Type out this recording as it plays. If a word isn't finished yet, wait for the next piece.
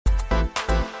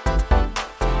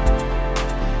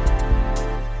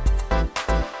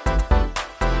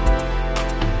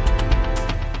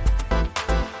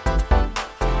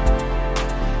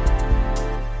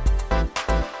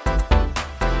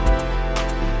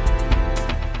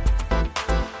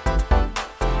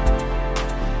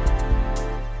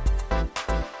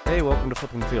welcome to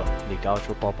Flipping the Field, the college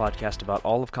football podcast about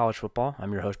all of college football.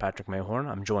 I'm your host, Patrick Mayhorn.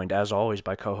 I'm joined, as always,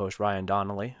 by co-host Ryan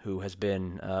Donnelly, who has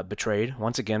been betrayed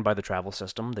once again by the travel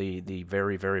system, the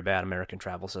very, very bad American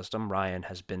travel system. Ryan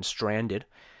has been stranded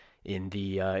in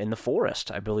the forest.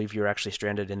 I believe you're actually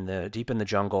stranded deep in the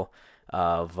jungle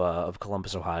of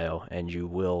Columbus, Ohio, and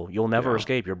you'll never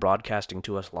escape. You're broadcasting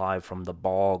to us live from the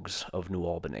bogs of New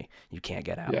Albany. You can't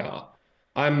get out. Yeah.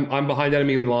 I'm behind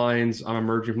enemy lines. I'm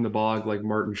emerging from the bog like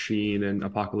Martin Sheen and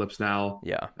Apocalypse Now.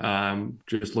 Yeah.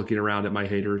 Just looking around at my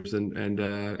haters and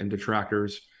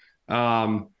detractors.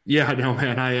 No,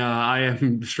 man. I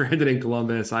am stranded in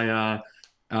Columbus.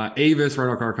 Avis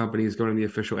Rental Car Company is going on the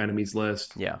official enemies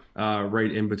list. Yeah.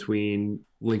 Right in between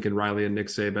Lincoln Riley and Nick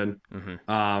Saban.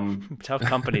 Mm-hmm. Tough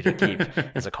company to keep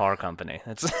as a car company.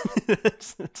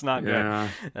 It's not good. Yeah.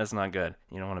 That's not good.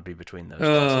 You don't want to be between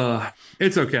those.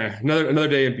 It's okay. Another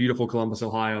day in beautiful Columbus,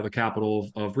 Ohio, the capital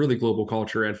of really global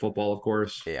culture and football, of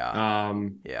course. Yeah.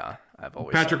 I've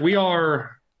always Patrick, we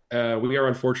are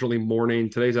unfortunately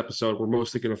mourning today's episode. We're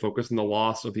mostly going to focus on the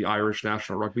loss of the Irish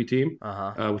national rugby team,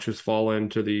 which has fallen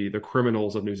to the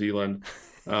criminals of New Zealand.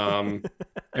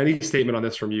 Any statement on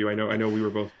this from you? I know we were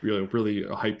both really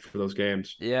hyped for those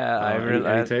games. Yeah,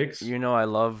 any takes? I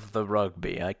love the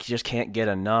rugby. I just can't get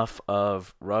enough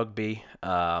of rugby.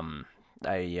 I'm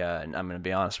going to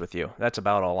be honest with you. That's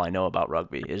about all I know about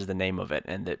rugby is the name of it,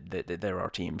 and that there are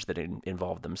teams that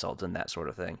involve themselves in that sort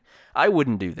of thing. I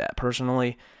wouldn't do that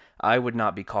personally. I would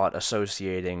not be caught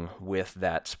associating with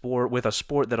that sport, with a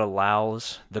sport that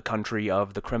allows the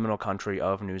criminal country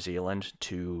of New Zealand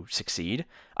to succeed.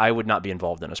 I would not be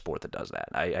involved in a sport that does that.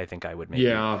 I think I would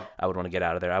I would want to get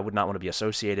out of there. I would not want to be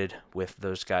associated with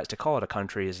those guys. To call it a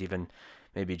country is even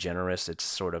maybe generous. It's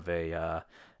sort of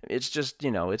it's just,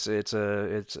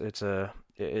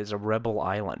 it's a rebel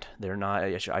island. They're not.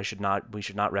 We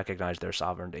should not recognize their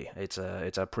sovereignty. It's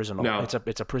a prison. No.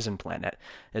 It's a prison planet.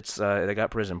 They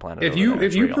got prison planet. If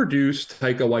you produced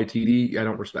Taika Waititi, I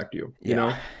don't respect you. You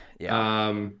know.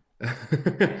 Yeah.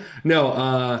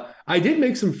 No. I did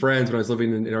make some friends when I was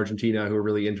living in Argentina who were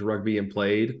really into rugby and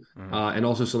played, and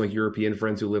also some like European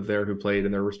friends who lived there who played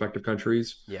in their respective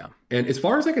countries. Yeah. And as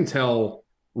far as I can tell,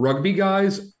 rugby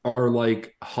guys are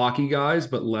like hockey guys,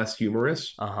 but less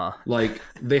humorous. Like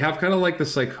they have kind of like the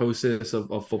psychosis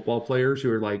of football players who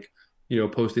are like,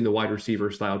 posting the wide receiver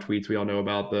style tweets we all know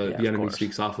about, the enemy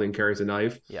speaks softly and carries a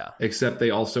knife. Yeah. Except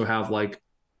they also have like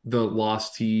the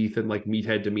lost teeth and like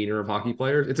meathead demeanor of hockey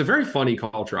players. It's a very funny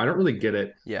culture. I don't really get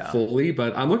it fully,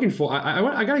 but I'm looking for,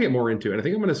 I got to get more into it. I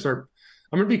think I'm going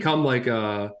to become like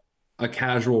a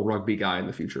casual rugby guy in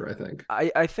the future, I think.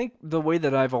 I think the way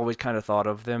that I've always kind of thought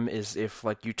of them is if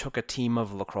like you took a team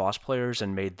of lacrosse players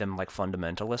and made them like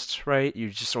fundamentalists, right? You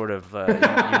just sort of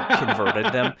you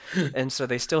converted them, and so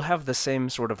they still have the same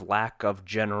sort of lack of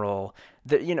general.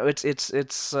 It's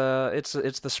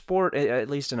the sport, at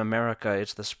least in America,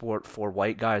 it's the sport for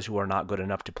white guys who are not good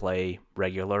enough to play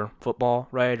regular football,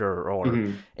 right?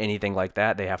 Or anything like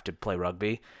that. They have to play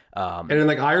rugby. And in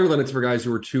like Ireland, it's for guys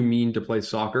who are too mean to play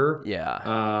soccer.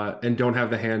 Yeah. And don't have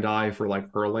the hand-eye for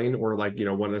like hurling or like,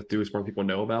 want to do sport people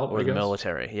know about. Or the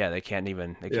military. Yeah, they can't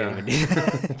even do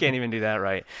that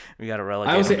right. We got to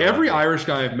relegate. I would say every Irish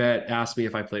guy I've met asked me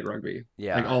if I played rugby.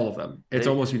 Yeah. Like all of them. It's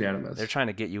almost unanimous. They're trying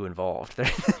to get you involved. They're I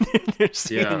think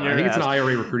it's an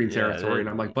IRA recruiting territory, and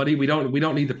I'm like, buddy, we don't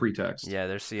need the pretext. Yeah,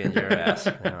 they're seeing your ass.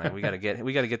 Like, we got to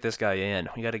get this guy in.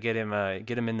 We got to get him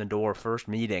in the door. First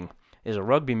meeting is a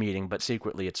rugby meeting, but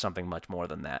secretly it's something much more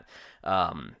than that.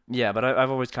 But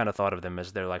I've always kind of thought of them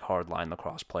as they're like hardline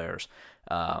lacrosse players.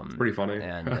 It's pretty funny,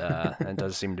 and it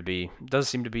does seem to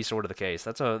be sort of the case.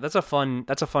 That's a fun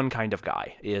kind of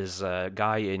guy. Is a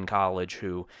guy in college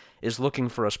who is looking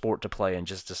for a sport to play and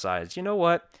just decides, you know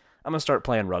what? I'm gonna start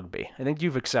playing rugby. I think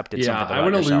you've accepted something about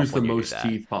yourself. I want to lose the most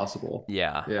teeth possible.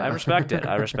 Yeah, I respect it.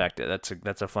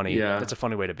 That's a funny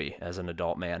way to be as an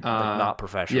adult man, but not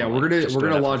professional. Yeah, we're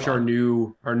gonna launch our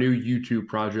new YouTube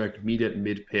project, Meet at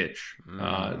Mid Pitch,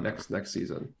 next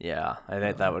season. Yeah, I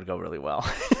think that would go really well.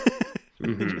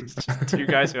 Two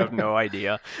guys who have no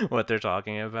idea what they're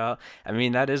talking about. I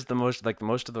mean, that is most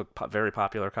of the very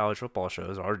popular college football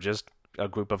shows are just a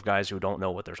group of guys who don't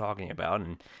know what they're talking about,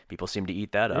 and people seem to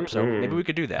eat that up. So maybe we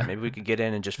could do that. Maybe we could get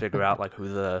in and just figure out like who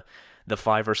the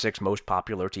 5 or 6 most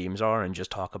popular teams are and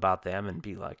just talk about them and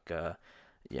be like,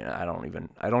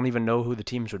 I don't even know who the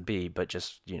teams would be, but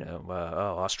just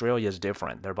Australia's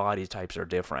different. Their body types are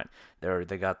different.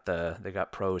 They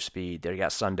got pro speed. They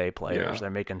got Sunday players. Yeah. They're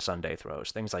making Sunday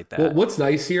throws, things like Well, that. what's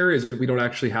nice here is we don't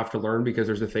actually have to learn because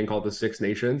there's a thing called the Six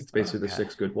Nations. It's basically the Okay.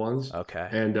 six good ones, Okay.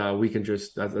 and we can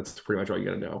just that's pretty much all you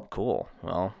got to know. Cool.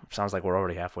 Well, sounds like we're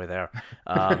already halfway there.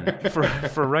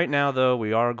 For right now, though,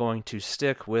 we are going to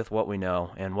stick with what we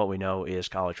know, and what we know is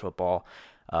college football.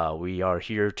 We are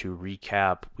here to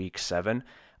recap Week 7.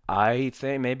 I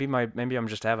think maybe I'm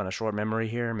just having a short memory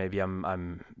here. Maybe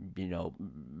I'm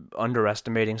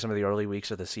underestimating some of the early weeks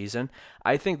of the season.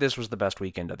 I think this was the best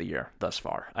weekend of the year thus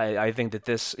far. I think that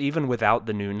this, even without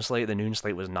the noon slate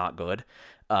was not good.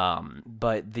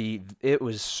 But it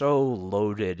was so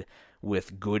loaded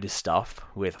with good stuff,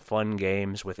 with fun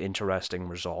games, with interesting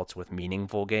results, with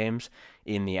meaningful games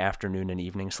in the afternoon and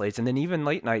evening slates. And then even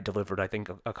late night delivered, I think,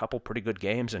 a couple pretty good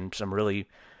games and some really,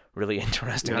 really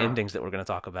interesting endings that we're going to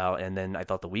talk about. And then I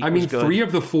thought the week was good. 3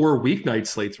 of the 4 weeknight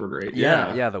slates were great.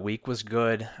 Yeah, the week was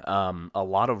good. A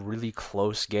lot of really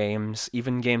close games,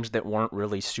 even games that weren't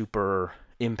really super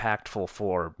impactful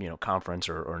for conference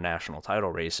or national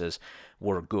title races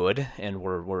were good and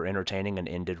were entertaining and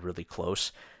ended really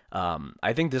close.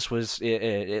 I think this was,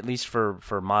 at least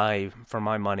for my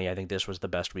money, I think this was the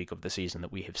best week of the season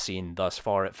that we have seen thus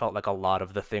far. It felt like a lot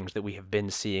of the things that we have been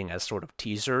seeing as sort of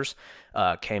teasers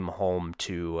came home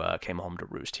to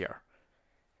roost here.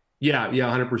 Yeah,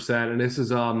 100%. And this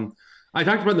is I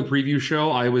talked about in the preview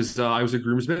show. I was a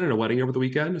groomsman at a wedding over the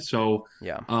weekend, so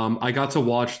Yeah. I got to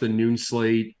watch the noon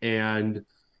slate and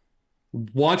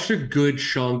watched a good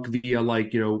chunk via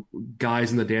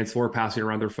guys in the dance floor passing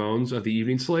around their phones of the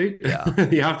evening slate. Yeah.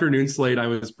 The afternoon slate I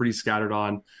was pretty scattered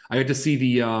on. I got to see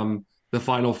the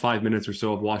final 5 minutes or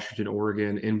so of Washington,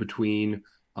 Oregon in between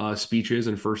speeches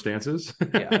and first dances.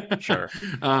 Yeah, sure.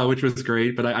 Which was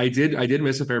great. But I did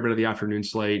miss a fair bit of the afternoon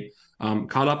slate.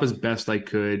 Caught up as best I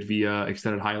could via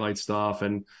extended highlight stuff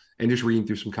and just reading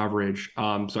through some coverage.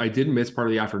 So I did miss part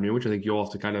of the afternoon, which I think you'll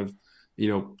have to kind of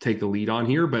take the lead on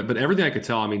here. But everything I could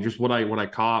tell, I mean, just what I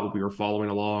caught, what we were following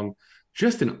along,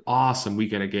 just an awesome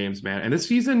weekend of games, man. And this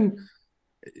season,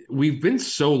 we've been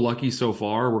so lucky so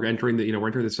far. We're entering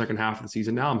the second half of the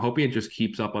season now. I'm hoping it just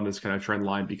keeps up on this kind of trend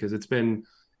line because it's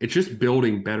just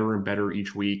building better and better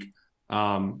each week.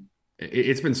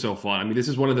 It's been so fun. I mean, this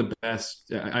is one of the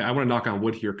best. I want to knock on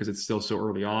wood here because it's still so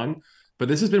early on, but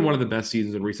this has been one of the best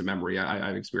seasons in recent memory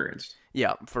I've experienced.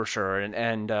 Yeah, for sure.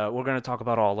 And we're going to talk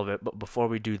about all of it. But before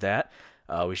we do that,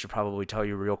 we should probably tell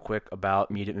you real quick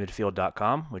about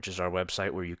meetatmidfield.com, which is our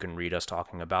website where you can read us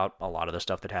talking about a lot of the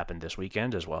stuff that happened this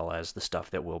weekend, as well as the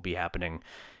stuff that will be happening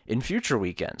in future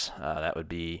weekends. That would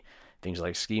be things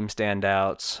like scheme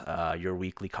standouts, your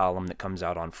weekly column that comes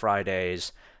out on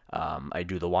Fridays. I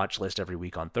do the watch list every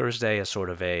week on Thursday as sort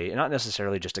of not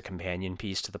necessarily just a companion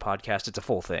piece to the podcast. It's a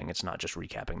full thing. It's not just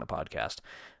recapping the podcast.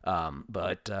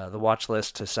 But the watch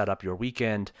list to set up your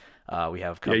weekend. We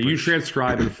have coverage. Yeah, you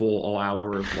transcribe in full all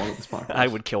hour of one of this podcast. I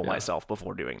would kill myself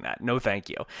before doing that. No, thank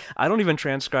you. I don't even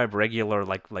transcribe regular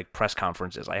like press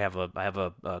conferences. I have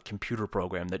a computer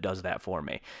program that does that for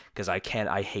me because I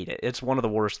hate it. It's one of the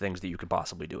worst things that you could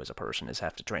possibly do as a person is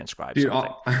have to transcribe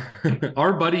something.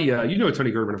 Our buddy, Tony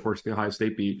Gerben, of course, the Ohio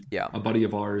State beat. Yeah, a buddy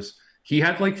of ours. He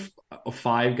had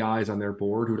 5 guys on their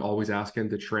board who'd always ask him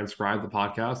to transcribe the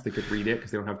podcast. They could read it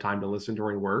because they don't have time to listen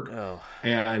during work. Oh.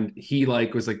 And he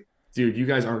was like, dude, you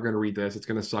guys aren't going to read this. It's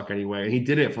going to suck anyway. And he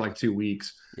did it for 2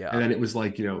 weeks. Yeah. And then it was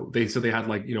they said they had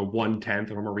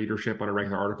 1/10 of a readership on a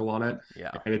regular article on it.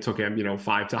 Yeah. And it took him,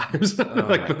 5 times Oh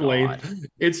the length.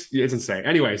 It's insane.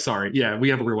 Anyway, sorry. Yeah, we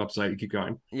have a real website. Keep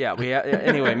going. Yeah,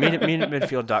 anyway,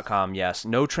 meetatmidfield.com. Yes,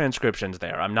 no transcriptions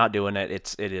there. I'm not doing it.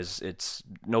 It's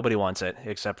nobody wants it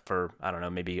except for, I don't know,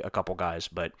 maybe a couple guys,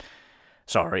 but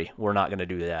sorry, we're not going to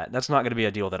do that. That's not going to be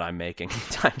a deal that I'm making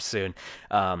anytime soon.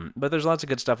 But there's lots of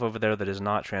good stuff over there that is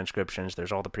not transcriptions.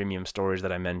 There's all the premium stories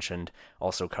that I mentioned,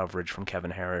 also coverage from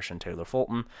Kevin Harris and Taylor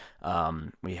Fulton.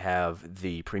 We have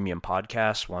the premium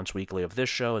podcast once weekly of this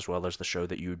show, as well as the show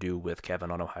that you do with Kevin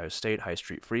on Ohio State, High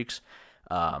Street Freaks.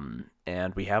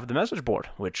 And we have the message board,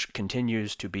 which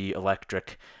continues to be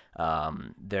electric.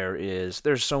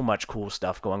 There's so much cool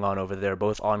stuff going on over there,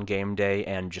 both on game day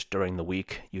and just during the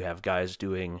week. You have guys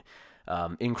doing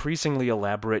increasingly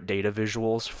elaborate data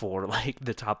visuals for like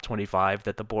the top 25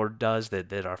 that the board does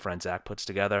that our friend Zach puts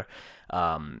together.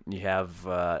 You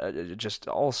have just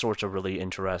all sorts of really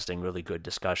interesting, really good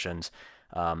discussions.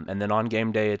 And then on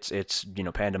game day, it's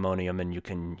pandemonium, and you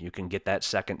can get that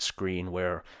second screen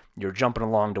where you're jumping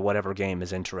along to whatever game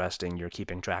is interesting. You're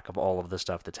keeping track of all of the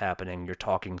stuff that's happening. You're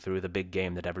talking through the big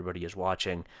game that everybody is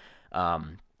watching.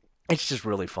 It's just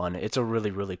really fun. It's a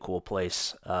really, really cool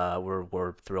place.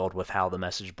 We're thrilled with how the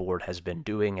message board has been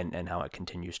doing and how it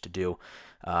continues to do.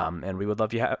 And we would love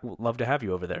to have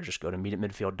you over there. Just go to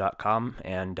meetatmidfield.com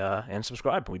and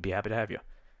subscribe. We'd be happy to have you.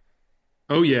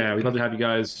 Oh yeah, we'd love to have you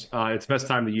guys. It's the best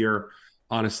time of the year,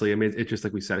 honestly. I mean, it's just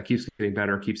like we said, it keeps getting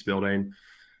better, keeps building.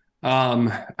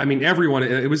 I mean, everyone.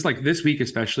 It was like this week,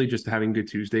 especially just having good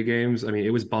Tuesday games. I mean,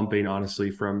 it was bumping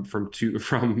honestly from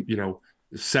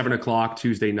 7 o'clock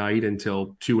Tuesday night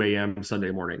until 2 a.m.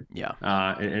 Sunday morning. Yeah.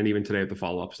 And even today at the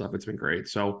follow up stuff, it's been great.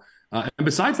 So. And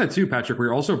besides that too, Patrick,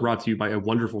 we're also brought to you by a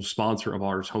wonderful sponsor of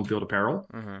ours, Home Field Apparel,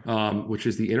 which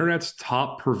is the internet's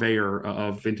top purveyor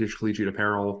of vintage collegiate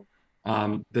apparel.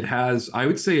 That has, I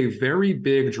would say, a very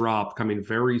big drop coming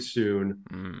very soon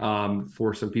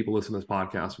for some people listening to this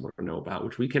podcast want to know about,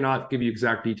 which we cannot give you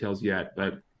exact details yet,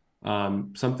 but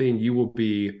something you will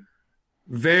be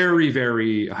very,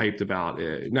 very hyped about.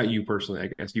 Not you personally, I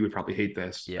guess. You would probably hate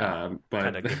this. Yeah, but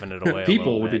kind of giving it away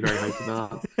people would be very hyped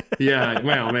about. Yeah,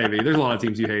 well, maybe. There's a lot of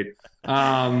teams you hate.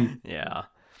 Yeah.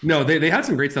 No, they had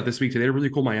some great stuff this week too. They had a really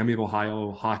cool Miami of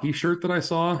Ohio hockey shirt that I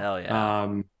saw. Hell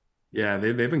yeah. Yeah,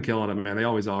 they've been killing it, man. They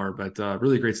always are, but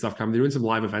really great stuff coming. They're doing some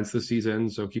live events this season,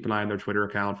 so keep an eye on their Twitter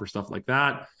account for stuff like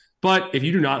that. But if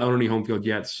you do not own any Home Field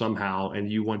yet somehow, and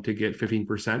you want to get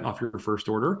 15% off your first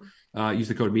order, use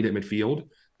the code MEETATMidfield.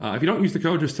 If you don't use the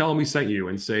code, just tell them we sent you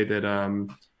and say that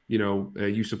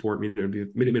you support Meet at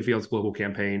Midfield's global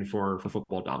campaign for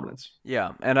football dominance.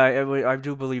 Yeah, and I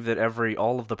do believe that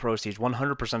all of the proceeds,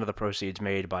 100% of the proceeds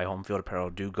made by Home Field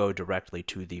Apparel do go directly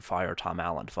to the Fire Tom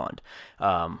Allen Fund.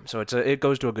 So it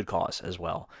goes to a good cause as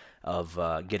well of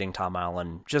getting Tom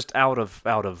Allen just out of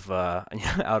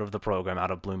the program,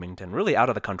 out of Bloomington, really out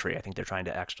of the country. I think they're trying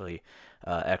to actually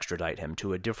extradite him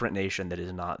to a different nation that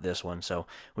is not this one. So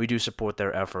we do support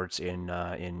their efforts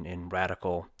in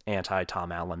radical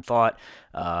anti-Tom Allen thought,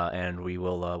 and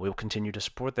we'll continue to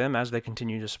support them as they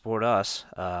continue to support us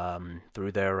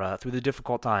through the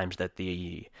difficult times that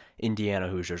the Indiana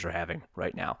Hoosiers are having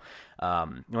right now. You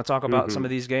want to talk about some of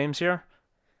these games here?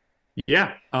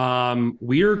 Yeah,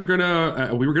 we were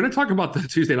gonna talk about the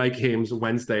Tuesday night games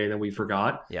Wednesday, and then we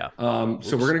forgot. Yeah.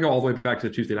 So we're gonna go all the way back to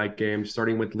the Tuesday night games,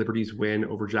 starting with Liberty's win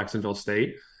over Jacksonville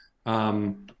State.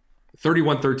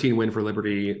 31-13 win for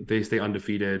Liberty. They stay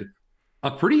undefeated.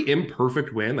 A pretty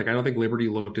imperfect win. Like, I don't think Liberty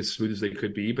looked as smooth as they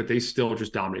could be, but they still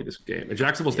just dominated this game. And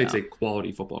Jacksonville State's a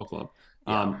quality football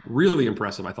club. Really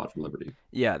impressive, I thought, from Liberty.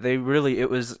 Yeah, it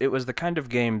was the kind of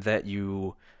game that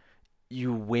you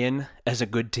win as a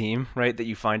good team, right? That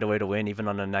you find a way to win even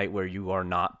on a night where you are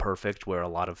not perfect, where a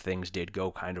lot of things did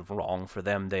go kind of wrong for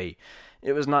them.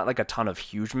 It was not like a ton of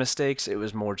huge mistakes. It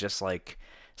was more just like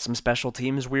some special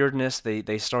teams weirdness.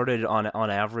 They started on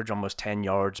average almost 10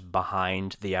 yards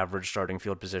behind the average starting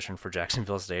field position for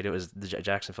Jacksonville State.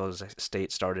 Jacksonville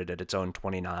State started at its own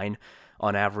 29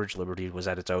 on average. Liberty was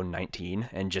at its own 19,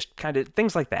 and just kind of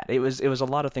things like that. It was a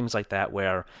lot of things like that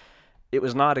where it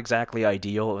was not exactly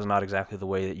ideal. It was not exactly the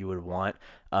way that you would want.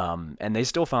 And they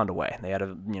still found a way. They had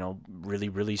a really,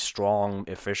 really strong,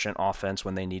 efficient offense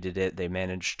when they needed it. They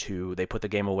put the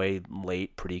game away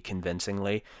late pretty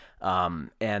convincingly.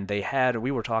 And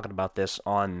we were talking about this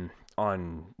on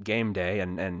game day,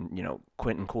 and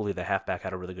Quentin Cooley, the halfback,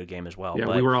 had a really good game as well. Yeah,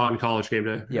 we were on College game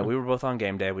day. Yeah, we were both on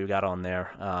game day. We got on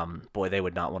there. Boy, they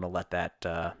would not want to let that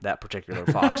particular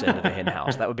fox into the hen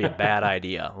house. That would be a bad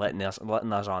idea, letting us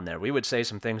on there. We would say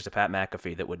some things to Pat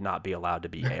McAfee that would not be allowed to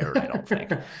be aired, I don't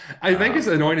think. I think as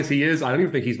annoying as he is, I don't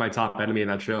even think he's my top enemy in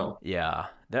that show. Yeah.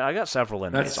 I got several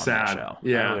inmates on that show.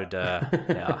 Yeah. I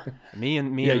would, Me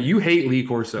and you hate Lee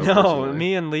Corso. No, personally.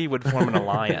 me and Lee would form an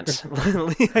alliance.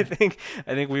 Lee, I think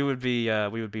we would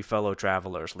be fellow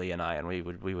travelers, Lee and I, and we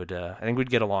would I think we'd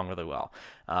get along really well.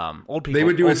 Old people. They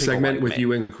would do a segment with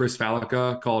you and Chris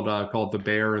Falica called The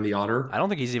Bear and the Otter. I don't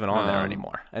think he's even on there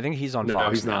anymore. I think he's on Fox. No,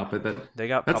 he's now. not. But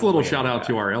that's a little shout out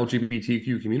to our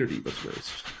LGBTQ community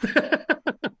listeners.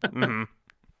 Mm-hmm.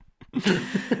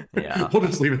 Yeah, we'll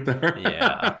just leave it there.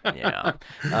 yeah.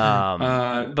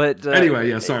 But anyway,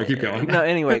 yeah. Sorry, keep going. No,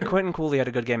 anyway, Quentin Cooley had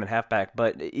a good game at halfback,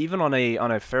 but even on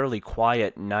a fairly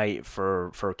quiet night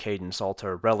for Caden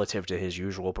Salter relative to his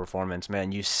usual performance,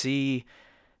 man, you see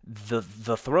the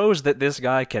throws that this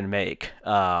guy can make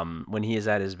when he is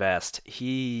at his best,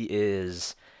 he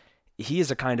is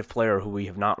a kind of player who we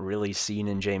have not really seen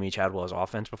in Jamie Chadwell's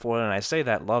offense before. And I say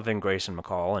that loving Grayson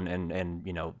McCall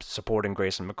and supporting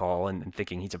Grayson McCall and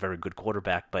thinking he's a very good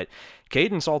quarterback. But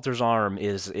Caden Salter's arm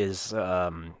is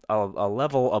a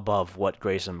level above what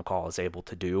Grayson McCall is able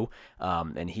to do.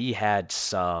 And he had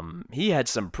some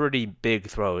pretty big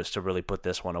throws to really put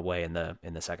this one away in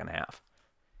the second half.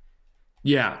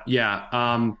 Yeah,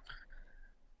 yeah.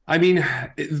 I mean,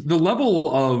 the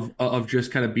level of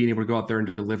just kind of being able to go out there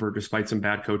and deliver despite some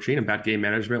bad coaching and bad game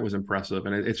management was impressive,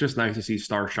 and it's just nice to see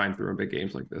stars shine through in big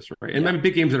games like this, right? And I mean,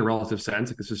 big games in a relative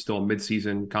sense, like this is still a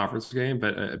midseason conference game,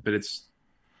 but it's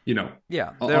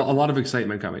a lot of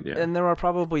excitement coming. Yeah, and there are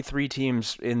probably three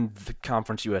teams in the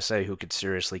Conference USA who could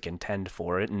seriously contend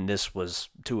for it, and this was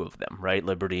two of them, right?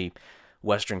 Liberty,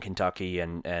 Western Kentucky,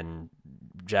 and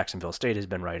Jacksonville State has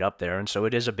been right up there, and so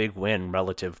it is a big win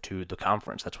relative to the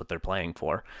conference. That's what they're playing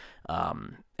for,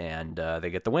 and they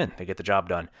get the win. They get the job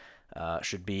done.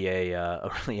 Should be a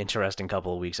really interesting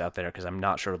couple of weeks out there because I'm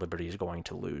not sure Liberty is going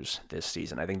to lose this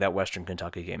season. I think that Western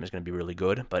Kentucky game is going to be really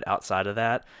good, but outside of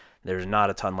that, there's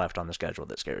not a ton left on the schedule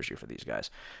that scares you for these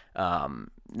guys.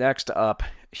 Next up,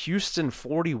 Houston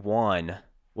 41,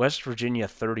 West Virginia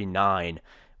 39.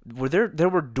 There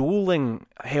were dueling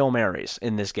Hail Marys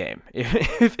in this game,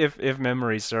 if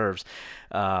memory serves.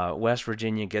 West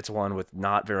Virginia gets one with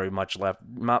not very much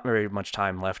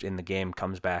time left in the game,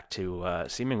 comes back to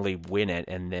seemingly win it,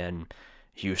 and then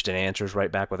Houston answers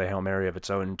right back with a Hail Mary of its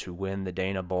own to win the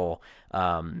Dana Bowl.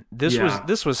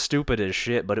 This was stupid as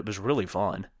shit, but it was really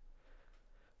fun.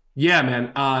 Yeah,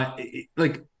 man.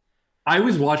 I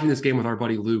was watching this game with our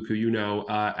buddy Luke, who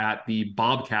at the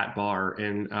Bobcat Bar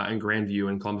in Grandview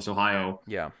in Columbus, Ohio.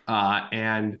 Yeah.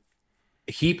 And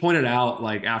he pointed out,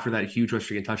 like, after that huge West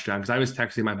Virginia touchdown, because I was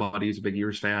texting my buddy, who's a big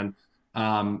Ewers fan,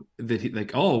 that he,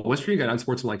 like, oh, West Virginia got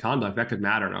unsportsmanlike conduct, that could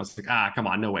matter. And I was like, come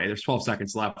on, no way. There's 12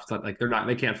 seconds left. Like,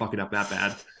 they can't fuck it up that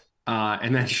bad.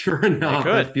 And then sure enough,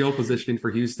 that field positioning for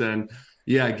Houston,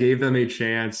 gave them a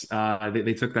chance.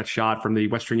 They took that shot from the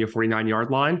West Virginia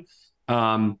 49-yard line.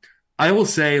 I will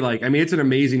say, like, I mean, it's an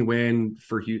amazing win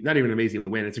for Houston. Not even an amazing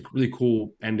win. It's a really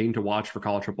cool ending to watch for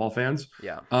college football fans.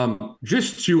 Yeah.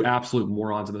 Just two absolute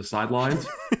morons on the sidelines.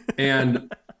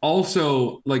 And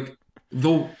also, like,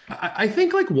 I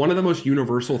think, like, one of the most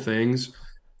universal things,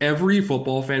 every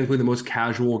football fan, including the most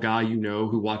casual guy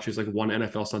who watches, like, one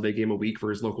NFL Sunday game a week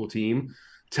for his local team,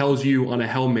 tells you on a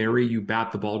Hail Mary, you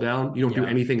bat the ball down. You don't do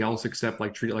anything else except,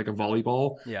 like, treat it like a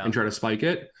volleyball and try to spike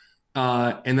it.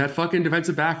 And that fucking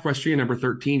defensive back, West Virginia, number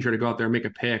 13, try to go out there and make a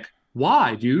pick.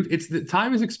 Why, dude? It's the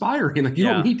time is expiring. Like, you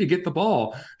don't need to get the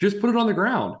ball. Just put it on the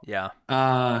ground. Yeah.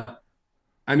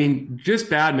 I mean, just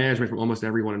bad management from almost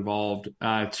everyone involved.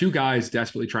 Two guys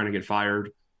desperately trying to get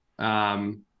fired.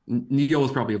 Neil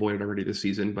was probably avoided already this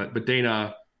season, but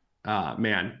Dana,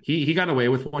 man, he got away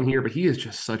with one here, but he is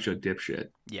just such a dipshit.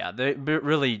 Yeah, they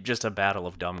really just a battle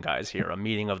of dumb guys here, a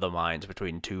meeting of the minds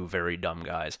between two very dumb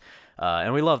guys.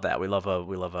 And we love that. We love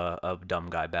a dumb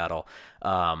guy battle.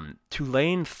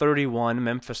 Tulane 31,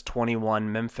 Memphis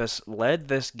 21. Memphis led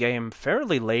this game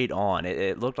fairly late on.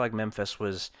 It looked like Memphis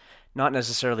was not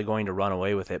necessarily going to run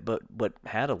away with it, but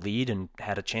had a lead and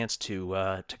had a chance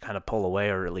to kind of pull away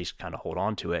or at least kind of hold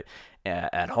on to it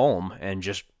at home and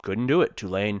just couldn't do it.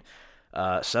 Tulane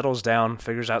settles down,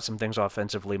 figures out some things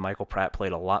offensively. Michael Pratt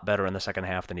played a lot better in the second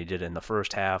half than he did in the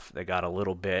first half. They got a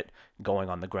little bit going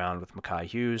on the ground with Mekhi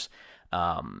Hughes,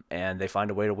 and they find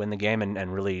a way to win the game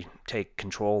and really take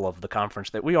control of the conference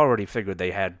that we already figured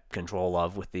they had control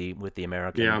of with the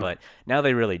American, but now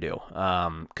they really do,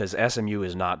 because SMU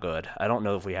is not good. I don't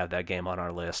know if we have that game on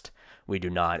our list. We do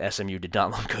not. SMU did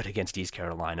not look good against East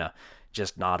Carolina.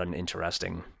 Just not an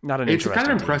interesting. It's kind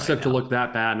of impressive to look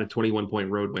that bad in a 21-point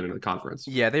road win in the conference.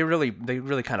 Yeah, they really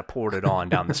kind of poured it on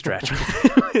down the stretch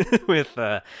with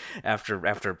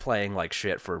after playing like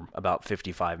shit for about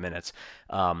 55 minutes.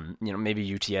 Maybe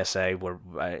UTSA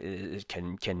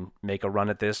can make a run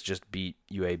at this, just beat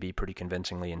UAB pretty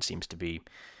convincingly, and seems to be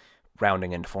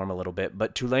rounding into form a little bit.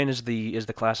 But Tulane is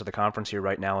the class of the conference here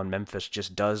right now, and Memphis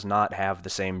just does not have the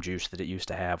same juice that it used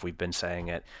to have. We've been saying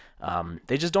it.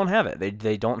 They just don't have it.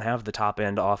 They don't have the top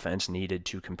end offense needed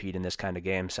to compete in this kind of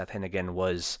game. Seth Hennigan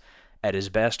was at his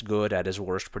best good, at his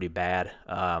worst pretty bad.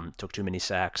 Took too many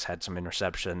sacks, had some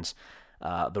interceptions.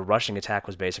 The rushing attack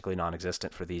was basically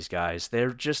non-existent for these guys. Yeah.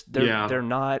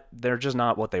 They're just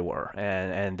not what they were,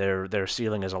 and their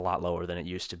ceiling is a lot lower than it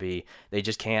used to be. They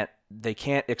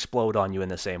can't explode on you in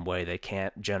the same way. They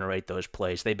can't generate those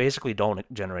plays. They basically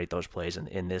don't generate those plays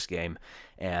in this game,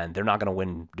 and they're not going to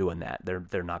win doing that.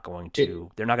 They're not going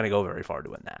to go very far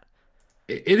doing that.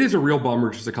 It is a real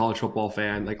bummer just a college football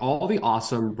fan. Like all the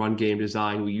awesome run game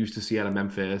design we used to see out of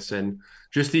Memphis and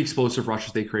just the explosive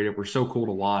rushes they created were so cool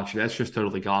to watch. And that's just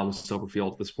totally gone with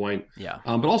Silverfield at this point. Yeah.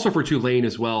 But also for Tulane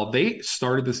as well. They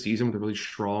started the season with a really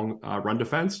strong run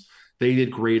defense. They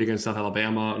did great against South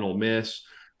Alabama and Ole Miss.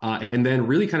 And then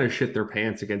really kind of shit their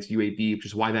pants against UAB, which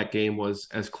is why that game was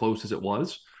as close as it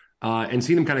was. And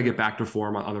seeing them kind of get back to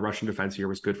form on the rushing defense here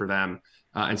was good for them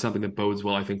and something that bodes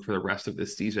well, I think, for the rest of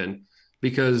this season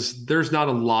because there's not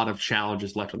a lot of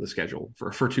challenges left on the schedule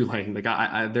for Tulane. Like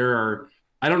I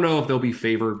don't know if they'll be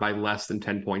favored by less than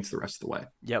 10 points the rest of the way.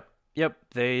 Yep.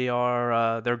 They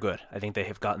are. They're good. I think they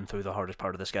have gotten through the hardest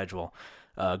part of the schedule.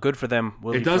 Good for them.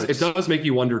 It does make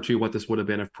you wonder too what this would have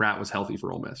been if Pratt was healthy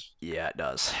for Ole Miss. Yeah,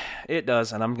 it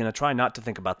does, and I'm gonna try not to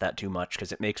think about that too much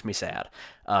because it makes me sad.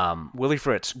 Willie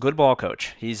Fritz, good ball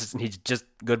coach. He's just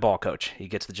good ball coach. He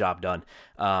gets the job done.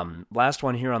 Last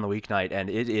one here on the weeknight, and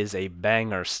it is a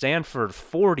banger. Stanford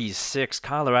 46,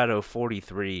 Colorado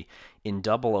 43 in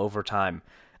double overtime.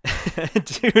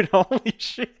 Dude, holy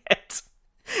shit.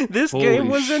 This game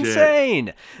was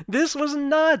insane. This was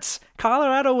nuts.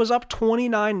 Colorado was up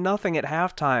 29-0 at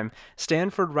halftime.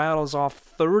 Stanford rattles off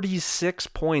 36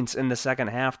 points in the second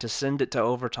half to send it to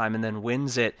overtime and then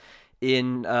wins it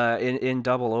in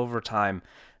double overtime.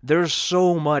 There's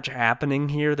so much happening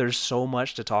here. There's so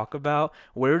much to talk about.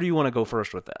 Where do you want to go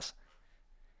first with this?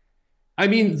 I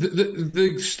mean,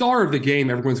 the star of the game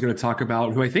everyone's going to talk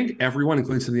about, who I think everyone,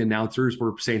 including some of the announcers,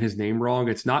 were saying his name wrong.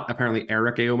 It's not apparently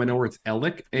Eric Aomanor, it's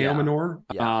Alec Aomanor,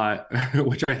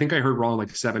 which I think I heard wrong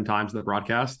like 7 times in the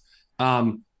broadcast.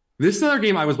 This is another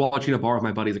game I was watching at a bar with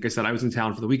my buddies. Like I said, I was in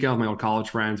town for the weekend with my old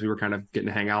college friends. We were kind of getting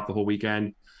to hang out the whole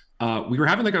weekend. We were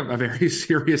having like a very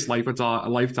serious life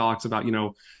talks about,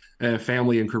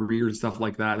 family and careers and stuff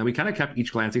like that. And then we kind of kept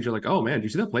each glancing at each other like, oh man, do you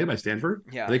see that play by Stanford?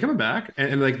 Yeah. Are they coming back?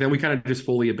 And like, then we kind of just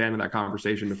fully abandoned that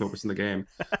conversation to focus on the game.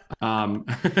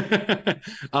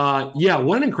 Yeah,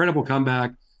 what an incredible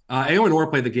comeback.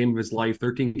 Aomanor played the game of his life,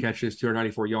 13 catches,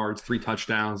 294 yards, 3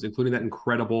 touchdowns, including that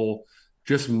incredible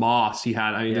just moss he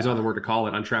had. I mean, there's no other word to call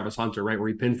it on Travis Hunter, right? Where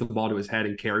he pins the ball to his head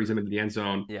and carries him into the end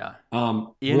zone. Yeah.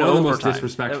 In one of the most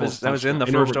disrespectful. That was in the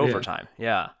first overtime.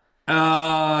 Yeah.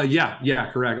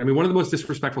 Yeah, correct. I mean, one of the most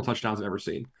disrespectful touchdowns I've ever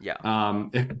seen. Yeah.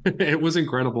 It was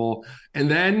incredible.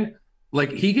 And then,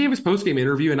 like, he gave his post-game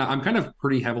interview, and I'm kind of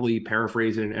pretty heavily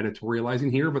paraphrasing and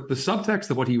editorializing here, but the subtext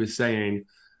of what he was saying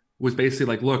was basically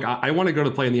like, look, I want to go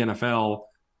to play in the NFL,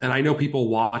 and I know people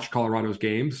watch Colorado's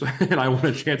games, and I want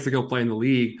a chance to go play in the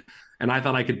league, and I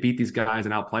thought I could beat these guys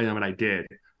and outplay them, and I did.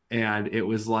 And it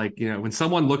was like, when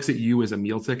someone looks at you as a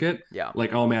meal ticket,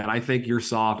 like, oh man, I think you're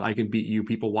soft, I can beat you.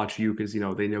 People watch you because, they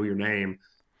know your name.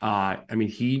 I mean,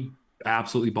 he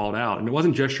absolutely balled out. And it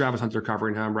wasn't just Travis Hunter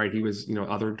covering him, right? He was,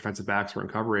 other defensive backs were in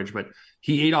coverage, but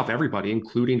he ate off everybody,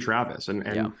 including Travis.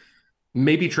 And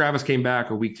maybe Travis came back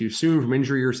a week too soon from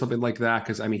injury or something like that.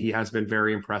 Cause I mean, he has been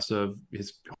very impressive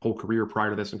his whole career prior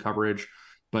to this in coverage,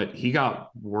 but he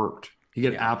got worked. He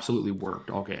got absolutely worked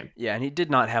all game. Yeah, and he did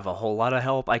not have a whole lot of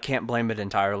help. I can't blame it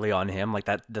entirely on him. Like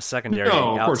that, the secondary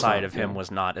outside of him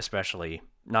was not especially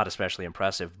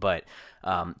impressive. But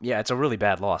it's a really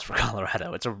bad loss for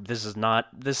Colorado.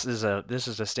 This is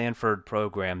a Stanford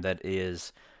program that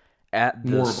is at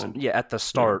the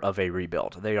start of a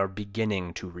rebuild. They are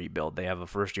beginning to rebuild. They have a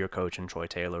first-year coach in Troy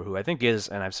Taylor, who I think is,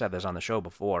 and I've said this on the show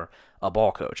before, a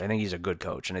ball coach. I think he's a good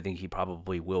coach, and I think he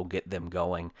probably will get them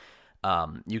going.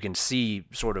 You can see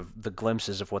sort of the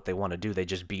glimpses of what they want to do. They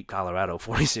just beat Colorado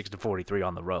 46-43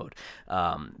 on the road.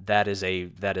 That is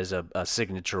a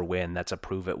signature win. That's a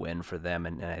prove it win for them,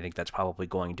 and I think that's probably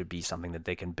going to be something that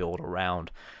they can build around.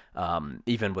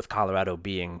 Even with Colorado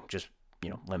being just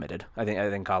limited. I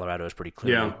think Colorado is pretty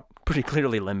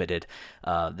clearly limited.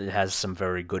 It has some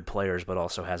very good players, but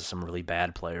also has some really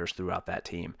bad players throughout that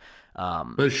team.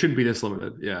 But it shouldn't be this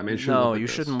limited. Yeah, I mean, you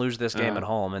shouldn't lose this game at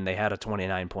home, and they had a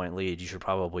 29-point lead. You should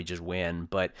probably just win.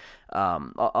 But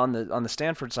on the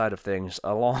Stanford side of things,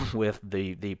 along with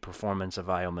the performance of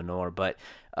Aomanor, but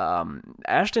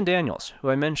Ashton Daniels,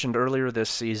 who I mentioned earlier this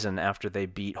season after they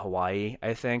beat Hawaii,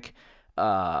 I think.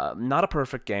 Not a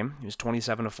perfect game. He was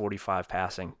 27-45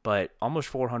 passing, but almost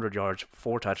 400 yards,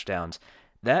 4 touchdowns.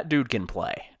 That dude can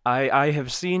play. I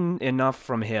have seen enough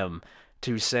from him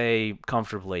to say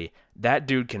comfortably that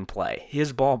dude can play.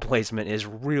 His ball placement is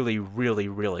really, really,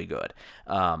 really good.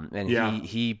 And Yeah.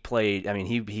 he played. I mean,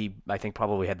 he I think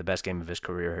probably had the best game of his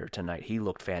career here tonight. He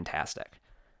looked fantastic.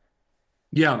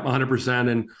 Yeah, 100%.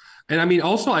 And I mean,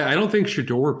 also, I don't think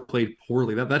Shador played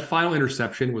poorly. That final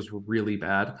interception was really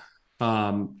bad.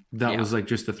 That Yeah, was like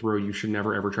just the throw you should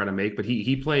never ever try to make. But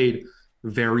he played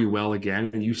very well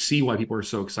again, and you see why people are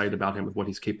so excited about him with what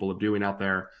he's capable of doing out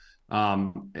there.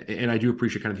 And I do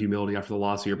appreciate kind of humility after the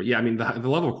loss here. But yeah, I mean, the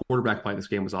level of quarterback play in this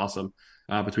game was awesome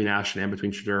between Ashton and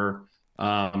between Shador.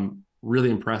 Really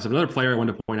impressive. Another player I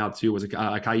wanted to point out too was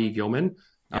Akai Gilman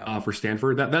yeah, for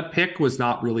Stanford. That pick was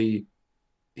not really,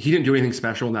 he didn't do anything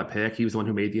special in that pick. He was the one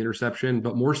who made the interception,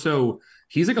 but more so,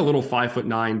 he's like a little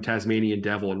 5'9" Tasmanian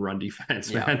devil in run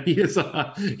defense, yeah. man. He was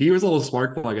a little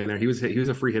spark plug in there. He was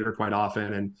a free hitter quite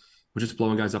often and was just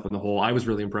blowing guys up in the hole. I was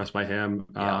really impressed by him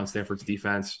Yeah. on Stanford's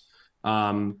defense.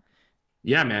 Um,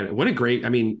 yeah, man, what a great. I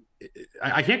mean,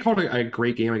 I can't call it a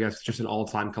great game. I guess it's just an all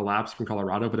time collapse from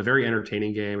Colorado, but a very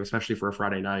entertaining game, especially for a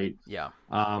Friday night. Yeah.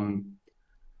 Um,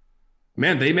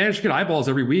 Man, they manage to get eyeballs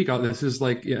every week. This is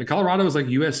like, yeah, Colorado is like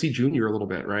USC junior a little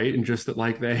bit, right? And just that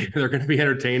like they're going to be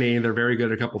entertaining. They're very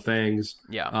good at a couple things.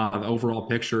 Yeah. The overall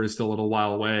picture is still a little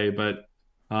while away, but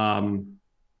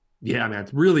yeah, man,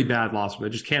 it's really bad loss. They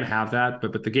just can't have that.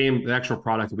 But the game, the actual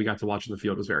product that we got to watch in the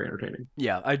field was very entertaining.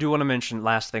 Yeah, I do want to mention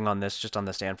last thing on this, just on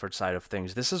the Stanford side of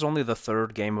things. This is only the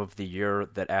third game of the year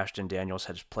that Ashton Daniels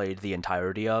has played the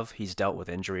entirety of. He's dealt with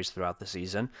injuries throughout the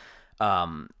season.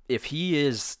 If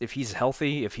he's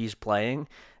healthy, if he's playing,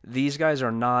 these guys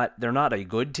are not, they're not a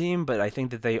good team, but I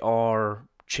think that they are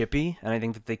chippy, and I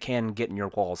think that they can get in your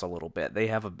walls a little bit. They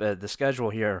have the schedule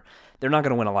here. They're not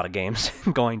going to win a lot of games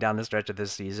going down the stretch of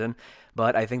this season,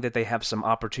 but I think that they have some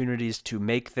opportunities to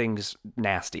make things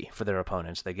nasty for their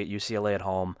opponents. They get UCLA at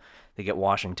home. They get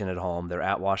Washington at home. They're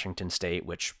at Washington State,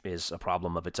 which is a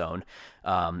problem of its own.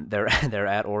 They're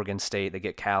at Oregon State. They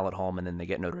get Cal at home, and then they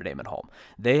get Notre Dame at home.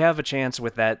 They have a chance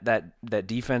with that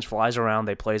defense flies around.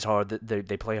 They plays hard.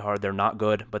 They play hard. They're not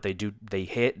good, but they do. They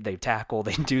hit. They tackle.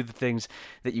 They do the things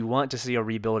that you want to see a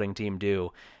rebuilding team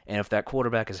do. And if that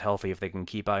quarterback is healthy, if they can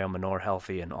keep Io Manor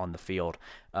healthy and on the field,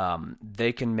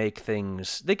 they can make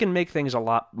things. They can make things a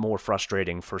lot more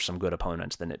frustrating for some good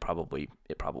opponents than it probably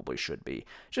should be.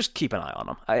 Just keep an eye on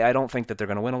them. I don't think that they're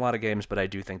going to win a lot of games, but I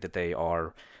do think that they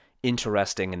are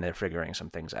interesting and they're figuring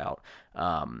some things out.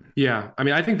 Yeah, I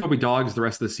mean, I think they'll be dogs the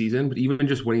rest of the season, but even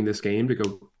just winning this game to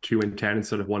go 2-10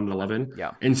 instead of 1-11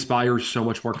 Yeah. inspires so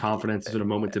much more confidence and a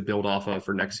moment to build off of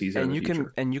for next season And in the you can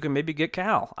future. maybe get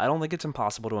Cal. I don't think it's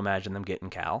impossible to imagine them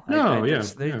getting Cal. No, yeah,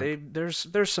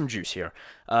 There's some juice here.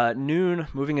 Noon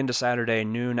moving into Saturday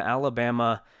noon.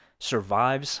 Alabama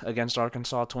survives against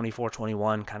Arkansas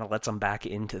 24-21. Kind of lets them back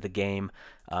into the game.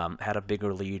 Had a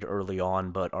bigger lead early on,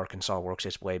 but Arkansas works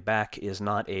its way back. Is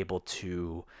not able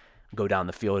to go down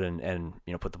the field and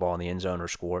put the ball in the end zone or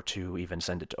score to even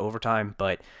send it to overtime,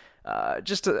 but.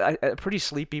 Just a pretty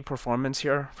sleepy performance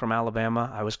here from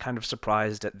Alabama. I was kind of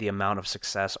surprised at the amount of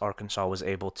success Arkansas was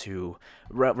able to,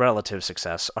 relative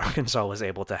success Arkansas was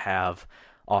able to have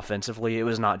offensively. It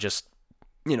was not just,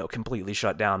 completely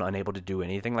shut down, unable to do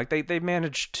anything. Like they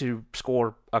managed to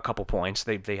score a couple points.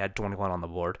 They had 21 on the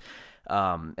board.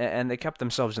 And they kept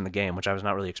themselves in the game, which I was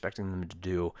not really expecting them to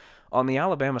do. On the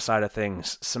Alabama side of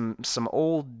things, some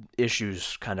old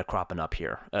issues kind of cropping up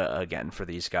here again for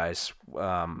these guys,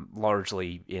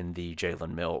 largely in the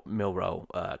Jalen Milroe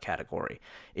category,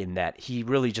 in that he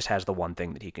really just has the one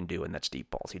thing that he can do, and that's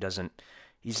deep balls.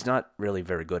 He's not really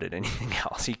very good at anything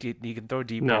else. He can throw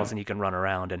deep balls no. and he can run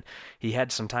around, and he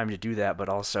had some time to do that, but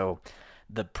also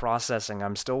the processing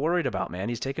I'm still worried about, man.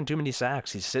 He's taking too many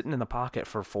sacks. He's sitting in the pocket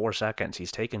for 4 seconds.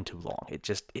 He's taking too long.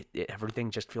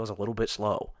 Everything just feels a little bit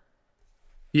slow.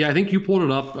 Yeah, I think you pulled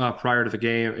it up prior to the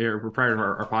game or prior to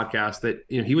our podcast that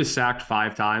he was sacked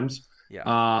 5 times Yeah.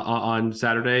 on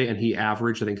Saturday, and he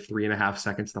averaged I think 3.5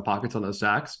 seconds in the pockets on those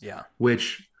sacks, Yeah.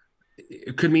 which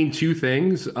could mean two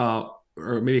things,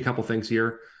 or maybe a couple things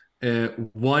here.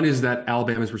 One is that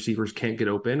Alabama's receivers can't get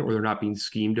open, or they're not being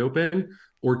schemed open,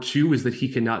 or two is that he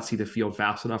cannot see the field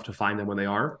fast enough to find them when they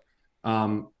are.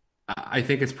 I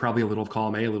think it's probably a little of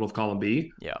column A, a little of column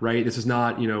B, Yeah. right? This is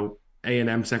not,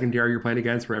 A&M secondary you're playing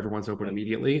against where everyone's open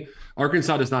immediately.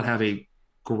 Arkansas does not have a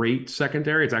great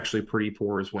secondary. It's actually pretty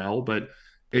poor as well, but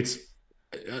it's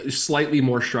slightly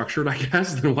more structured, I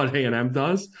guess, than what A&M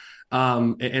does.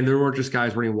 And there were just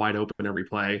guys running wide open every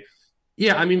play.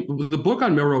 Yeah, I mean, the book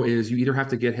on Milroe is you either have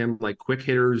to get him like quick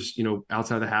hitters,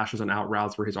 outside of the hashes on out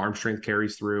routes where his arm strength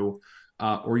carries through,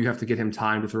 or you have to get him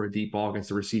time to throw a deep ball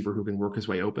against a receiver who can work his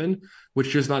way open,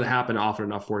 which does not happen often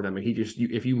enough for them. And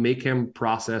if you make him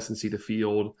process and see the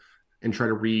field and try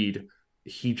to read,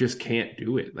 he just can't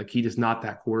do it. Like, he is not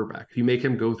that quarterback. If you make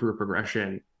him go through a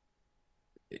progression,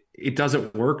 it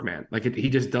doesn't work, man. Like, he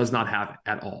just does not have it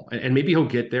at all. And maybe he'll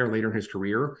get there later in his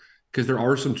career, because there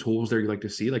are some tools there you like to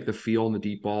see, like the feel and the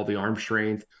deep ball, the arm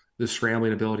strength, the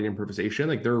scrambling ability, and improvisation.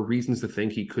 Like, there are reasons to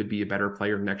think he could be a better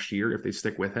player next year if they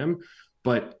stick with him,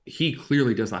 but he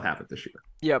clearly does not have it this year.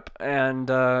 Yep,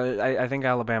 and I think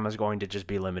Alabama's going to just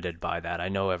be limited by that. I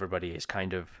know everybody is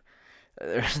kind of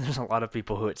there's a lot of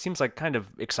people who it seems like kind of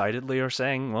excitedly are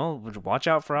saying, well, watch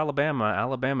out for Alabama.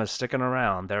 Alabama's sticking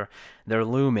around. They're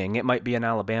looming. It might be an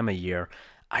Alabama year.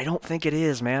 I don't think it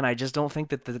is, man. I just don't think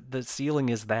that the ceiling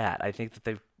is that. I think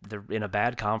that they're in a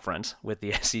bad conference, with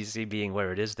the SEC being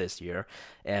where it is this year,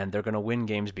 and they're going to win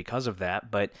games because of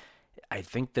that. But I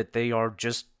think that they are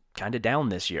just kind of down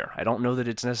this year. I don't know that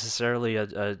it's necessarily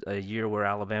a year where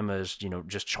Alabama is,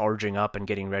 just charging up and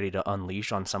getting ready to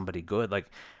unleash on somebody good. Like,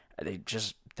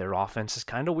 their offense is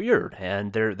kind of weird,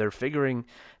 and they've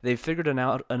figured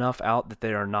enough out that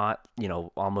they are not,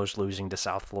 almost losing to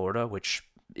South Florida, which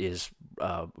is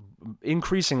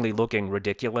increasingly looking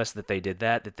ridiculous that they did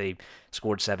that they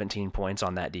scored 17 points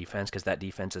on that defense, because that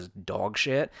defense is dog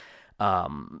shit.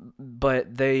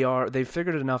 But they've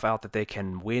figured enough out that they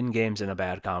can win games in a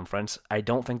bad conference. I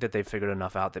don't think that they've figured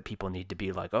enough out that people need to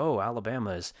be like, oh,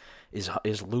 Alabama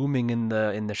is looming in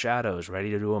the shadows,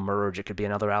 ready to emerge. It could be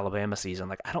another Alabama season.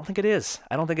 Like, I don't think it is.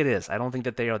 I don't think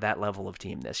that they are that level of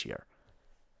team this year.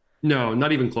 No,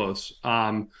 not even close.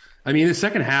 I mean, in the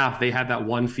second half, they had that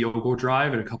one field goal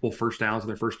drive and a couple first downs in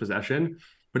their first possession,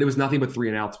 but it was nothing but 3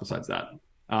 and outs besides that.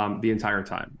 The entire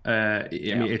time. I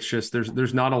mean, it's just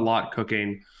there's not a lot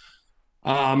cooking.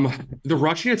 The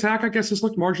rushing attack, I guess, has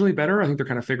looked marginally better. I think they're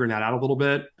kind of figuring that out a little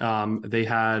bit. They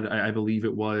had, I believe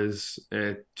it was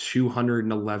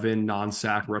 211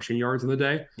 non-sack rushing yards in the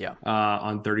day. Yeah.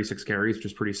 On 36 carries, which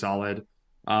is pretty solid.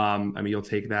 I mean, you'll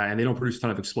take that, and they don't produce a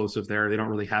ton of explosive there. They don't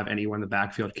really have anyone in the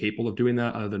backfield capable of doing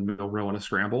that other than Milrow on a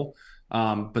scramble.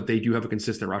 But they do have a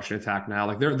consistent rushing attack now.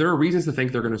 Like, there are reasons to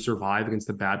think they're going to survive against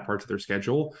the bad parts of their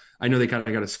schedule. I know they kind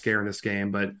of got a scare in this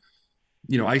game, but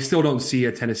I still don't see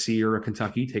a Tennessee or a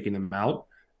Kentucky taking them out.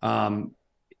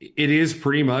 It is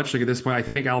pretty much like, at this point, I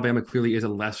think Alabama clearly is a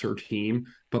lesser team,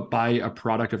 but by a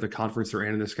product of the conference they're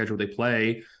in and the schedule they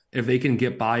play, if they can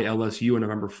get by LSU on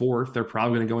November 4th, they're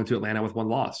probably going to go into Atlanta with one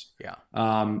loss. Yeah.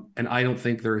 And I don't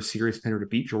think they're a serious contender to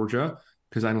beat Georgia,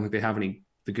 because I don't think they have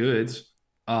the goods.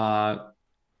 But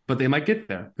they might get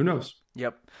there. Who knows?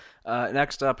 Yep.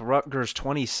 Next up, Rutgers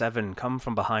 27 come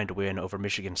from behind win over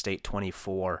Michigan State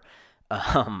 24.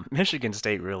 Michigan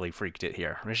State really freaked it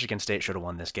here. Michigan State should have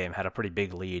won this game, had a pretty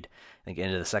big lead, I think,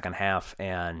 into the second half,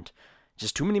 and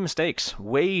just too many mistakes,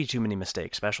 way too many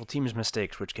mistakes, special teams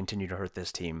mistakes, which continue to hurt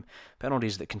this team,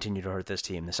 penalties that continue to hurt this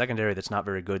team, the secondary that's not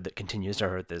very good that continues to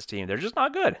hurt this team. They're just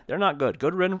not good. They're not good.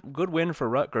 Good win for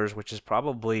Rutgers, which is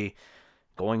probably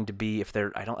going to be,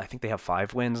 I think they have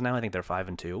 5 wins now. I think they're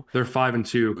 5-2. They're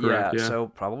 5-2, correct? Yeah, so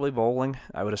probably bowling,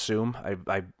 I would assume.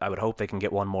 I would hope they can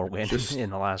get one more win in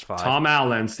the last 5. Tom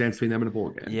Allen stands between them in a bowl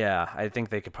game. Yeah, I think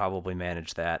they could probably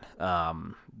manage that.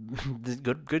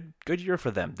 Good year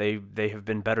for them. They have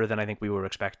been better than I think we were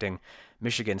expecting.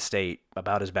 Michigan State,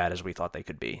 about as bad as we thought they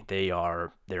could be.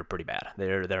 They're pretty bad.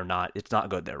 They're not. It's not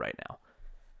good there right now.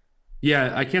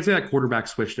 Yeah, I can't say that quarterback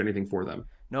switched anything for them.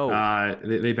 No.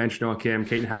 They benched Noah Kim.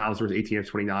 Caden Hauser was 18 of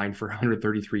 29 for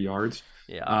 133 yards.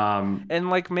 Yeah. And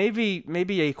like maybe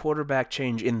a quarterback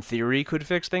change in theory could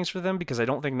fix things for them, because I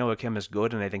don't think Noah Kim is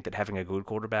good, and I think that having a good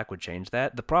quarterback would change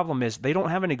that. The problem is they don't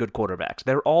have any good quarterbacks.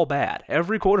 They're all bad.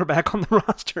 Every quarterback on the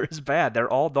roster is bad. They're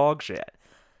all dog shit.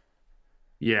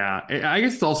 Yeah. I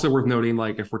guess it's also worth noting,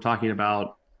 like, if we're talking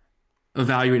about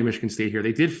evaluating Michigan State here,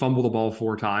 they did fumble the ball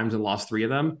 4 times and lost 3 of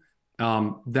them.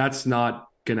 That's not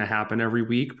going to happen every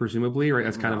week, presumably, right?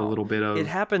 That's kind of a little bit of... It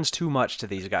happens too much to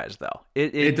these guys, though.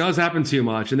 It does happen too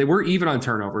much, and they were even on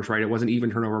turnovers, right? It wasn't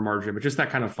even turnover margin, but just that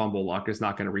kind of fumble luck is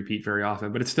not going to repeat very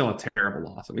often, but it's still a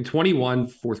terrible loss. I mean, 21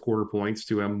 fourth quarter points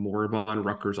to a moribund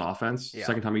Rutgers offense,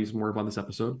 second time I used moribund this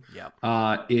episode,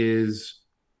 is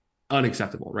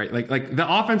unacceptable, right? Like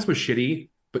the offense was shitty,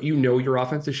 but your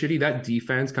offense is shitty. That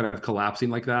defense kind of collapsing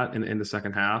like that in the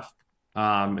second half,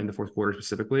 in the fourth quarter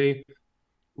specifically,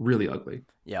 really ugly.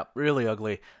 Yeah, really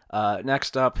ugly.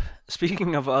 Next up,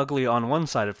 speaking of ugly on one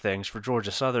side of things, for Georgia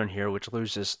Southern here, which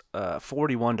loses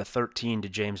 41-13 to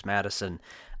James Madison.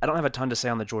 I don't have a ton to say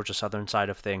on the Georgia Southern side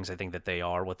of things. I think that they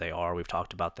are what they are. We've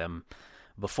talked about them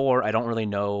before. I don't really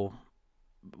know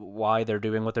why they're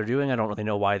doing what they're doing. I don't really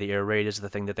know why the air raid is the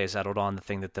thing that they settled on, the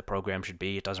thing that the program should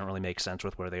be. It doesn't really make sense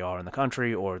with where they are in the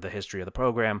country or the history of the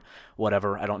program.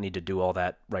 Whatever. I don't need to do all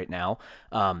that right now.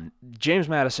 James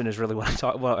Madison is really what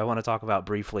I want to talk about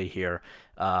briefly here,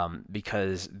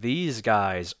 because these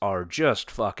guys are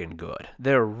just fucking good.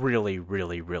 They're really,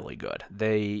 really, really good.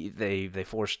 They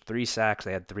forced 3 sacks.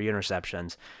 They had 3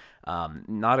 interceptions.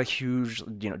 Not a huge,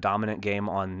 dominant game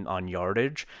on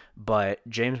yardage, but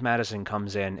James Madison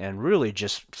comes in and really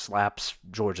just slaps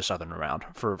Georgia Southern around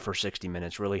for 60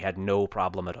 minutes. Really had no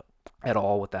problem at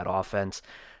all with that offense.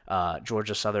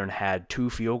 Georgia Southern had 2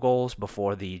 field goals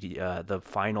before the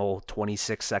final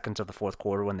 26 seconds of the fourth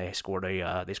quarter when they scored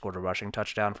a rushing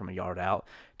touchdown from a yard out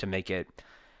to make it,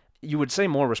 you would say,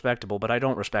 more respectable, but I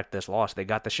don't respect this loss. They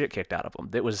got the shit kicked out of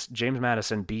them. It was James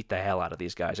Madison beat the hell out of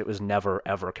these guys. It was never,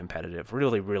 ever competitive.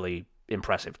 Really, really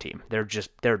impressive team. They're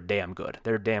damn good.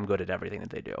 They're damn good at everything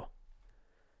that they do.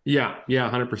 Yeah,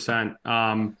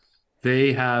 100%.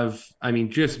 They have,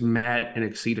 just met and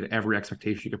exceeded every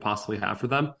expectation you could possibly have for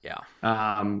them. Yeah.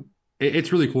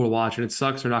 It's really cool to watch, and it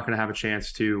sucks they're not going to have a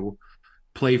chance to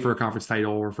play for a conference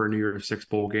title or for a New Year's Six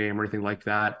bowl game or anything like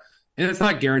that. And it's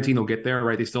not guaranteed they'll get there,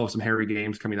 right? They still have some hairy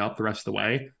games coming up the rest of the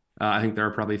way. I think there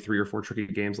are probably 3 or 4 tricky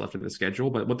games left in the schedule,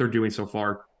 but what they're doing so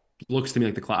far looks to me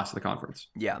like the class of the conference.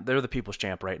 Yeah, they're the people's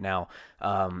champ right now.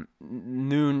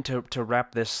 Noon to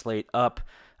wrap this slate up.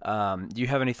 Do you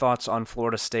have any thoughts on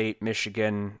Florida State,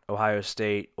 Michigan, Ohio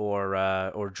State,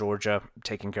 or Georgia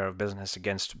taking care of business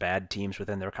against bad teams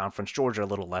within their conference? Georgia a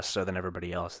little less so than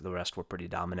everybody else. The rest were pretty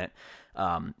dominant.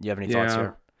 You have any thoughts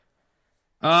here?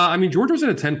 Georgia was in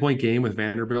a 10-point game with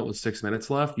Vanderbilt with 6 minutes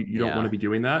left. You don't want to be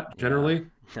doing that generally.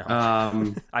 No.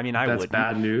 I that's wouldn't.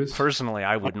 Bad news. Personally,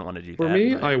 I wouldn't want to do that. For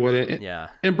me, I wouldn't. Yeah.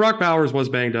 And Brock Bowers was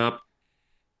banged up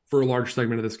for a large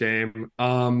segment of this game.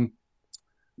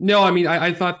 No,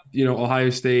 I thought, Ohio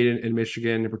State and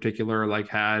Michigan in particular,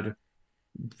 had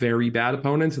very bad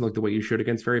opponents and the way you should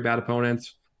against very bad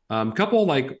opponents.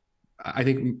 Couple, I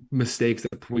think mistakes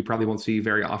that we probably won't see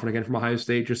very often again from Ohio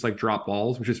State, just drop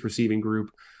balls, which is receiving group.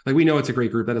 We know it's a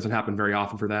great group. That doesn't happen very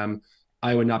often for them.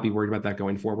 I would not be worried about that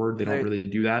going forward. They don't really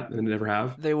do that, and they never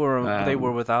have. They were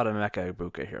without Emeka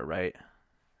Egbuka here, right?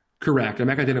 Correct.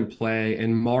 Emeka didn't play,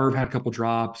 and Marv had a couple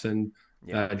drops, and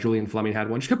Julian Fleming had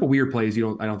one. Just a couple weird plays. I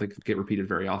don't think get repeated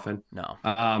very often. No.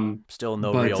 Still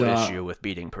no real issue with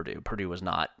beating Purdue. Purdue was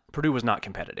not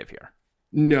competitive here.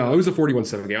 No, it was a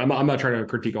 41-7 game. I'm not trying to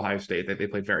critique Ohio State. They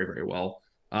played very, very well.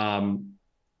 But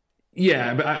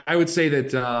I would say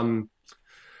that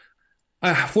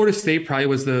Florida State probably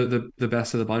was the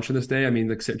best of the bunch in this day.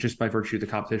 Just by virtue of the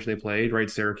competition they played,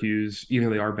 right? Syracuse, even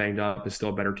though they are banged up, is still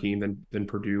a better team than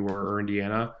Purdue or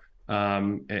Indiana.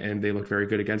 And they looked very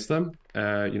good against them.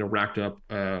 Racked up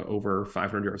over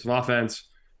 500 yards of offense.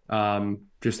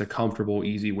 Just a comfortable,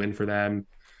 easy win for them.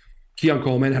 Keon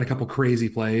Coleman had a couple crazy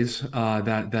plays.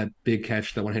 That big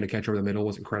catch, that one-handed catch over the middle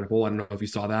was incredible. I don't know if you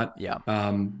saw that. Yeah.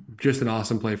 Just an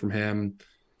awesome play from him.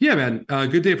 Yeah, man.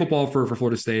 Good day of football for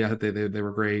Florida State. I thought they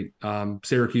were great.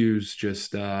 Syracuse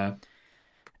just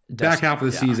back half of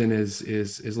the season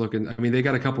is looking. They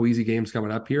got a couple easy games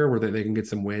coming up here where they can get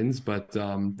some wins, but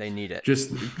they need it.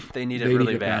 They need it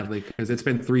really badly because it's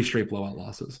been 3 straight blowout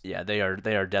losses. Yeah, they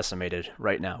are decimated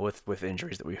right now with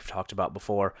injuries that we've talked about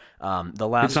before. The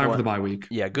last good time one, for the bye week.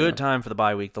 Yeah, good time for the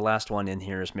bye week. The last one in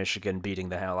here is Michigan beating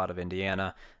the hell out of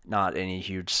Indiana. Not any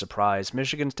huge surprise.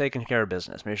 Michigan's taking care of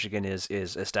business. Michigan is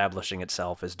establishing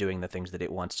itself as doing the things that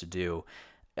it wants to do.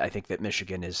 I think that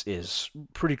Michigan is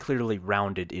pretty clearly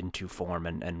rounded into form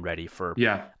and ready for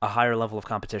a higher level of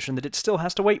competition that it still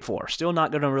has to wait for. Still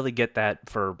not going to really get that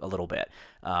for a little bit.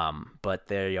 But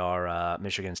they are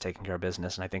Michigan's taking care of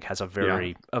business, and I think has a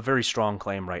very strong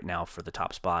claim right now for the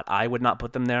top spot. I would not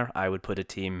put them there. I would put a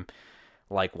team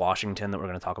like Washington that we're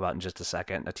going to talk about in just a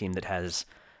second, a team that has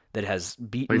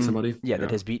beaten somebody.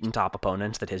 That has beaten top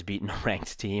opponents, that has beaten a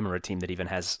ranked team, or a team that even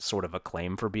has sort of a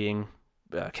claim for being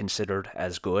considered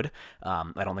as good.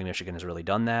 I don't think Michigan has really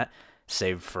done that,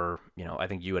 save for, I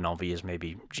think UNLV is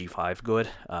maybe G5 good,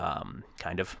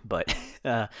 kind of, but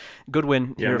good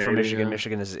win here for Michigan. Yeah.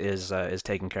 Michigan is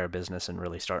taking care of business and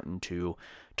really starting to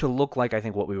look like, I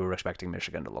think, what we were expecting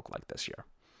Michigan to look like this year.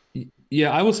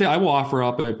 Yeah, I will say I will offer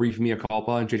up a brief mea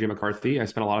culpa on JJ McCarthy. I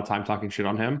spent a lot of time talking shit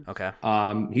on him. Okay.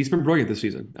 He's been brilliant this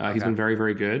season. He's been very,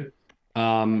 very good.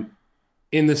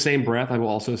 In the same breath, I will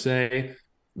also say,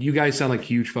 you guys sound like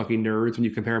huge fucking nerds when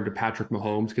you compare him to Patrick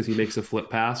Mahomes because he makes a flip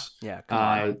pass. Yeah, come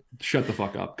on. Shut the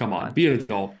fuck up. Come on. Be an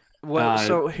adult. Well,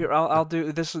 so here I'll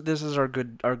do this. This is our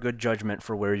good judgment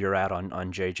for where you're at on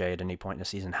JJ at any point in the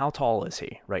season. How tall is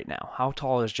he right now? How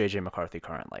tall is JJ McCarthy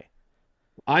currently?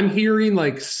 I'm hearing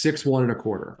like 6-1 and a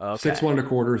quarter. Okay. 6-1 and a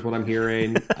quarter is what I'm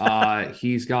hearing.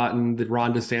 He's gotten the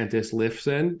Ron DeSantis lifts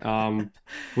in,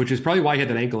 which is probably why he had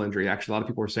that ankle injury. Actually, a lot of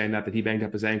people were saying that he banged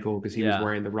up his ankle because he was Yeah.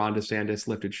 wearing the Ron DeSantis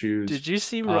lifted shoes, Did you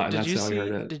see? and that's how he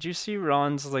heard it. Did you see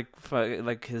Ron's like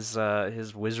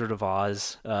his Wizard of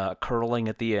Oz curling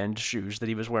at the end shoes that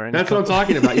he was wearing? That's what I'm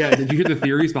talking about. Yeah. Did you hear the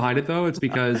theories behind it though? It's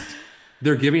because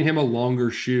they're giving him a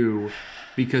longer shoe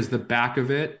because the back of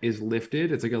it is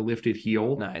lifted. It's like a lifted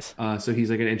heel. Nice. So he's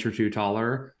like an inch or two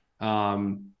taller.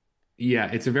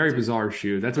 Yeah, it's a very bizarre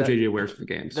shoe. That's what That JJ wears for the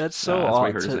games. that's so That's why he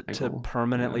odd hurt his to ankle.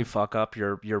 permanently Yeah. fuck up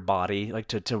your body, like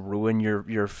to ruin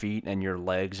your feet and your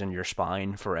legs and your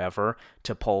spine forever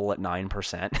to poll at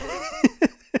 9%.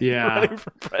 Yeah. Running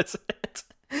for president.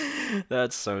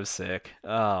 That's so sick.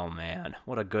 Oh man,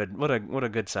 what a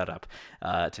good setup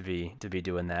to be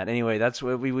doing that. Anyway, that's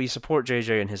what we support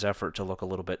JJ in his effort to look a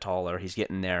little bit taller. He's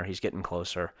getting there. He's getting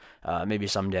closer. Maybe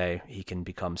someday he can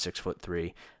become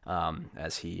 6'3",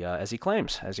 as he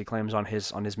claims on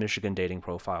his Michigan dating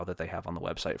profile that they have on the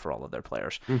website for all of their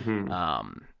players. Hmm.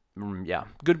 Yeah,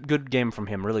 good game from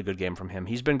him. Really good game from him.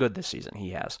 He's been good this season. He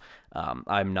has.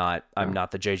 I'm not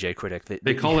the JJ critic.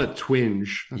 They call it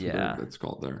twinge. That's Yeah. what it's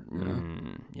called there.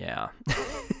 Yeah.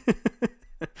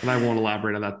 And I won't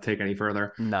elaborate on that take any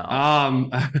further. No.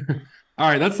 All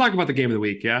right, let's talk about the game of the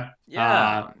week, yeah?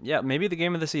 Yeah. Maybe the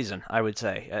game of the season, I would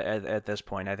say, at this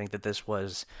point. I think that this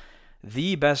was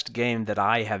the best game that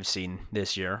I have seen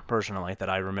this year, personally, that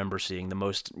I remember seeing. The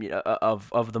most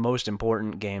of the most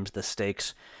important games. The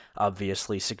stakes,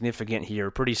 obviously, significant here,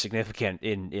 pretty significant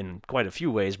in quite a few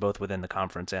ways, both within the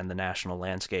conference and the national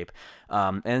landscape,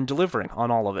 and delivering on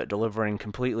all of it, delivering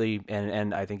completely,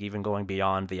 and I think even going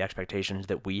beyond the expectations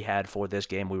that we had for this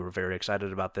game. We were very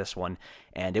excited about this one,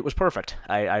 and it was perfect.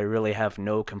 I really have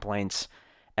no complaints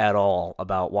at all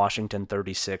about Washington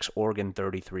 36, Oregon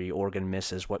 33. Oregon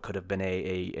misses what could have been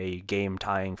a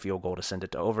game-tying field goal to send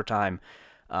it to overtime.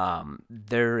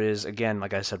 There is, again,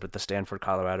 like I said with the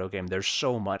Stanford-Colorado game, there's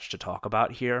so much to talk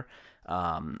about here.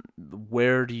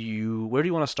 Where do you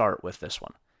want to start with this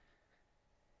one?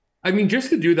 I mean, just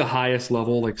to do the highest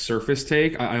level, like surface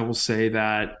take, I will say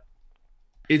that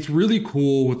it's really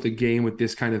cool with the game with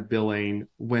this kind of billing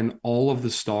when all of the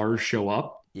stars show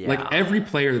up. Like Yeah. every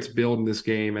player that's billed in this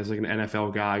game as like an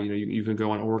NFL guy, you can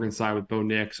go on Oregon side with Bo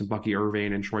Nix and Bucky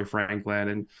Irving and Troy Franklin.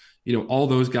 And, all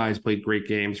those guys played great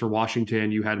games. For Washington,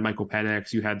 you had Michael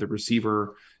Penix, you had the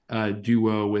receiver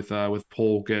duo with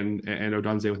Polk and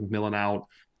Odunze with McMillan out.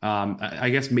 I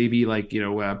guess maybe like,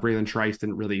 Braylon Trice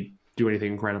didn't really do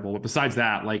anything incredible. But besides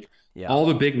that, like Yeah. all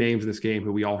the big names in this game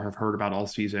who we all have heard about all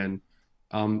season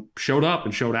showed up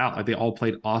and showed out. Like they all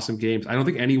played awesome games. I don't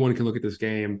think anyone can look at this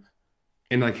game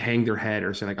and like hang their head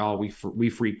or say like, oh, we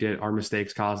freaked it. Our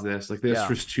mistakes caused this. Like this Yeah.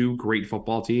 just two great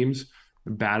football teams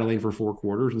battling for 4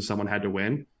 quarters and someone had to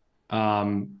win.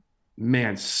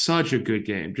 Man, such a good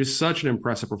game. Just such an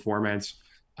impressive performance.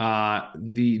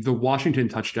 The Washington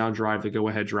touchdown drive, the go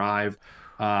ahead drive,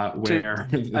 where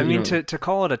To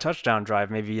call it a touchdown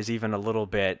drive maybe is even a little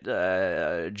bit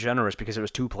generous because it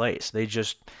was two plays.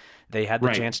 They had the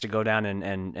Right. chance to go down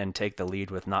and take the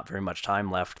lead with not very much time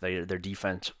left. Their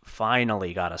defense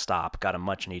finally got a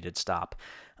much needed stop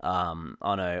on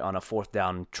a fourth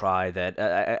down try that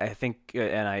I think,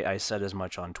 and I said as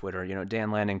much on Twitter.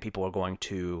 Dan Lanning, people are going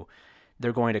to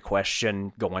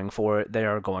question going for it. They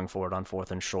are going for it on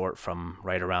fourth and short from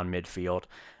right around midfield.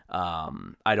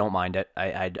 I don't mind it.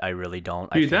 I really don't.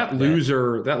 I Dude, think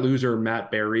that loser, Matt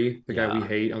Berry, the guy we Yeah.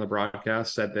 hate on the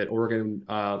broadcast, said that Oregon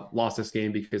lost this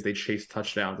game because they chased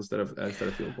touchdowns instead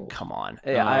of field goals. Come on.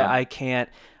 Uh,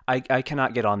 I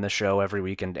cannot get on the show every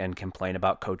week and complain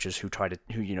about coaches who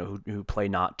who play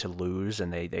not to lose,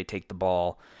 and they take the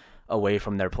ball away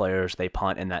from their players. They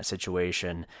punt in that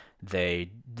situation. They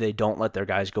don't let their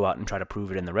guys go out and try to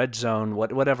prove it in the red zone,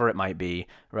 whatever it might be,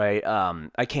 right?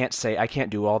 I can't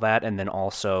do all that and then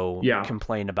also Yeah.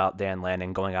 complain about Dan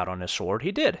Lanning going out on his sword.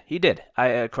 He did.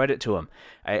 I credit to him.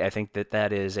 I think that's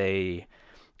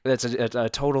a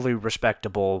totally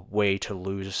respectable way to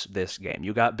lose this game.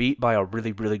 You got beat by a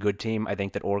really, really good team. I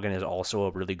think that Oregon is also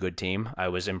a really good team. I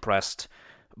was impressed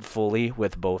fully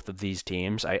with both of these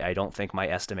teams. I don't think my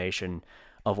estimation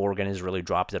of Oregon has really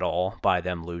dropped at all by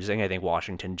them losing. I think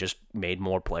Washington just made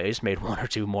one or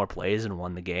two more plays and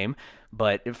won the game.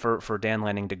 But for Dan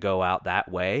Lanning to go out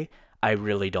that way, I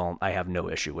really don't. I have no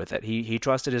issue with it. He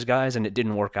trusted his guys, and it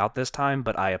didn't work out this time,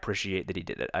 but I appreciate that he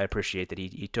did it. I appreciate that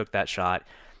he took that shot,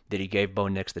 that he gave Bo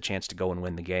Nix the chance to go and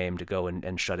win the game, to go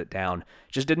and shut it down.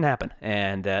 It just didn't happen.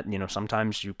 And that,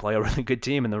 sometimes you play a really good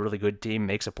team and the really good team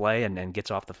makes a play and gets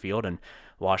off the field, and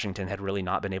Washington had really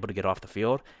not been able to get off the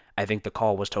field. I think the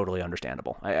call was totally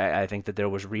understandable. I think that there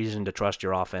was reason to trust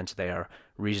your offense there,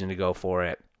 reason to go for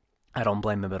it. I don't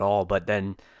blame him at all. But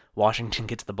then Washington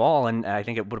gets the ball, and I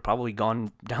think it would have probably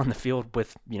gone down the field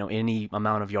with any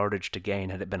amount of yardage to gain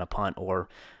had it been a punt or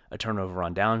a turnover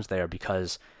on downs there,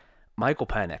 because Michael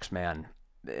Penix, man,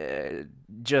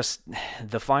 just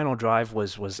the final drive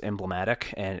was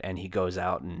emblematic, and he goes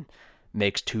out and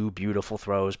makes two beautiful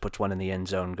throws, puts one in the end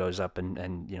zone, goes up and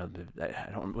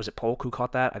was it Polk who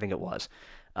caught that? I think it was.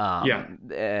 Yeah.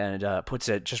 And puts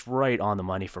it just right on the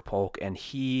money for Polk, and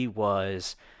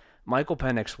Michael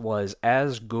Penix was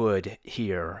as good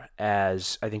here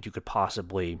as I think you could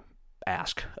possibly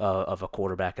ask of a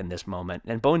quarterback in this moment.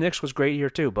 And Bo Nix was great here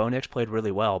too. Bo Nix played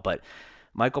really well, but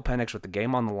Michael Penix with the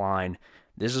game on the line,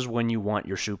 this is when you want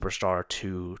your superstar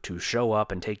to show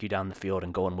up and take you down the field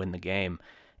and go and win the game.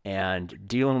 And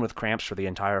dealing with cramps for the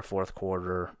entire fourth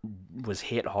quarter, was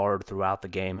hit hard throughout the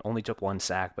game. Only took one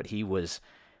sack, but he was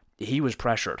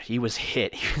pressured. He was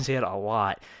hit. He was hit a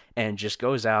lot, and just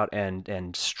goes out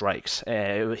and strikes.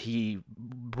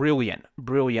 Brilliant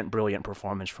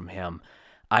performance from him.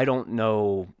 I don't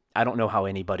know how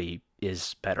anybody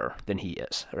is better than he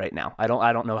is right now. I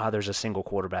don't know how there's a single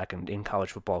quarterback in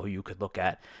college football who you could look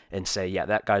at and say, yeah,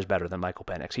 that guy's better than Michael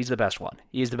Penix. He's the best one.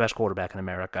 He's the best quarterback in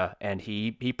America, and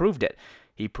he proved it.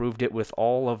 He proved it with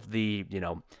all of the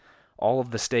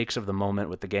stakes of the moment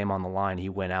with the game on the line. He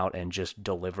went out and just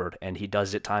delivered, and he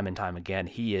does it time and time again.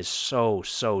 He is so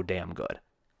damn good.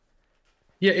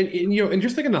 Yeah, and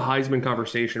just like in the Heisman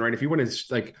conversation, right? If you want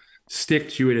to stick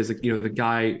to it as the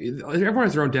guy, everyone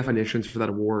has their own definitions for that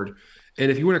award.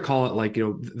 And if you want to call it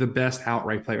the best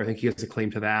outright player, I think he has a claim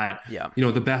to that. Yeah.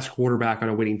 The best quarterback on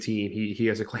a winning team, he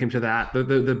has a claim to that.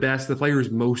 The player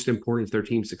who's most important to their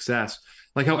team's success.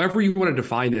 However you want to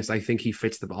define this, I think he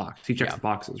fits the box. He checks the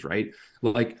boxes, right?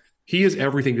 He is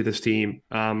everything to this team.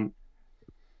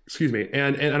 Excuse me.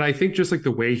 And I think just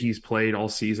the way he's played all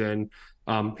season,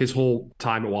 his whole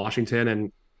time at Washington,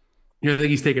 and I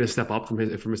think he's taken a step up from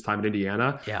his time in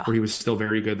Indiana, where he was still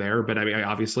very good there. But I mean,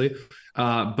 obviously,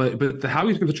 but how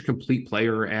he's been such a complete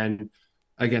player, and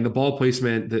again, the ball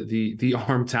placement, the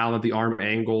arm talent, the arm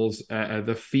angles,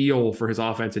 the feel for his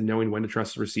offense, and knowing when to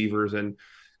trust the receivers, and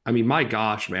I mean, my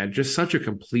gosh, man, just such a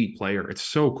complete player. It's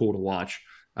so cool to watch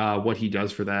what he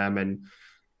does for them, and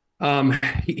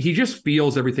he just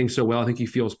feels everything so well. I think he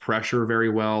feels pressure very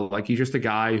well. He's just a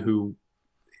guy who,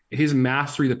 his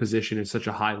mastery of the position is such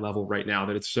a high level right now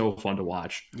that it's so fun to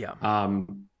watch. Yeah.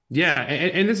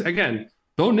 And this, again,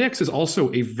 Bo Nix is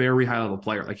also a very high level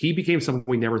player. He became someone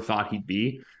we never thought he'd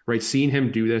be, right? Seeing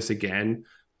him do this again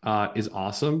is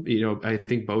awesome. I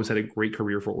think Bo's had a great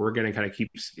career for Oregon and kind of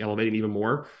keeps elevating even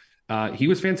more. He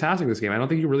was fantastic in this game. I don't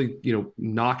think you really,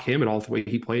 knock him at all the way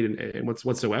he played and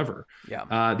whatsoever.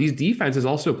 Yeah. These defenses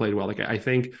also played well. I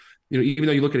think, even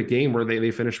though you look at a game where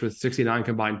they finished with 69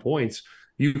 combined points,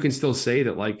 you can still say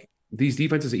that these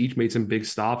defenses each made some big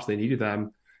stops. They needed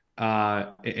them.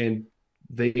 And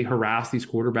they harassed these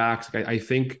quarterbacks. I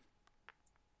think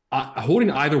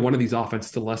holding either one of these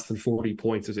offenses to less than 40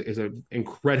 points is an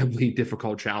incredibly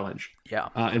difficult challenge. Yeah.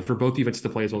 And for both defenses to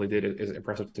play as well they did is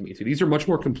impressive to me too. These are much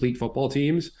more complete football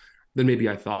teams than maybe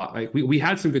I thought. We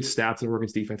had some good stats in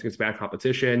Oregon's defense against bad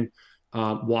competition.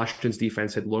 Washington's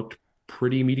defense had looked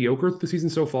pretty mediocre this season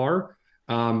so far.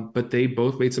 But they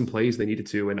both made some plays they needed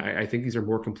to. And I think these are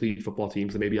more complete football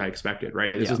teams than maybe I expected,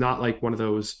 right? This is not like one of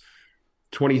those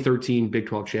 2013 Big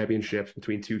 12 championships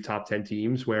between two top 10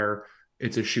 teams where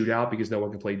it's a shootout because no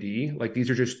one can play D.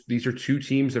 These are two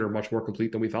teams that are much more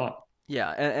complete than we thought. Yeah.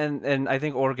 And I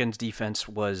think Oregon's defense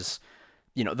was,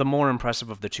 the more impressive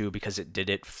of the two because it did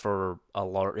it for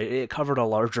it covered a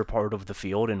larger part of the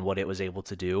field and what it was able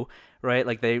to do, right?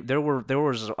 There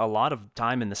was a lot of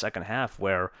time in the second half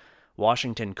where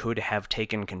Washington could have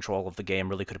taken control of the game,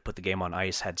 really could have put the game on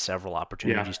ice, had several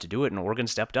opportunities to do it, and Oregon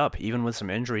stepped up. Even with some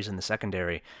injuries in the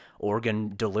secondary,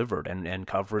 Oregon delivered, and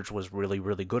coverage was really,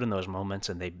 really good in those moments,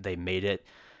 and they made it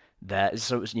that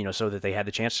so that they had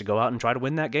the chance to go out and try to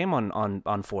win that game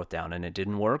on fourth down, and it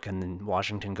didn't work, and then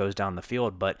Washington goes down the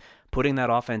field. But putting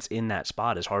that offense in that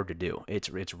spot is hard to do. It's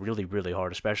really, really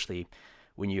hard, especially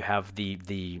when you have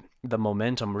the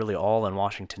momentum really all in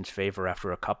Washington's favor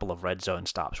after a couple of red zone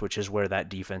stops, which is where that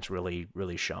defense really,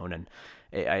 really shone. And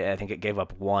I think it gave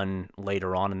up one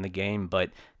later on in the game,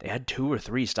 but they had 2 or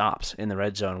 3 stops in the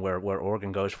red zone where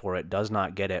Oregon goes for it, does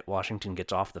not get it. Washington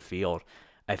gets off the field.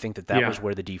 I think that Yeah. was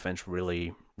where the defense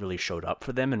really really showed up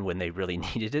for them, and when they really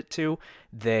needed it to,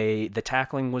 the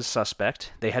tackling was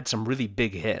suspect. They had some really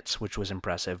big hits, which was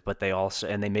impressive, but they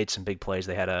made some big plays.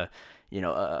 They had a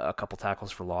couple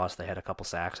tackles for loss. They had a couple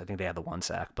sacks. I think they had the one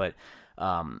sack, but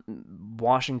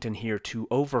Washington here to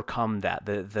overcome that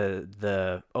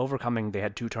the overcoming, they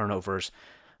had 2 turnovers,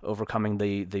 overcoming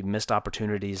the missed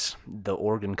opportunities, the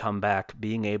Oregon comeback,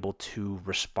 being able to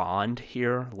respond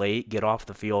here late, get off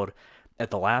the field at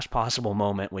the last possible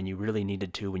moment when you really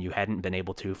needed to, when you hadn't been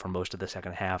able to for most of the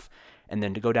second half, and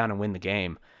then to go down and win the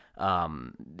game.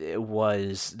 It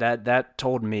was that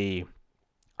told me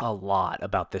a lot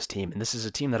about this team, and this is a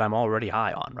team that I'm already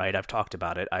high on, right? I've talked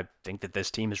about it. I think that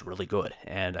this team is really good,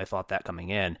 and I thought that coming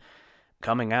in.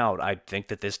 Coming out, I think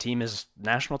that this team is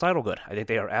national title good. I think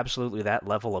they are absolutely that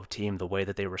level of team, the way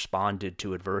that they responded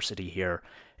to adversity here,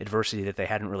 adversity that they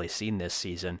hadn't really seen this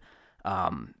season.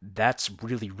 That's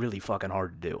really, really fucking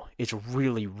hard to do. It's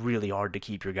really, really hard to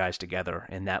keep your guys together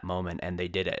in that moment, and they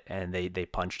did it, and they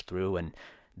punched through, and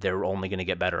they're only going to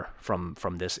get better from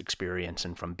this experience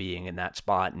and from being in that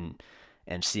spot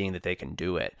and seeing that they can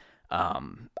do it.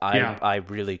 I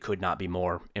really could not be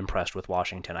more impressed with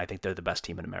Washington. I think they're the best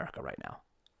team in America right now.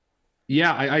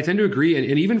 Yeah, I tend to agree.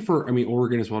 And even for, I mean,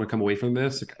 Oregon as well to come away from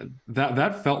this,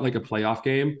 that felt like a playoff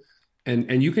game.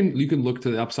 And you can look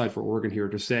to the upside for Oregon here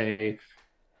to say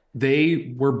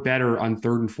they were better on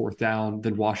third and fourth down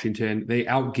than Washington. They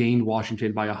outgained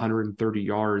Washington by 130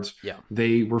 yards. Yeah.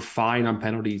 They were fine on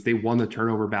penalties. They won the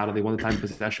turnover battle. They won the time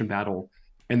possession battle,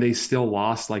 and they still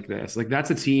lost like this. Like, that's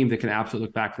a team that can absolutely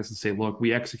look back at this and say, look,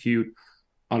 we execute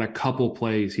on a couple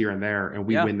plays here and there, and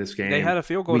we win this game. They had a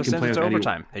field goal to send it to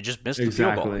overtime. They just missed the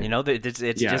field goal. You know,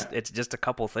 it's just a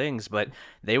couple things, but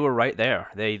they were right there.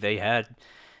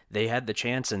 They had the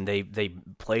chance, and they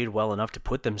played well enough to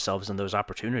put themselves in those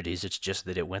opportunities. It's just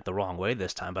that it went the wrong way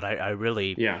this time. But I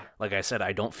really, like I said,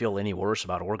 I don't feel any worse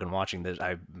about Oregon watching this.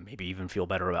 I maybe even feel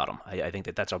better about them. I think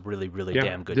that that's a really, really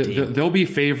damn good team. They'll be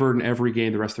favored in every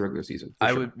game the rest of the regular season.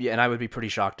 I would be pretty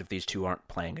shocked if these two aren't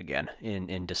playing again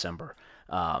in December.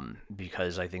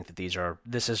 Because I think that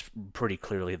this is pretty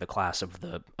clearly the class of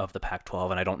the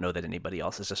Pac-12, and I don't know that anybody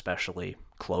else is especially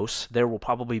close. There will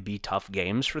probably be tough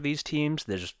games for these teams.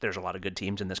 There's a lot of good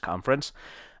teams in this conference,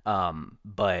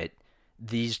 but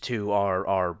these two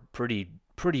are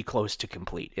pretty close to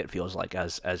complete. It feels like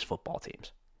as football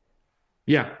teams.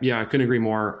 Yeah, I couldn't agree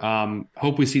more.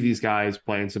 Hope we see these guys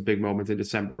play in some big moments in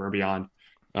December and beyond,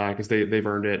 because they've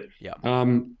earned it.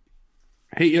 Yeah.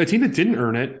 Hey, a team that didn't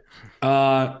earn it,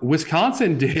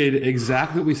 Wisconsin did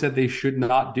exactly what we said they should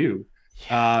not do,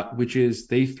 which is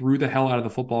they threw the hell out of the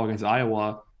football against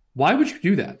Iowa. Why would you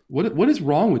do that? What is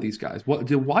wrong with these guys?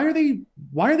 Why are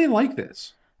they like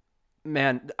this?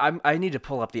 Man, I need to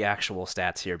pull up the actual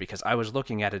stats here because I was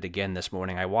looking at it again this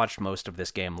morning. I watched most of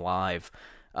this game live.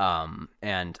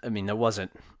 And I mean, there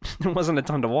wasn't a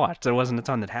ton to watch. There wasn't a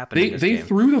ton that happened. They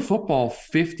threw the football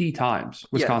 50 times.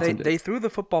 Wisconsin did. They threw the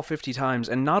football 50 times,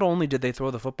 and not only did they throw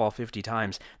the football 50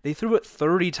 times, they threw it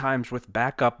 30 times with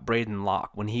backup Braden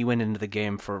Locke when he went into the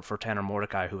game for Tanner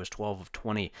Mordecai, who was 12 of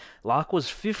 20. Locke was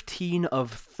 15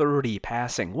 of 30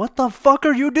 passing. What the fuck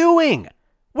are you doing?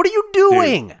 What are you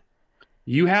doing? Dude,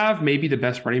 you have maybe the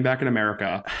best running back in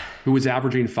America who was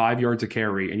averaging 5 yards a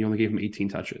carry, and you only gave him 18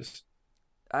 touches.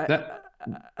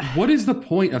 What is the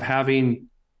point of having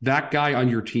that guy on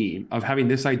your team, of having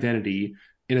this identity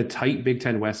in a tight Big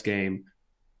Ten West game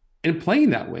and playing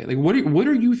that way? Like, what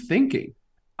are you thinking?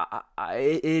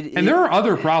 And there are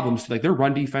other problems. Like, their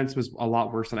run defense was a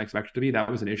lot worse than I expected to be. That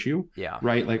was an issue. Yeah.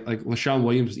 Right? Like LaShawn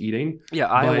Williams was eating. Yeah,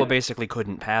 Iowa basically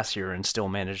couldn't pass here and still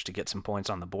managed to get some points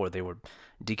on the board.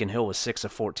 Deacon Hill was 6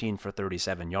 of 14 for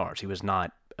 37 yards. He was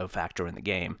not a factor in the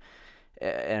game.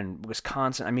 And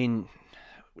Wisconsin, I mean,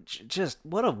 just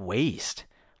what a waste.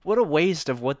 What a waste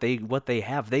of what they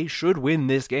have. They should win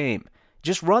this game.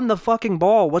 Just run the fucking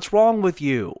ball. What's wrong with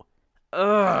you?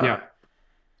 Ugh. Yeah.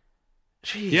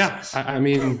 Jesus. Yeah. I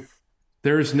mean,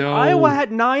 there's no... Iowa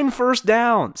had 9 first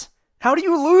downs. How do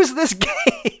you lose this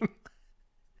game?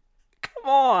 Come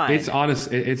on. It's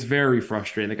honest. It's very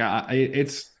frustrating. Like,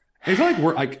 it's like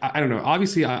we're like, I don't know.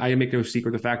 Obviously, I make no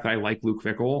secret of the fact that I like Luke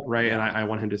Fickell, right? Yeah. And I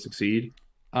want him to succeed.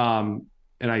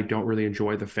 And I don't really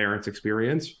enjoy the Ferentz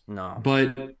experience. No.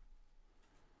 But,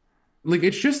 like,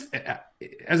 it's just,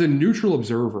 as a neutral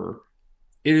observer,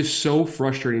 it is so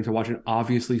frustrating to watch an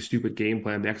obviously stupid game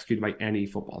plan executed by any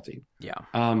football team. Yeah.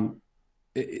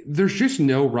 There's just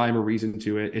no rhyme or reason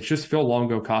to it. It's just Phil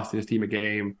Longo costing his team a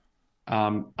game.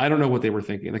 I don't know what they were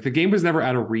thinking. Like, the game was never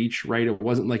out of reach, right? It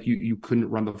wasn't like you couldn't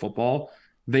run the football.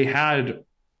 They had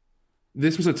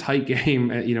this was a tight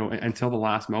game, until the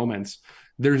last moments.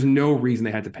 There's no reason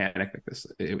they had to panic like this.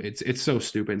 It's so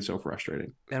stupid and so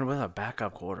frustrating. And with a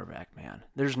backup quarterback, man,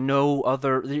 there's no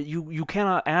other. You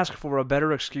cannot ask for a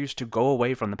better excuse to go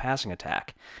away from the passing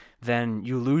attack than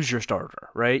you lose your starter,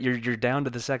 right? You're down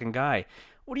to the second guy.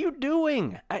 What are you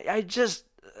doing? I just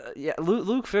yeah,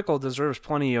 Luke Fickell deserves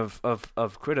plenty of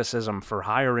criticism for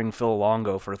hiring Phil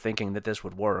Longo for thinking that this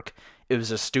would work. It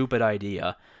was a stupid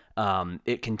idea.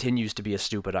 It continues to be a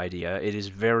stupid idea. It is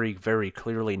very, very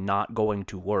clearly not going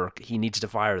to work. He needs to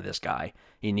fire this guy.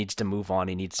 He needs to move on.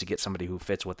 He needs to get somebody who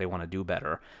fits what they want to do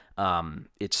better.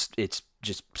 It's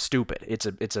just stupid.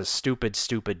 It's a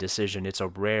stupid decision. It's a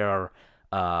rare,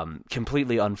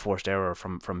 completely unforced error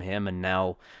from him. And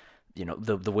now,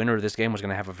 the winner of this game was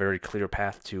going to have a very clear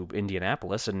path to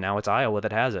Indianapolis, and now it's Iowa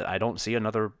that has it. I don't see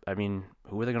another. I mean,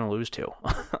 who are they going to lose to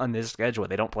on this schedule?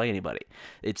 They don't play anybody.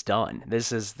 It's done.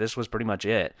 This was pretty much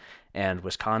it, and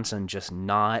Wisconsin just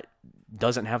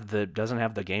doesn't have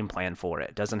the game plan for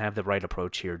it. Doesn't have the right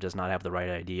approach here. Does not have the right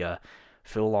idea.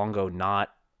 Phil Longo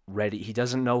not ready. He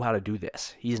doesn't know how to do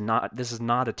this. He's not. This is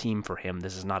not a team for him.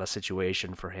 This is not a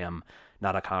situation for him.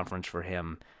 Not a conference for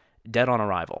him. Dead on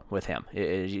arrival with him.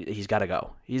 He's got to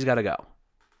go. He's got to go.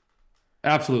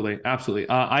 Absolutely, absolutely.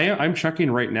 I'm checking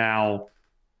right now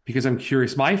because I'm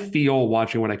curious. My feel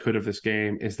watching what I could of this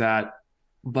game is that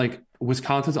like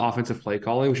Wisconsin's offensive play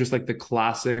calling was just like the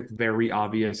classic, very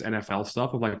obvious NFL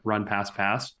stuff of like run, pass,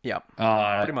 pass. Yeah,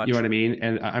 pretty much. You know what I mean?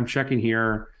 And I'm checking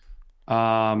here.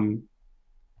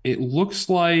 It looks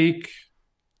like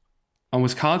on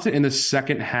Wisconsin in the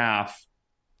second half,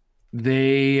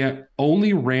 they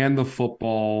only ran the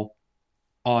football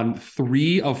on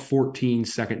 3 of 14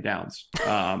 second downs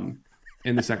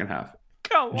in the second half.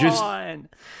 Come on.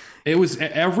 It was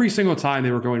every single time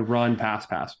they were going run, pass,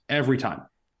 pass. Every time.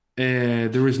 There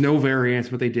was no variance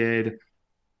what they did.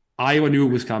 Iowa knew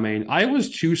it was coming. Iowa was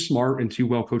too smart and too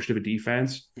well coached of a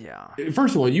defense. Yeah.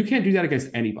 First of all, you can't do that against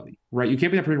anybody, right? You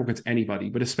can't be that predictable against anybody,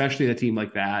 but especially a team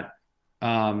like that.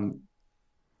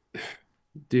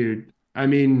 Dude, I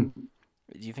mean,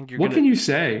 what can you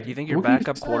say? Do you think your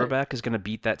backup quarterback is going to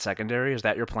beat that secondary? Is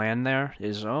that your plan there?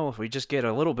 If we just get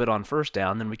a little bit on first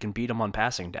down, then we can beat them on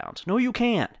passing downs. No, you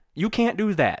can't. You can't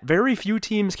do that. Very few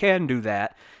teams can do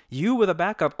that. You with a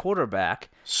backup quarterback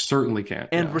certainly can't.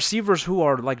 And receivers who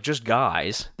are like just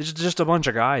guys. There's just a bunch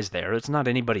of guys there. It's not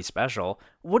anybody special.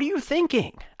 What are you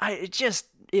thinking? It's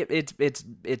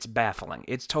baffling.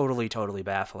 It's totally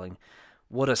baffling.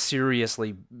 What a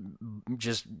seriously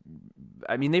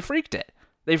they freaked it.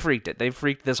 They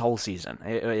freaked this whole season.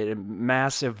 A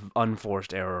massive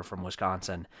unforced error from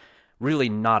Wisconsin. Really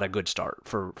not a good start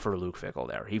for Luke Fickell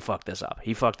there. He fucked this up.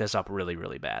 He fucked this up really,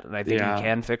 really bad. And I think he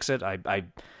can fix it. I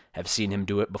have seen him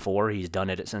do it before. He's done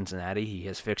it at Cincinnati. He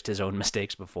has fixed his own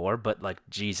mistakes before. But, like,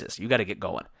 Jesus, you got to get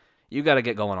going. You got to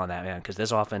get going on that, man, because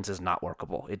this offense is not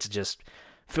workable. It's just...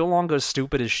 Phil Longo's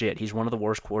stupid as shit. He's one of the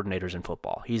worst coordinators in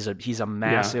football. He's a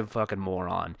massive fucking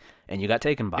moron, and you got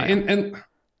taken by him. And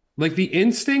like the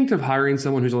instinct of hiring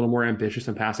someone who's a little more ambitious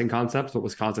in passing concepts, what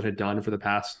Wisconsin had done for the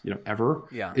past, ever,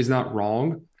 is not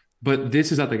wrong. But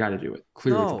this is not the guy to do it.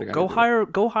 Clearly, go hire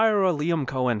a Liam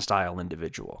Cohen style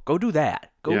individual. Go do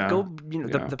that.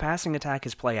 The passing attack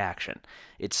is play action.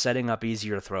 It's setting up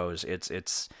easier throws.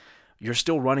 It's you're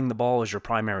still running the ball as your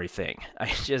primary thing.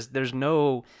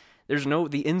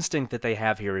 The instinct that they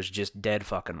have here is just dead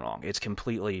fucking wrong. It's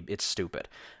stupid.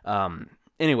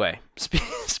 Anyway,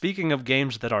 speaking of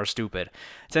games that are stupid,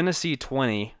 Tennessee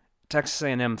 20, Texas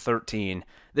A&M 13.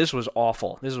 This was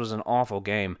awful. This was an awful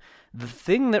game. The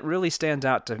thing that really stands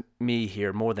out to me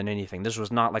here more than anything, this was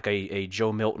not like a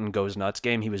Joe Milton goes nuts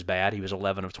game. He was bad. He was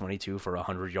 11 of 22 for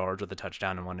 100 yards with a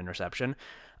touchdown and 1 interception.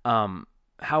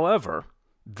 However,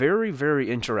 very,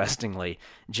 very interestingly,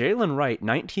 Jalen Wright,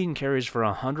 19 carries for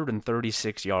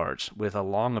 136 yards with a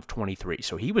long of 23.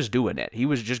 So he was doing it. He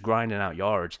was just grinding out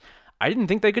yards. I didn't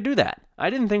think they could do that. I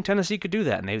didn't think Tennessee could do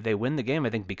that, and they win the game, I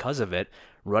think, because of it,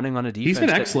 running on a defense. He's been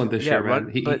excellent this year,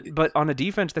 man. But on a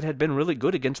defense that had been really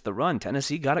good against the run,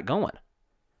 Tennessee got it going.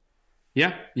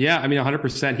 Yeah. I mean,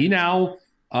 100%. He now,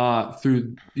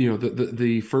 through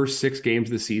the first 6 games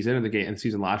of the season and the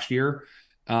season last year,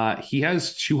 he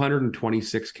has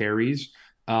 226 carries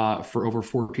for over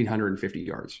 1,450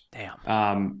 yards.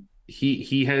 Damn.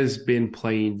 He has been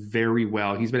playing very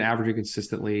well. He's been averaging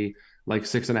consistently like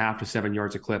 6.5 to 7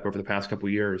 yards a clip over the past couple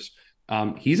of years.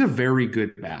 He's a very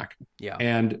good back. Yeah.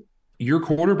 And your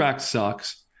quarterback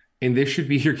sucks. And this should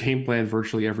be your game plan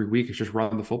virtually every week. It's just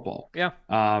run the football. Yeah.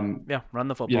 Run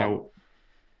the football.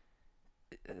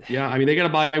 Yeah. I mean, they got a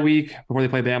bye week before they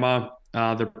play Bama.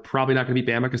 They're probably not going to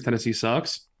beat Bama because Tennessee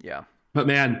sucks. Yeah. But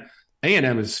man,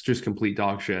 A&M is just complete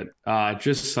dog shit.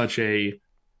 Just such a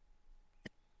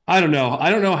I don't know.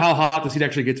 I don't know how hot the seat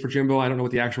actually gets for Jimbo. I don't know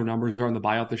what the actual numbers are on the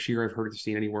buyout this year. I've heard it's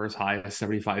seen anywhere as high as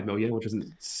 75 million, which isn't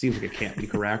seems like it can't be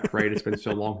correct, right? It's been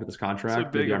so long for this It's a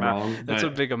contract. big Maybe I'm amount. wrong, That's a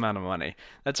but big amount of money.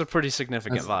 That's a pretty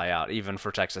significant that's buyout, even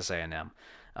for Texas A&M.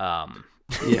 Um,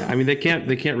 yeah. I mean, they can't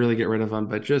really get rid of him,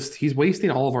 but just he's wasting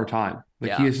all of our time.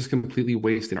 Like he yeah, is just completely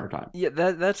wasting our time. yeah.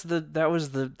 That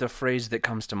was the phrase that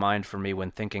comes to mind for me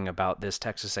when thinking about this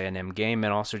Texas A&M game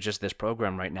and also just this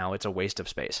program right now. It's a waste of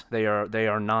space. They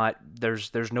are not.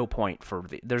 There's no point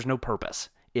there's no purpose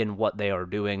in what they are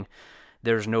doing.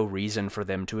 There's no reason for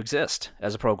them to exist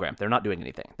as a program. They're not doing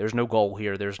anything. There's no goal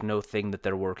here. There's no thing that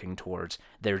they're working towards.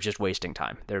 They're just wasting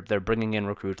time. They're bringing in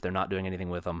recruits. They're not doing anything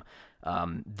with them.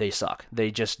 They suck.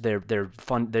 They're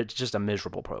fun. They're just a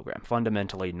miserable program.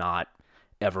 Fundamentally, not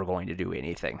ever going to do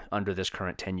anything under this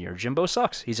current tenure. Jimbo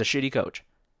sucks. He's a shitty coach.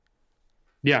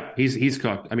 Yeah, he's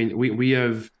cooked. I mean,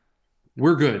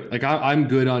 we're good. Like I'm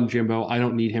good on Jimbo. I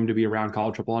don't need him to be around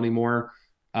college football anymore.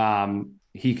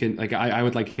 He can like I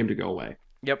would like him to go away.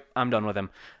 Yep, I'm done with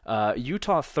him.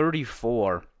 Utah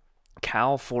 34,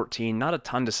 Cal 14. Not a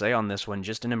ton to say on this one.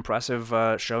 Just an impressive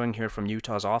showing here from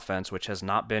Utah's offense, which has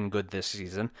not been good this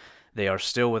season. They are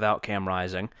still without Cam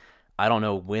Rising. I don't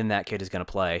know when that kid is going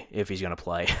to play, if he's going to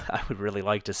play. I would really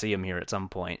like to see him here at some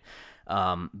point.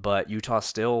 But Utah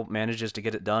still manages to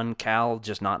get it done. Cal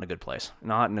just not in a good place.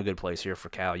 Not in a good place here for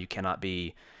Cal. You cannot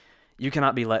be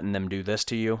letting them do this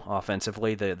to you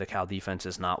offensively. The Cal defense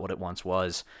is not what it once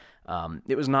was.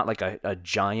 It was not like a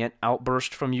giant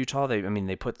outburst from Utah.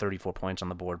 They put 34 points on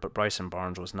the board, but Bryson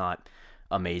Barnes was not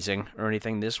amazing or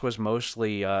anything. This was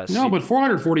mostly No, but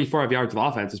 445 yards of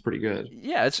offense is pretty good.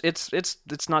 yeah,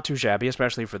 it's not too shabby,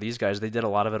 especially for these guys. They did a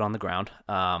lot of it on the ground,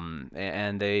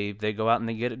 and they go out and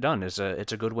they get it done. It's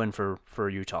a good win for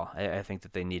Utah. I think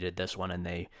that they needed this one, and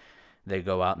they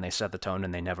go out and they set the tone,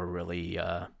 and they never really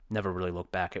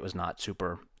look back. It was not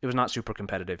super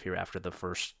competitive here after the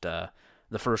first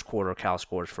quarter. Cal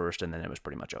scores first, and then it was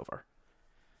pretty much over.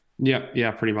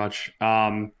 Yeah, pretty much.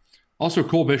 Also,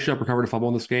 Cole Bishop recovered a fumble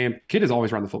in this game. Kid is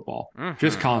always around the football,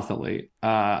 just Mm-hmm. constantly.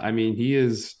 I mean, he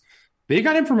is. They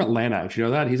got him from Atlanta. Did you know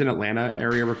that he's an Atlanta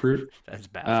area recruit? That's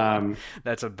baffling. Um,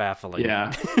 That's a baffling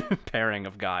yeah, pairing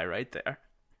of guy right there.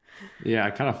 yeah,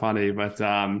 kind of funny, but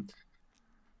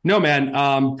no,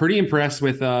 man. Pretty impressed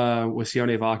with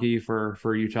Sione Vaki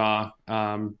for Utah.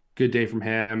 Good day from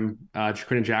him.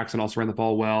 Quentin Jackson also ran the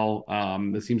ball well.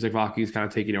 It seems like Vaki's kind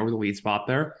of taking over the lead spot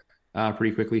there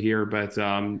pretty quickly here. But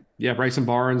yeah, Bryson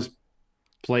Barnes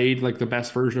played like the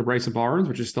best version of Bryson Barnes,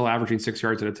 which is still averaging 6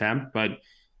 yards an attempt, but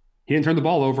he didn't turn the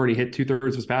ball over and he hit 2/3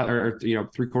 of his pass or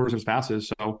three-quarters of his passes.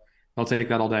 So I'll take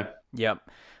that all day. Yep.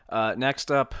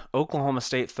 Next up, Oklahoma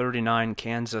State 39,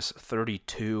 Kansas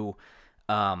 32.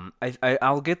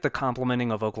 I'll get the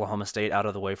complimenting of Oklahoma State out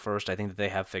of the way first. I think that they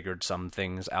have figured some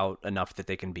things out enough that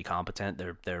they can be competent.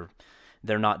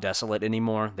 They're not desolate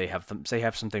anymore. They have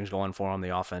some things going for them.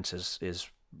 The offense is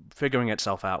figuring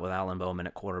itself out with Alan Bowman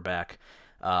at quarterback.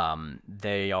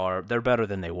 They're better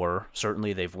than they were.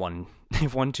 Certainly they've won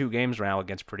they've won 2 games now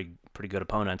against pretty good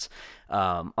opponents.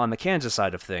 On the Kansas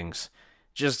side of things,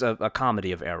 just a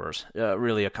comedy of errors.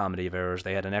 Really a comedy of errors.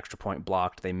 They had an extra point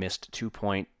blocked. They missed two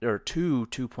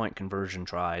 2-point conversion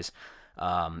tries.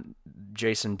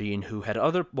 Jason Bean, who had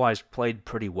otherwise played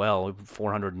pretty well,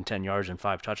 410 yards and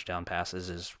 5 touchdown passes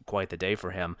is quite the day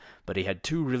for him, but he had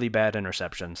 2 really bad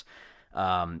interceptions.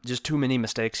 Just too many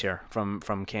mistakes here from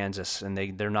Kansas, and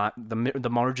they're not the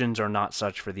margins are not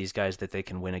such for these guys that they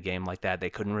can win a game like that. They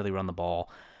couldn't really run the ball.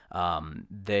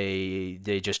 They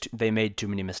made too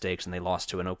many mistakes, and they lost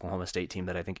to an Oklahoma State team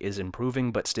that I think is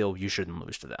improving, but still you shouldn't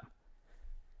lose to them.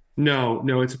 No,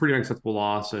 it's a pretty unacceptable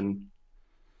loss and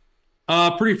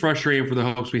pretty frustrating for the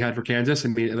hopes we had for Kansas. I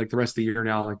mean, like the rest of the year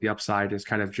now, like the upside is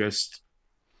kind of just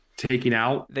taking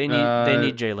out They need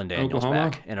Jalen Daniels Oklahoma.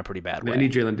 back in a pretty bad They way.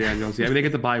 need Jalen Daniels. Yeah, I mean, they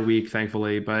get the bye week,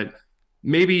 thankfully, but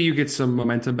maybe you get some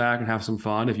momentum back and have some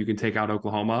fun if you can take out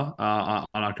Oklahoma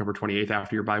on October 28th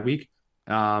after your bye week.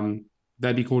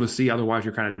 That'd be cool to see. Otherwise,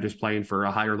 you're kind of just playing for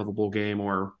a higher level bowl game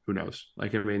or who knows.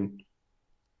 Like, I mean,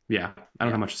 yeah, I don't Yeah.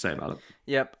 have much to say about it.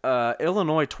 Yep.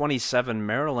 Illinois 27,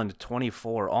 Maryland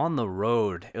 24 on the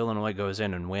road. Illinois goes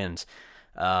in and wins.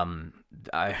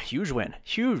 A huge win,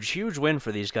 huge win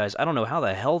for these guys. I don't know how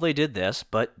the hell they did this,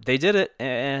 but they did it,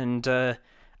 and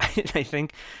I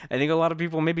think a lot of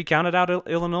people maybe counted out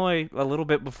Illinois a little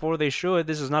bit before they should.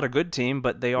 This is not a good team,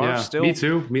 but they are Yeah, still. me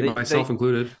too. Myself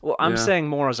included. Well, I'm Yeah. saying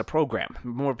more as a program.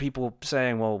 More people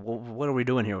saying, "Well, what are we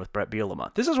doing here with Brett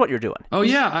Bielema?" This is what you're doing. Oh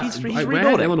yeah, He's I had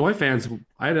rebuilding. Illinois fans.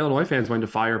 I had Illinois fans wanting to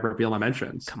fire Brett Bielema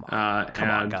mentions. Come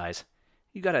on, guys.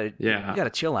 You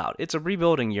gotta chill out. It's a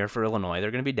rebuilding year for Illinois.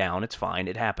 They're gonna be down. It's fine.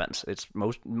 It happens. It's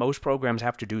most programs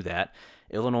have to do that.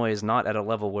 Illinois is not at a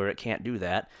level where it can't do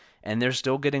that, and they're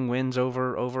still getting wins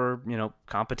over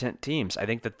competent teams. I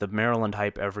think that the Maryland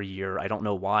hype every year. I don't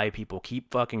know why people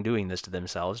keep fucking doing this to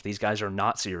themselves. These guys are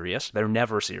not serious. They're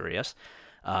never serious.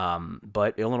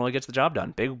 But Illinois gets the job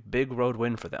done. Big road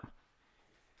win for them.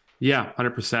 Yeah,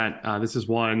 100%. This is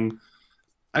one.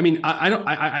 I mean,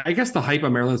 I guess the hype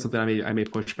of Maryland is something I may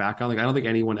push back on. Like, I don't think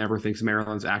anyone ever thinks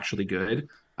Maryland's actually good.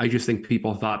 I just think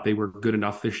people thought they were good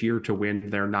enough this year to win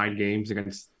their 9 games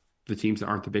against the teams that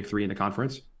aren't the big 3 in the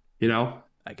conference.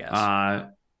 I guess.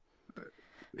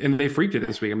 And they freaked it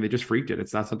this week. I mean, they just freaked it.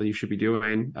 It's not something you should be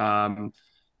doing.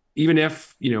 Even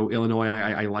if Illinois,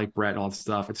 I like Brett and all that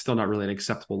stuff. It's still not really an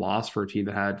acceptable loss for a team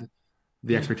that had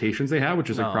the expectations they had, which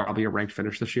is like probably a ranked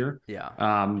finish this year.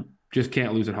 Yeah. Just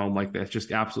can't lose at home like this.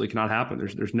 Just absolutely cannot happen.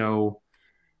 There's no.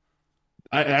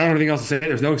 I don't have anything else to say.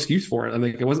 There's no excuse for it. I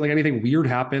mean, it wasn't like anything weird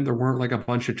happened. There weren't like a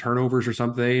bunch of turnovers or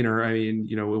something. Or I mean,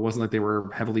 it wasn't like they were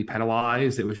heavily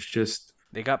penalized. It was just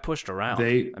they got pushed around.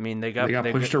 They got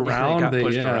pushed around. They got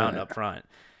pushed around up front.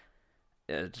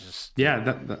 That's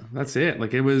it.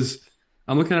 Like it was.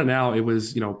 I'm looking at it now. It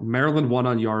was Maryland won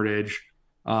on yardage.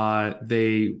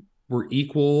 They were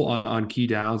equal on key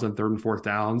downs on 3rd and 4th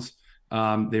downs.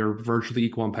 They were virtually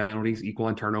equal on penalties, equal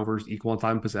on turnovers, equal on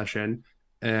time of possession.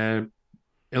 And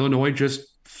Illinois just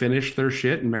finished their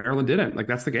shit and Maryland didn't. Like,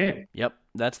 that's the game. Yep,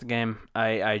 that's the game.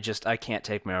 I can't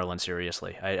take Maryland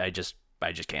seriously. I just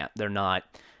can't. They're not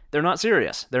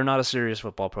serious. They're not a serious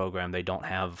football program. They don't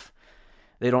have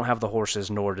the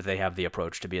horses, nor do they have the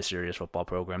approach to be a serious football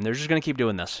program. They're just going to keep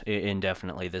doing this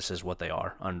indefinitely. This is what they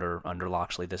are under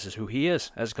Loxley. This is who he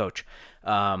is as coach.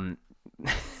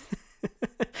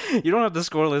 You don't have the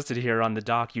score listed here on the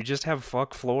doc. You just have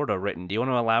 "fuck Florida" written. Do you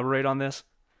want to elaborate on this?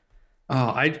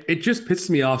 It just pisses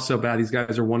me off so bad. These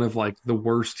guys are one of like the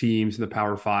worst teams in the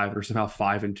Power 5. They're somehow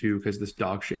 5-2 because of this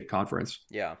dog shit conference.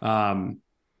 Yeah.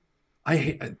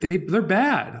 They're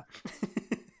bad.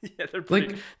 Yeah,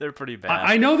 they're pretty bad.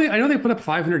 I know they put up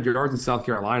 500 yards in South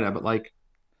Carolina, but like,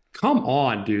 come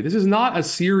on, dude. This is not a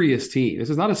serious team. This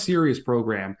is not a serious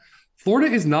program.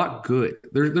 Florida is not good.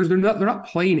 They're not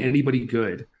playing anybody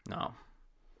good. No.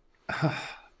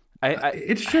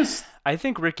 It's just. I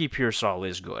think Ricky Pearsall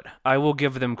is good. I will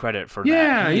give them credit for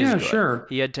that. Yeah, sure.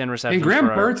 He had 10 receptions. And Graham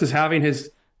Burns is having his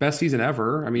best season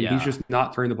ever. I mean, he's just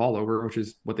not turning the ball over, which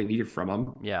is what they needed from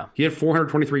him. Yeah. He had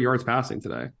 423 yards passing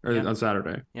today, on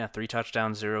Saturday. Yeah, 3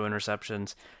 touchdowns, 0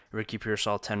 interceptions. Ricky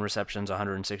Pearsall, 10 receptions,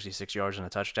 166 yards and a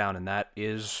touchdown, and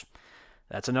that's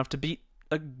enough to beat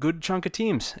a good chunk of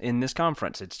teams in this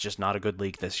conference. It's just not a good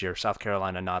league this year. South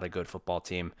Carolina, not a good football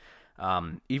team.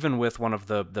 Even with one of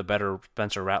the better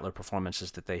Spencer Rattler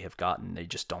performances that they have gotten, they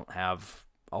just don't have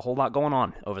a whole lot going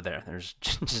on over there. There's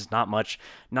just not much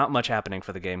happening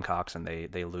for the Gamecocks, and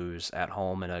they lose at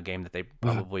home in a game that they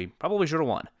probably should have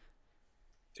won.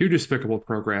 2 despicable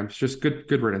programs. Just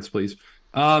good riddance, please.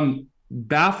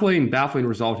 Baffling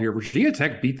result here. Virginia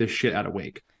Tech beat the shit out of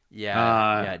Wake.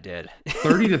 Yeah, it did.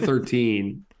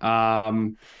 30-13.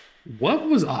 What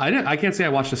was I can't say I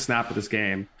watched a snap of this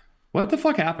game. What the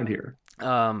fuck happened here?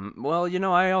 Well,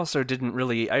 I also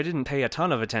didn't pay a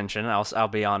ton of attention, I'll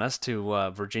be honest,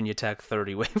 to Virginia Tech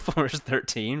 30, Wake Forest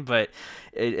 13, but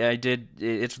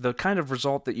it's the kind of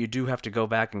result that you do have to go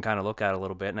back and kind of look at a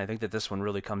little bit, and I think that this one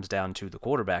really comes down to the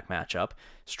quarterback matchup,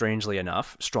 strangely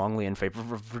enough, strongly in favor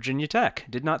of Virginia Tech.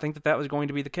 Did not think that was going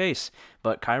to be the case,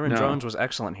 but Kyron Jones was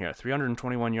excellent here,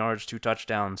 321 yards, 2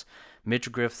 touchdowns.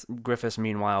 Mitch Griffiths,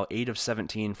 meanwhile, 8 of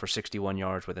 17 for 61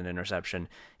 yards with an interception.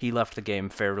 He left the game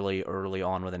fairly early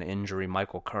on with an injury.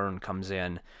 Michael Kern comes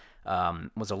in,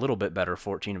 was a little bit better,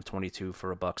 14 of 22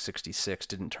 for $166,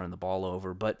 didn't turn the ball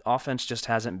over. But offense just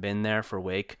hasn't been there for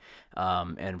Wake.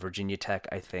 And Virginia Tech,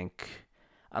 I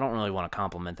don't really want to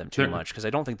compliment them too much because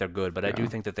I don't think they're good, but I do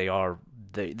think that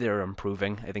they're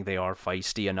improving. I think they are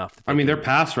feisty enough. Their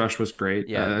pass rush was great.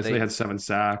 Yeah, they had 7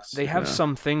 sacks. They have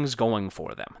some things going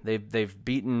for them. They've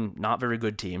beaten not very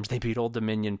good teams. They beat Old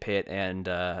Dominion, Pitt, and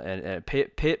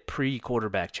Pitt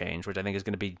pre-quarterback change, which I think is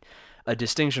going to be a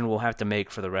distinction we'll have to make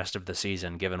for the rest of the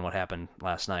season, given what happened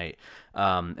last night.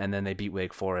 And then they beat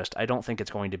Wake Forest. I don't think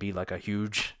it's going to be like a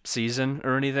huge season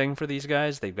or anything for these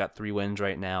guys. They've got 3 wins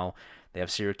right now. They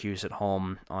have Syracuse at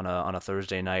home on a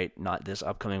Thursday night, not this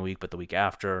upcoming week, but the week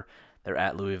after. They're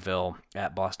at Louisville,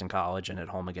 at Boston College, and at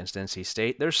home against NC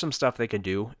State. There's some stuff they can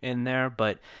do in there,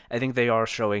 but I think they are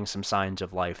showing some signs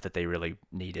of life that they really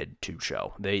needed to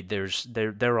show.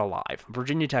 They're alive.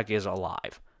 Virginia Tech is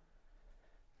alive.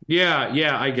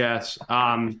 Yeah, I guess.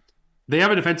 They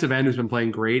have a defensive end who's been playing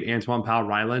great. Antoine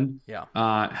Powell-Ryland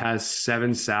has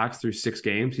 7 sacks through 6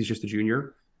 games. He's just a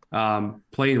junior,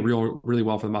 playing really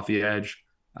well for them off the edge.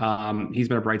 He's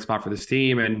been a bright spot for this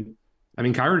team, and I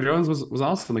mean, Kyron Jones was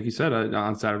awesome, like you said,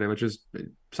 on Saturday, which is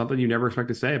something you never expect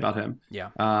to say about him. Yeah.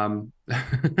 I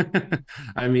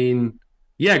mean,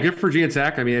 yeah, good for Virginia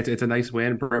Tech. I mean, it's a nice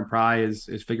win. Brent Pry is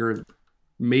figuring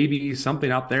maybe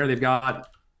something out there. They've got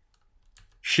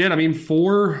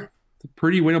 4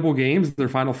 pretty winnable games in their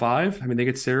final 5. I mean, they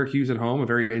get Syracuse at home, a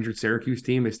very injured Syracuse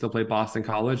team. They still play Boston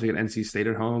College. They get NC State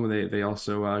at home, and they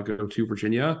also go to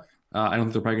Virginia. I don't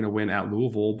think they're probably going to win at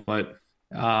Louisville, but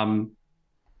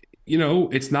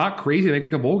it's not crazy to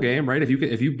make a bowl game, right? If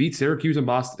you beat Syracuse and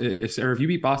Boston, or if you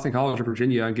beat Boston College or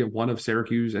Virginia and get one of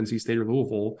Syracuse, NC State, or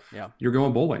Louisville, you're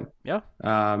going bowling. Yeah.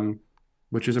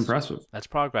 Which is impressive. That's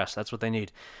progress. That's what they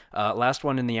need. Last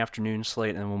one in the afternoon slate,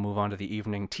 and then we'll move on to the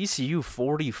evening. TCU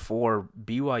 44,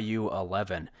 BYU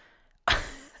 11. I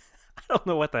don't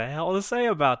know what the hell to say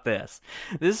about this.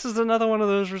 This is another one of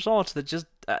those results that just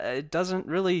it doesn't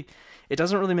really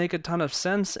make a ton of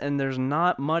sense, and there's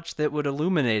not much that would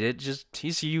illuminate it. Just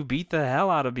TCU beat the hell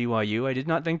out of BYU. I did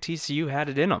not think TCU had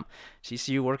it in them.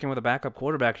 TCU working with a backup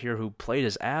quarterback here who played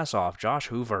his ass off, Josh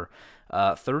Hoover.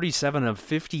 37 of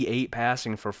 58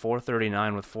 passing for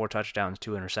 439 with 4 touchdowns,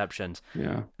 2 interceptions.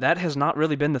 Yeah. That has not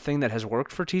really been the thing that has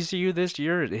worked for TCU this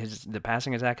year. The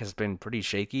passing attack has been pretty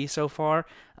shaky so far.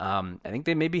 I think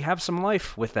they maybe have some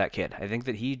life with that kid. I think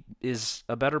that he is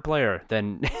a better player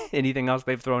than anything else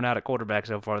they've thrown out at quarterback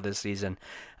so far this season.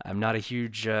 I'm not a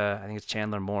huge, I think it's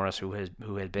Chandler Morris who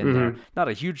had been there. Not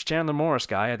a huge Chandler Morris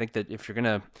guy. I think that if you're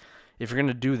gonna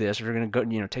do this, if you're gonna go,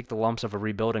 take the lumps of a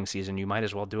rebuilding season, you might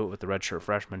as well do it with the redshirt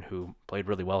freshman who played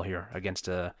really well here against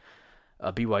a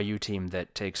BYU team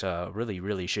that takes a really,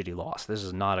 really shitty loss. This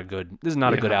is not a good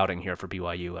outing here for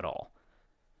BYU at all.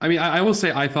 I mean, I will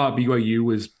say I thought BYU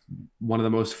was one of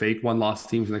the most fake one-loss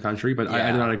teams in the country, but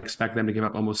I did not expect them to give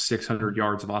up almost 600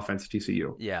 yards of offense to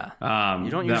TCU. Yeah,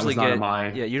 you don't usually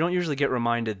get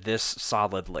reminded this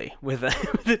solidly with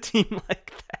a team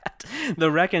like that.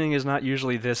 The reckoning is not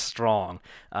usually this strong.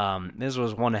 This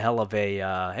was one hell of a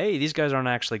hey, these guys aren't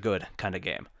actually good kind of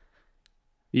game.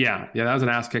 Yeah, that was an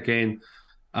ass kicking.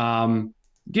 Curious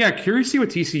to see what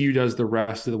TCU does the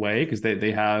rest of the way, because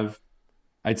they have,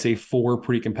 I'd say, 4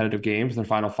 pretty competitive games in their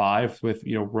final 5 with,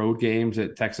 road games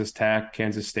at Texas Tech,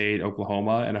 Kansas State,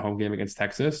 Oklahoma, and a home game against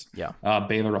Texas. Yeah.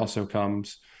 Baylor also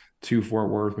comes to Fort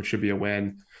Worth, which should be a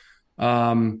win.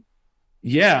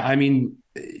 I mean,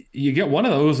 you get one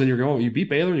of those and you beat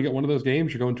Baylor and you get one of those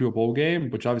games, you're going to a bowl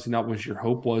game, which obviously not what your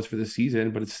hope was for the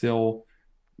season, but it's still,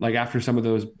 like, after some of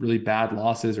those really bad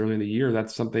losses early in the year,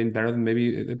 that's something better than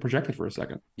maybe projected for a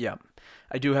second. Yeah.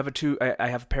 I do have I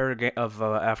have a pair of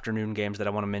afternoon games that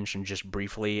I want to mention just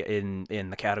briefly in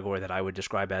the category that I would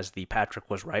describe as the Patrick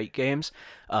was right games.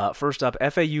 First up,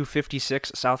 FAU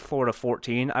 56, South Florida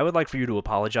 14. I would like for you to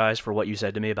apologize for what you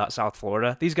said to me about South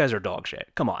Florida. These guys are dog shit.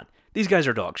 Come on. These guys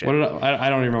are dog shit. I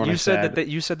don't even remember what I said.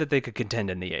 You said that they could contend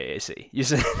in the AAC. You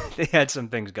said they had some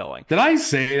things going. Did I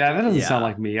say that? That doesn't sound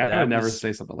like me. I would never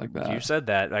say something like that. You said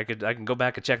that. I can go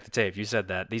back and check the tape. You said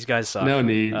that. These guys suck. No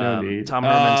need. Tom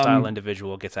Herman style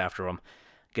individual gets after them,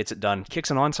 gets it done.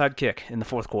 Kicks an onside kick in the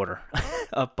fourth quarter,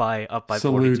 up by 42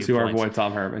 Salute to points. our boy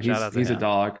Tom Herman. He's a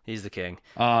dog. He's the king.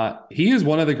 He is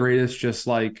one of the greatest. Just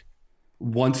like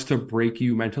wants to break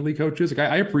you mentally coaches. Like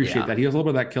I appreciate that. He has a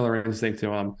little bit of that killer instinct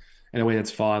to him in a way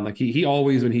that's fun. Like he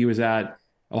always, when he was at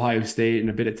Ohio State and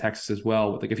a bit at Texas as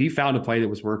well, like if he found a play that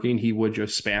was working, he would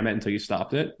just spam it until you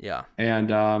stopped it. Yeah. And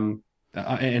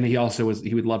he also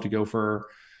he would love to go for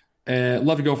an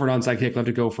onside kick, love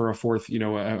to go for a fourth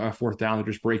down to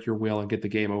just break your will and get the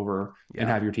game over and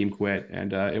have your team quit.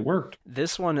 And it worked.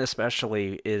 This one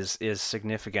especially is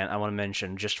significant. I want to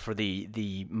mention just for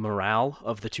the morale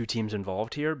of the two teams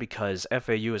involved here, because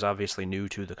FAU is obviously new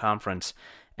to the conference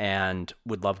and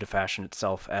would love to fashion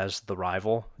itself as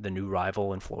the new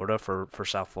rival in Florida for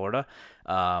South Florida,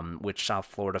 which South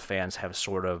Florida fans have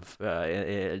sort of,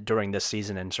 during this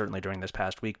season and certainly during this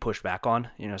past week, pushed back on,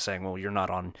 saying, well,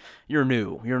 you're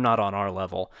new, you're not on our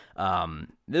level.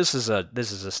 this is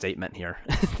a statement here.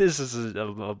 This is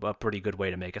a pretty good way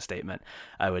to make a statement.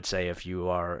 I would say if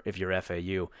you're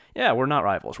FAU, yeah, we're not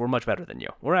rivals. We're much better than you.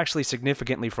 We're actually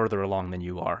significantly further along than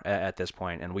you are at this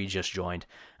point, and we just joined.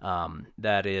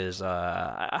 That is,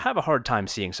 I have a hard time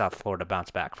seeing South Florida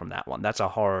bounce back from that one. That's a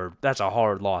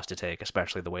hard loss to take,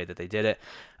 especially the way that they did it.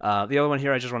 The other one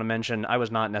here, I just want to mention, I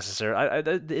was not necessarily.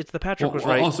 It's the Patrick was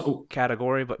right also,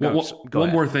 category, but Well, no, go one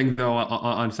ahead. more thing though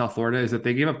on South Florida is that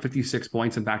they gave up 56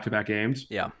 points in back-to-back games.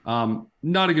 Yeah.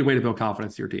 Not a good way to build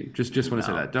confidence to your team. Just want to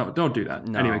say No. that. Don't do that.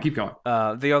 Anyway, No. keep going.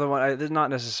 The other one, not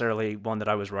necessarily one that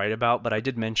I was right about, but I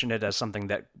did mention it as something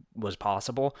that was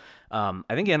possible. I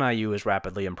think NIU is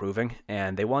rapidly improving,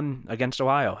 and they won against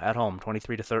Ohio at home,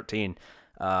 23-13.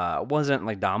 Wasn't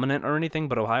like dominant or anything,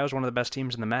 but Ohio's one of the best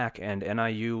teams in the MAC, and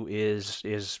NIU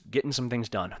is getting some things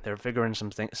done. They're figuring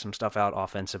some stuff out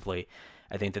offensively.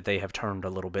 I think that they have turned a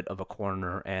little bit of a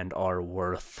corner and are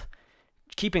worth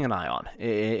keeping an eye on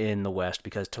in the West,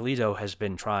 because Toledo has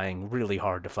been trying really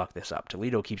hard to fuck this up.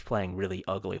 Toledo keeps playing really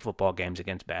ugly football games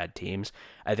against bad teams.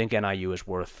 I think NIU is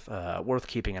worth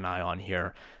keeping an eye on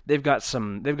here. They've got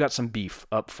some beef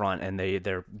up front, and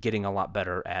they're getting a lot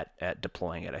better at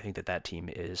deploying it. I think that team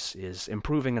is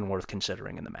improving and worth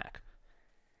considering in the MAC.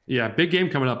 Yeah, big game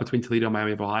coming up between Toledo and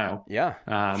Miami of Ohio. Yeah,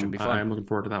 should be fun. I'm looking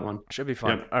forward to that one. Should be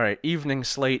fun. Yep. All right, evening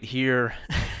slate here.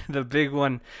 The big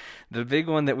one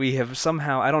that we have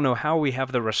somehow, I don't know how we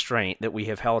have the restraint that we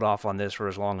have held off on this for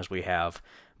as long as we have,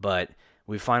 but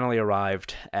we finally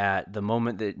arrived at the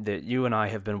moment that you and I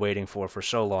have been waiting for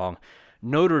so long.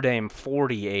 Notre Dame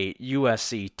 48,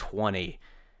 USC 20.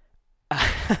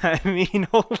 I mean,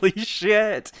 holy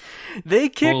shit. They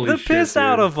kicked the piss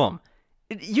out of them.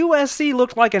 USC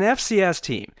looked like an FCS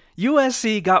team.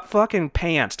 USC got fucking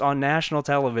pantsed on national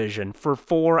television for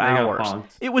 4 hours.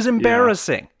 It was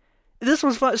embarrassing. Yeah. This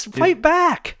was fun. Fight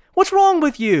back. What's wrong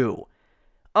with you?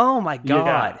 Oh my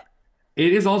God. Yeah.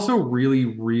 It is also really,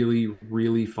 really,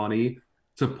 really funny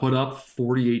to put up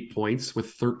 48 points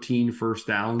with 13 first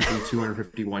downs and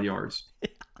 251 yards.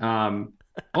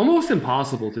 Almost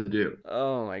impossible to do.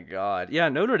 Oh my God. Yeah,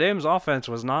 Notre Dame's offense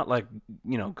was not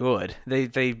good.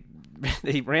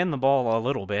 They ran the ball a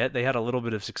little bit. They had a little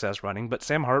bit of success running, but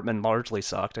Sam Hartman largely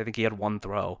sucked. I think he had one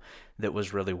throw that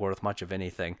was really worth much of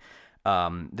anything.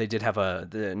 They did have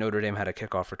Notre Dame had a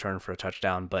kickoff return for a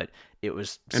touchdown, but it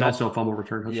was also a fumble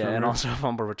return touchdown. Yeah, and also a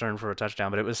fumble return for a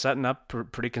touchdown, but it was setting up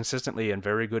pretty consistently in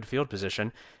very good field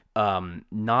position.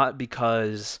 Not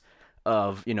because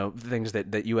of things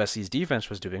that USC's defense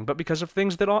was doing, but because of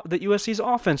things that USC's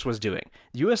offense was doing.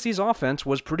 USC's offense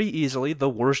was pretty easily the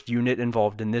worst unit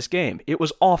involved in this game. It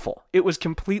was awful. It was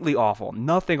completely awful.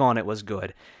 Nothing on it was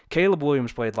good. Caleb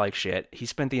Williams played like shit. He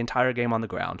spent the entire game on the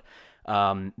ground.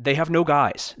 They have no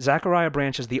guys. Zachariah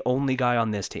Branch is the only guy on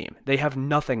this team. They have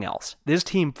nothing else. This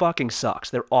team fucking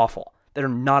sucks. They're awful. They're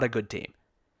not a good team.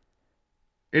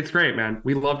 It's great, man.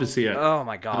 We love to see it. Oh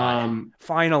my God.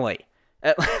 Finally.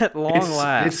 At long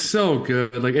last. It's so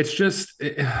good. Like, it's just,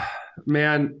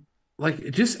 man,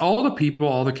 like, just all the people,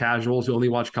 all the casuals who only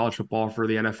watch college football for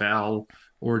the NFL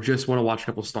or just want to watch a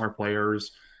couple star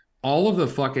players, all of the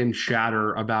fucking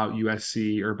chatter about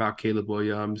USC or about Caleb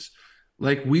Williams,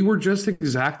 like, we were just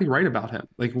exactly right about him.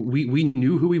 Like, we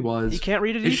knew who he was. He can't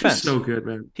read a defense. It's just so good,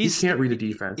 man. He can't read a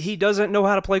defense. He doesn't know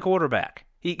how to play quarterback.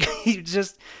 They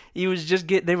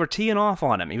were teeing off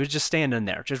on him. He was just standing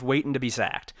there, just waiting to be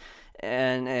sacked.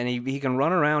 And he can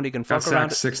run around. He can fuck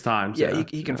around 6 times. Yeah,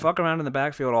 he can fuck around in the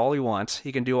backfield all he wants.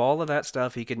 He can do all of that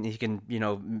stuff. He can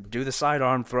do the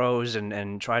sidearm throws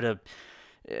and try to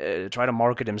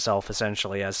market himself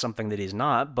essentially as something that he's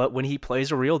not. But when he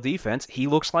plays a real defense, he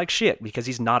looks like shit because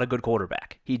he's not a good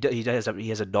quarterback. He has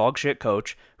a dog shit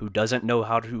coach who doesn't know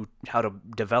how to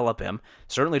develop him.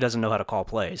 Certainly doesn't know how to call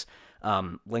plays.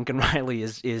 Lincoln Riley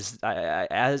is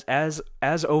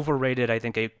as overrated, I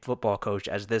think, a football coach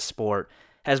as this sport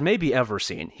has maybe ever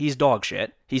seen. He's dog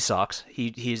shit. He sucks.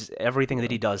 He's everything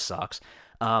that he does sucks.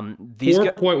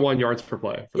 4.1 yards per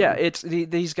play. Yeah,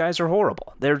 these guys are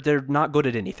horrible. They're not good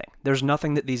at anything. There's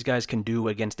nothing that these guys can do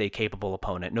against a capable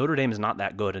opponent. Notre Dame is not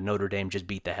that good, and Notre Dame just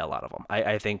beat the hell out of them.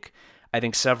 I think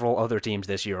several other teams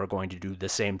this year are going to do the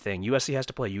same thing. USC has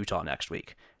to play Utah next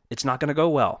week. It's not going to go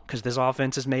well because this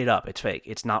offense is made up. It's fake.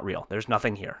 It's not real. There's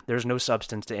nothing here. There's no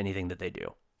substance to anything that they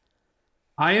do.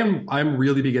 I'm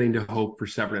really beginning to hope for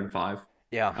 7-5.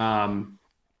 Yeah.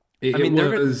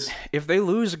 If they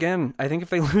lose again, I think if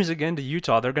they lose again to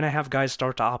Utah, they're going to have guys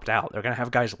start to opt out. They're going to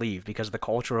have guys leave because the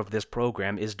culture of this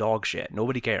program is dog shit.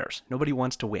 Nobody cares. Nobody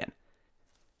wants to win.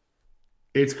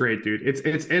 It's great, dude.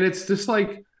 It's just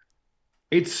like,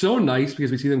 it's so nice because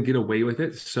we see them get away with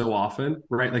it so often,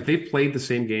 right? Like they've played the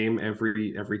same game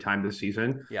every time this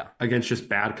season Yeah. against just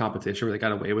bad competition where they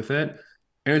got away with it.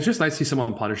 And it's just nice to see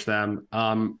someone punish them.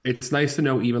 It's nice to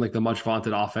know even like the much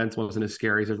vaunted offense wasn't as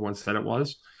scary as everyone said it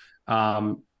was.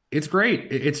 It's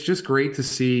great. It's just great to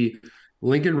see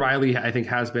Lincoln Riley, I think,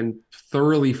 has been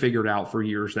thoroughly figured out for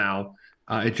years now.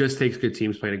 It just takes good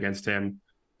teams playing against him.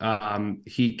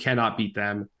 He cannot beat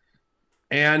them.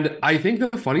 And I think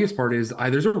the funniest part is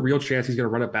there's a real chance he's going to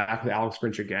run it back with Alex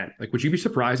Grinch again. Like, would you be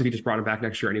surprised if he just brought him back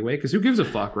next year anyway? Because who gives a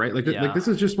fuck, right? Like Yeah. this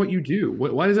is just what you do.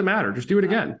 Why does it matter? Just do it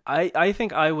again. I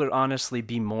think I would honestly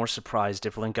be more surprised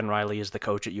if Lincoln Riley is the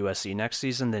coach at USC next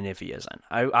season than if he isn't.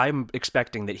 I'm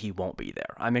expecting that he won't be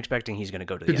there. I'm expecting he's going to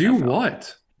go to the To do NFL.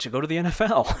 what? To go to the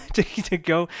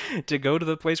NFL, to go to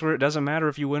the place where it doesn't matter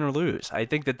if you win or lose. I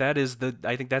think I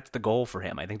think that's the goal for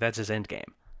him. I think that's his end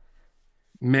game.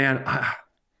 Man,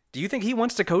 Do you think he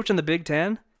wants to coach in the Big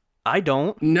Ten? I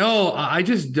don't. no, I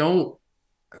just don't.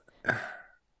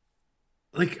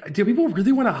 Like, do people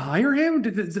really want to hire him?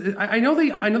 I know they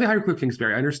hired Cliff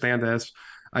Kingsbury. I understand this.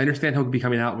 I understand he'll be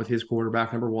coming out with his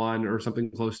quarterback number one or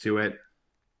something close to it.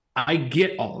 I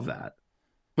get all of that.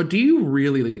 But do you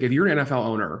really, like, if you're an NFL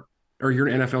owner or you're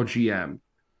an NFL GM,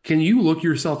 can you look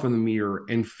yourself in the mirror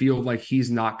and feel like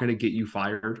he's not going to get you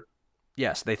fired?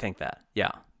 Yes, they think that.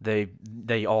 Yeah,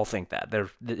 they all think that.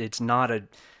 It's not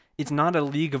a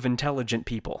league of intelligent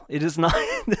people. It is not.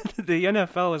 The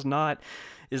NFL is not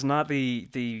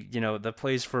the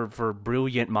place for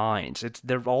brilliant minds.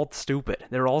 They're all stupid.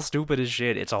 They're all stupid as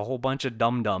shit. It's a whole bunch of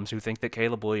dum-dums who think that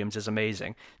Caleb Williams is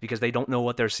amazing because they don't know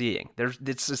what they're seeing.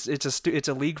 It's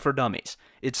a league for dummies.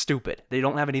 It's stupid. They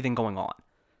don't have anything going on.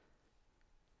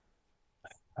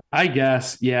 I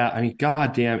guess, yeah. I mean,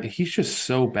 goddamn, he's just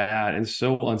so bad and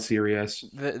so unserious.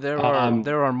 There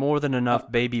are more than Uh,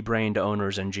 enough baby-brained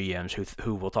owners and GMs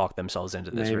who will talk themselves into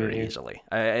this very maybe. easily.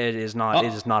 Uh, It is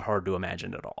not hard to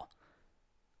imagine at all.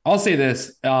 I'll say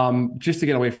this, just to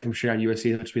get away from shit on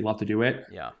USC, which we love to do it.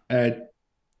 Yeah, Uh,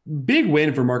 Big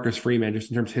win for Marcus Freeman,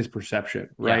 just in terms of his perception,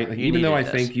 yeah, right? Like, he even though needed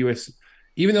I this. think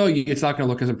even though it's not going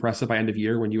to look as impressive by end of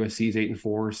year when USC is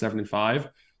 8-4, 7-5,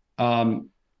 um,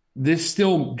 this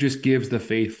still just gives the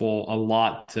faithful a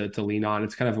lot to lean on.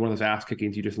 It's kind of one of those ass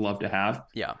kickings you just love to have.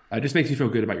 Yeah, It just makes you feel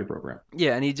good about your program.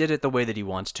 yeah, and he did it the way that he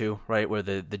wants to, right? Where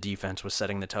the defense was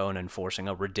setting the tone and forcing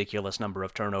a ridiculous number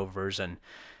of turnovers and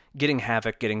getting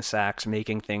havoc, getting sacks,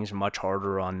 making things much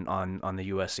harder on the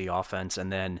USC offense, and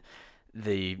then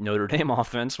the Notre Dame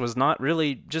offense was not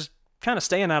really just kind of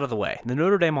staying out of the way. The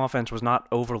Notre Dame offense was not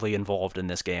overly involved in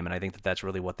this game, and I think that that's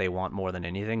really what they want more than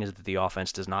anything is that the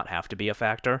offense does not have to be a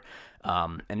factor.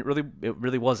 And it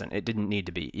really wasn't. It didn't need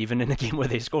to be. Even in a game where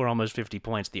they score almost 50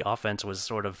 points, the offense was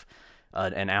sort of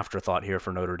an afterthought here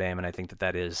for Notre Dame, and I think that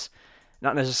that is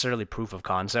not necessarily proof of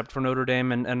concept for Notre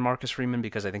Dame and Marcus Freeman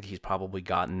because I think he's probably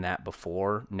gotten that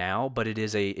before now, but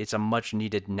it's a much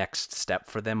needed next step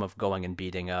for them of going and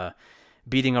beating a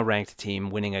ranked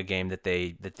team, winning a game that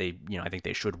they I think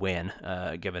they should win,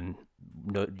 given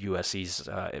USC's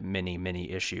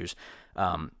many issues.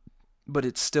 But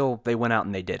it's still they went out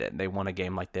and they did it. They won a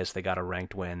game like this. They got a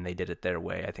ranked win. They did it their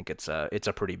way. I think it's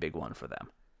a pretty big one for them.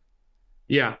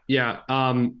 Yeah, yeah.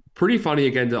 Pretty funny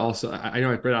again to also, I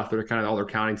know I read off their kind of all their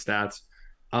counting stats.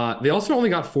 They also only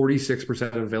got 46%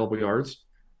 of available yards.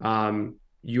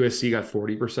 USC got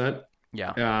 40%.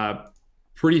 Yeah,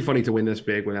 Pretty funny to win this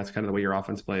big when that's kind of the way your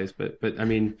offense plays. But I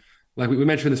mean, like we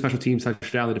mentioned the special teams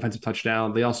touchdown, the defensive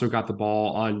touchdown. They also got the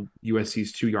ball on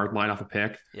USC's 2 yard line off a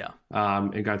pick. yeah.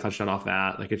 And got a touchdown off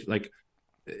that. Like it's like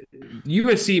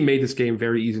USC made this game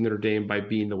very easy in Notre Dame by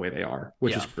being the way they are,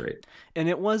 which Yeah. is great. And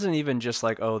it wasn't even just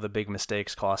like, oh, the big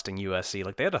mistakes costing USC.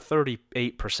 Like they had a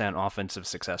 38% offensive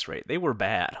success rate. They were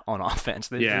bad on offense.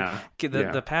 Yeah.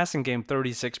 Yeah. The passing game,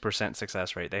 36%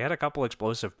 success rate. They had a couple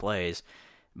explosive plays,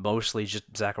 mostly just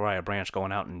Zachariah Branch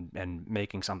going out and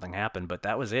making something happen, but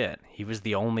that was it. He was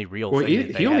the only real Well, thing that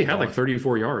he they only had had going like for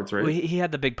 34 yards, Well, right? he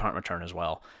had the big punt return as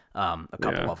well. A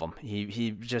couple Yeah. of them.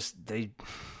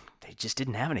 They just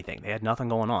didn't have anything. They had nothing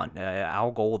going on.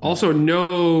 Al Golden. Also, Al no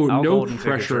Golden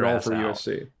figured pressure your at all ass for out.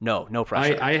 USC. No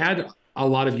pressure. I had a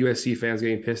lot of USC fans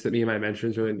getting pissed at me in my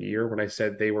mentions early in the year when I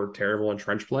said they were terrible in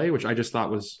trench play, which I just thought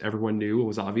was everyone knew it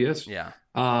was obvious. Yeah.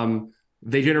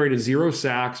 They generated 0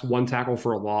 sacks, 1 tackle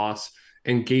for a loss,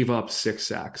 and gave up 6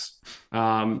 sacks.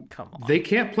 Come on. They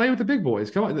can't play with the big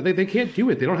boys. Come on, they can't do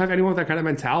it. They don't have anyone with that kind of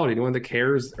mentality, anyone that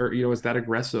cares or is that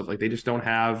aggressive. Like they just don't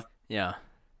have. Yeah.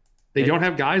 They don't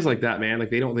have guys like that, man. Like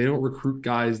they don't recruit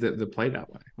guys that play that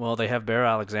way. Well, they have Bear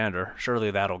Alexander.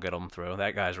 Surely that'll get them through.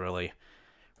 That guy's really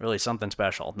really something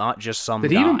special, not just some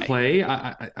Did he even guy. play?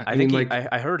 I I mean, think like,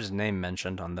 I heard his name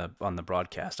mentioned on the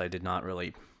broadcast. I did not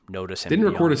really notice him didn't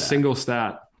record a beyond that. single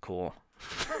stat. Cool.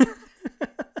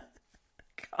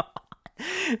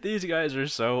 These guys are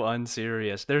so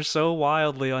unserious. They're so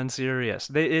wildly unserious.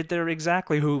 They're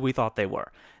exactly who we thought they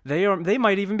were. They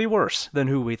might even be worse than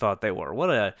who we thought they were.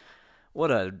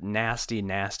 What a nasty,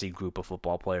 nasty group of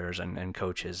football players and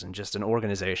coaches and just an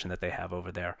organization that they have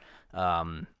over there.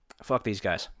 Fuck these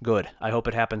guys. Good. I hope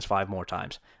it happens 5 more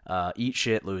times. Eat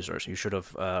shit, losers. You should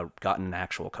have gotten an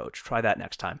actual coach. Try that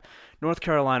next time. North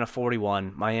Carolina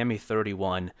 41, Miami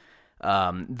 31.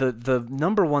 The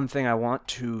number one thing I want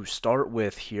to start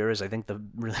with here is I think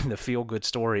the feel good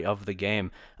story of the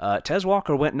game. Tez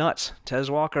Walker went nuts.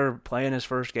 Tez Walker playing his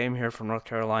first game here for North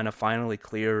Carolina, finally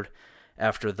cleared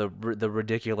after the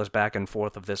ridiculous back and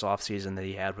forth of this offseason that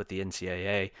he had with the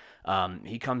NCAA.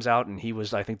 He comes out and he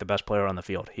was, I think, the best player on the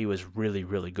field. He was really,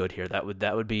 really good here. That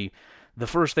would be the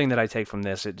first thing that I take from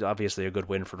this. It's obviously a good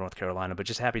win for North Carolina, but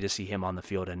just happy to see him on the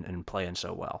field and playing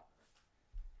so well.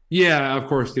 Yeah, of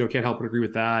course, can't help but agree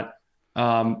with that.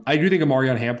 I do think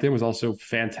Amarion Hampton was also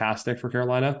fantastic for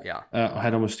Carolina. Yeah.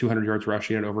 Had almost 200 yards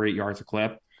rushing and over 8 yards a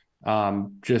clip.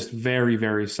 Just very,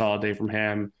 very solid day from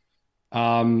him.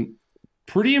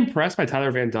 Pretty impressed by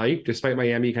Tyler Van Dyke, despite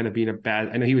Miami kind of being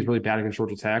I know he was really bad against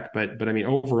Georgia Tech, but I mean,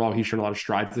 overall, he's shown a lot of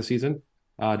strides this season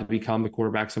to become the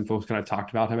quarterback some folks kind of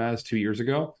talked about him as 2 years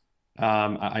ago.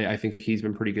 I think he's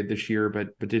been pretty good this year,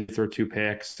 but did throw 2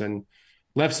 picks and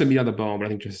left some meat on the bone, but I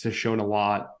think just has shown a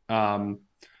lot.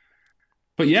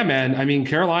 But yeah, man, I mean,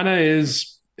 Carolina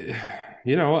is,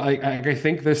 I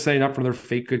think they're setting up for their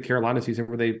fake good Carolina season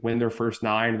where they win their first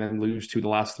 9 and then lose 2 the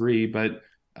last 3. But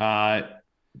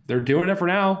they're doing it for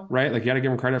now, right? Like, you got to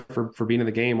give them credit for being in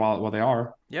the game while they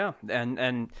are. Yeah,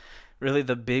 and really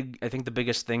I think the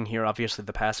biggest thing here, obviously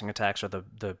the passing attacks are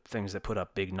the things that put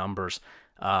up big numbers.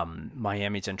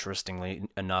 Miami's, interestingly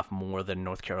enough, more than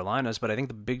North Carolina's, but I think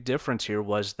the big difference here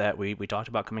was that we talked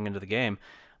about coming into the game.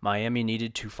 Miami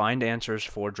needed to find answers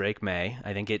for Drake May.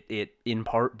 I think it in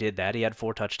part did that. He had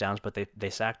 4 touchdowns, but they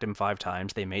sacked him 5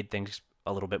 times. They made things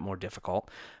a little bit more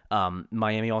difficult.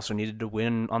 Miami also needed to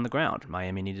win on the ground.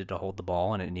 Miami needed to hold the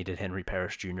ball, and it needed Henry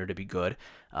Parrish Jr. to be good.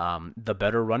 The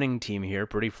better running team here,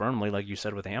 pretty firmly, like you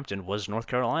said with Hampton, was North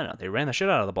Carolina. They ran the shit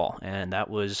out of the ball, and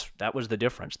that was the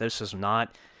difference. This is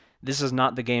not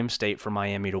the game state for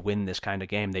Miami to win this kind of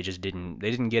game. They just didn't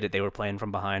get it. They were playing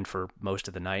from behind for most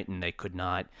of the night, and they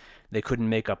couldn't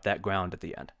make up that ground at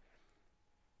the end.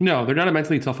 No, they're not a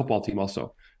mentally tough football team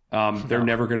also. They're No.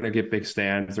 never going to get big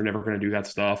stands. They're never going to do that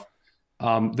stuff.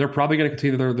 They're probably going to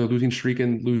continue their losing streak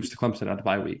and lose to Clemson at the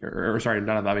bye week, or sorry,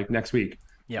 not at the bye week, next week.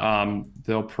 Yeah.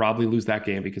 They'll probably lose that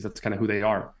game because that's kind of who they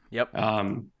are. Yep.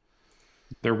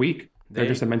 They're weak. They're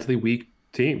just a mentally weak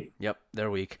team. Yep, they're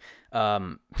weak.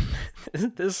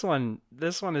 This one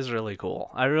is really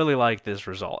cool. I really like this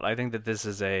result. I think that this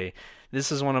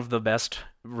is one of the best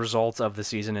results of the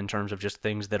season in terms of just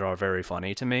things that are very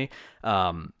funny to me.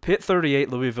 Pitt 38,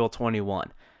 Louisville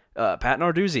 21. Pat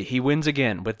Narduzzi, he wins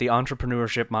again with the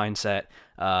entrepreneurship mindset.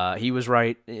 He was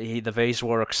right. The vase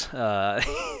works.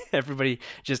 Everybody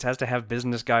just has to have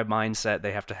business guy mindset.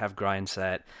 They have to have grind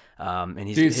set.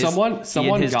 And someone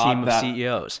and his got team that. of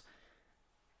CEOs.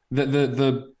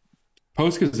 The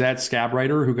Post-Gazette scab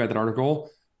writer who got that article,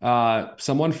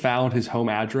 someone found his home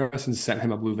address and sent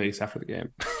him a blue vase after the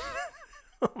game.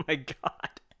 Oh my God.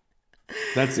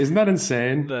 Isn't that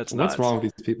insane? That's What's nuts. wrong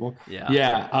with these people? Yeah.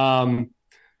 Yeah.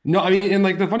 No, I mean, and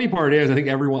like the funny part is, I think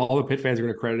all the Pitt fans are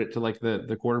going to credit it to like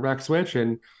the quarterback switch,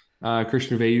 and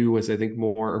Christian Veilleux was, I think,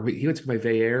 he went to by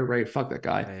Veilleux, right? Fuck that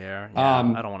guy. Yeah,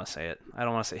 I don't want to say it.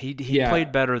 He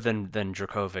played better than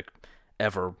Dracovic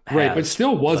ever has. Right, but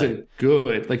still wasn't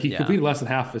good. Like, he completed less than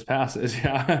half of his passes.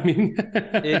 Yeah, I mean,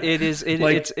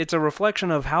 it's a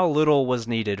reflection of how little was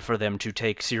needed for them to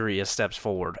take serious steps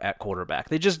forward at quarterback.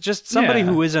 They just somebody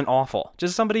who isn't awful,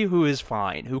 just somebody who is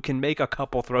fine, who can make a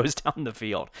couple throws down the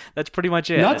field. That's pretty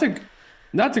much it.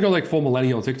 Not to go like full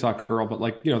millennial TikTok girl, but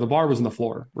like, the bar was in the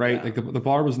floor, right? Yeah. Like the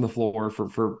bar was in the floor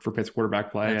for Pitt's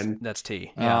quarterback play, that's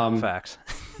tea. Yeah, facts.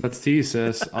 That's tea,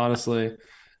 sis. Honestly.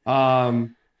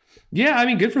 Yeah, I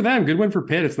mean, good for them. Good win for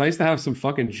Pitt. It's nice to have some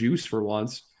fucking juice for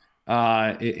once.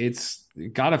 It's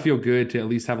got to feel good to at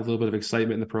least have a little bit of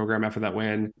excitement in the program after that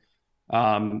win.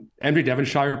 MJ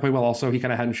Devonshire played well also. He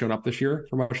kind of hadn't shown up this year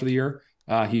for much of the year.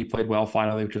 He played well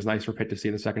finally, which is nice for Pitt to see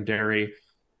in the secondary.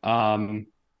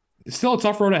 Still a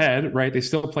tough road ahead, right? They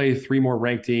still play 3 more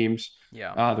ranked teams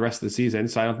the rest of the season.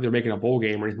 So I don't think they're making a bowl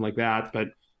game or anything like that. But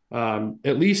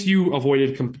At least you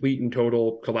avoided complete and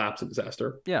total collapse and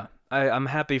disaster. Yeah, I'm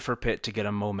happy for Pitt to get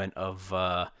a moment of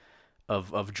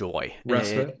joy.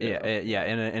 Respite, yeah. Yeah.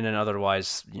 In an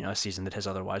otherwise, a season that has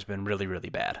otherwise been really, really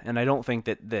bad. And I don't think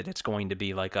that it's going to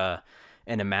be like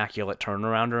an immaculate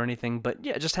turnaround or anything. But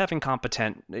yeah, just having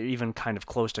competent, even kind of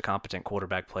close to competent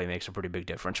quarterback play makes a pretty big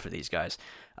difference for these guys.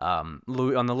 On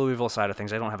the Louisville side of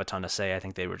things, I don't have a ton to say. I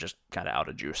think they were just kind of out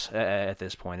of juice at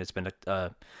this point. It's been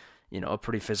a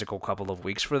pretty physical couple of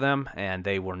weeks for them, and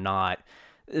they were not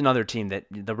another team that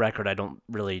the record I don't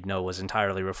really know was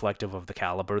entirely reflective of the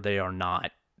caliber. They are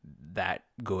not that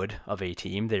good of a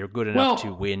team. They are good enough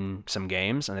to win some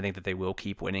games, and I think that they will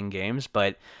keep winning games.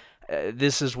 But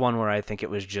this is one where I think it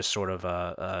was just sort of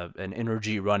an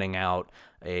energy running out,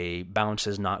 a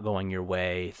bounces not going your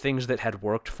way, things that had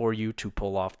worked for you to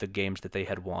pull off the games that they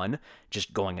had won,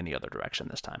 just going in the other direction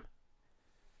this time.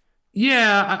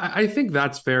 Yeah, I think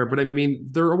that's fair. But I mean,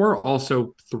 there were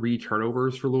also 3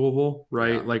 turnovers for Louisville,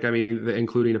 right? Yeah. Like, I mean,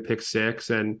 including a pick six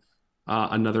and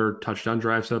another touchdown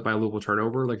drive set up by a Louisville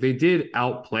turnover. Like, they did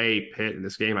outplay Pitt in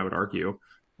this game, I would argue.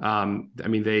 I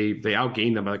mean, they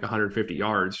outgained them by like 150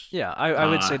 yards. Yeah, I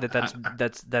would say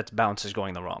that's bounces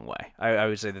going the wrong way. I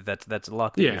would say that that's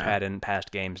luck that you've Yeah, had in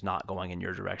past games not going in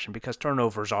your direction because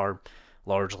turnovers are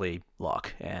largely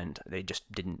luck, and they just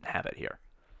didn't have it here.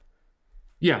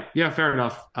 yeah, fair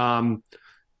enough.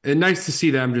 And nice to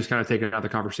see them just kind of taking out the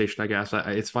conversation, I guess.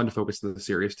 It's fun to focus on the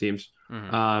serious teams.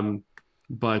 Mm-hmm.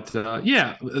 But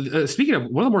yeah, speaking of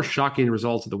one of the more shocking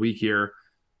results of the week here,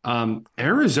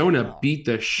 Arizona beat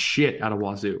the shit out of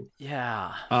Wazoo.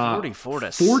 Yeah, Uh,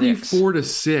 44-6.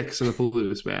 44-6 in the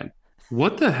Palouse, man.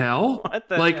 What the hell? What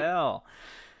the Like hell?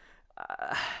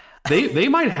 they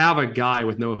might have a guy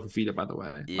with no Fafita, by the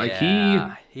way. Like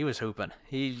Yeah, he was hooping.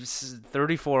 He's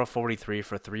 34 of 43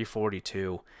 for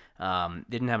 342.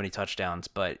 Didn't have any touchdowns,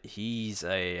 but he's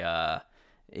a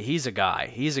guy.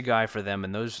 He's a guy for them,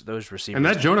 and those receivers. and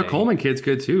that Jonah Coleman kid's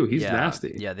good too. He's yeah,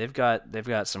 nasty. yeah, they've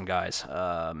got some guys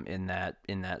in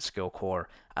that skill core.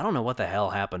 I don't know what the hell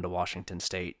happened to Washington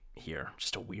State here.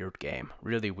 Just a weird game,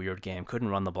 really weird game. Couldn't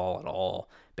run the ball at all.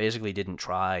 Basically, didn't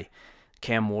try.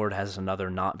 Cam Ward has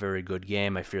another not very good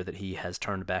game. I fear that he has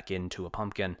turned back into a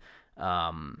pumpkin.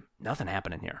 Nothing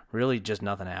happening here. Really, just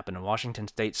nothing happening. Washington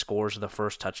State scores the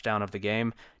first touchdown of the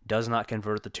game, does not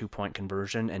convert the 2-point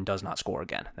conversion, and does not score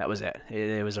again. That was it.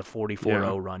 It was a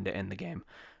 44-0 run to end the game.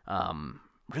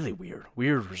 Really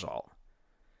weird result.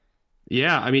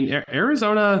 Yeah, I mean,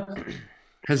 Arizona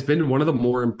has been one of the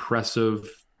more impressive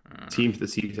teams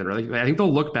this season. Right? Like, I think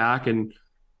they'll look back and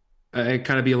kind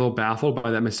of be a little baffled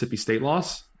by that Mississippi State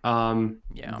loss.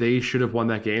 Yeah. They should have won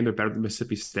that game. They're better than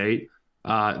Mississippi State.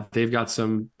 They've got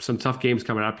some tough games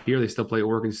coming up here. They still play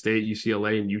Oregon State,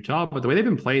 UCLA, and Utah. But the way they've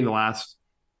been playing the last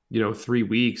 3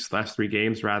 weeks, last 3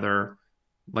 games rather,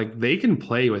 like they can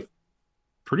play with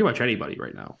pretty much anybody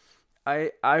right now.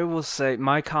 I will say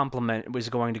my compliment was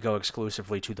going to go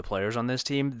exclusively to the players on this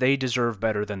team. They deserve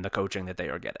better than the coaching that they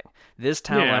are getting. This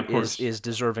talent is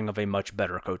deserving of a much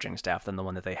better coaching staff than the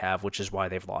one that they have, which is why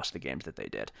they've lost the games that they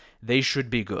did. They should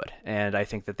be good, and I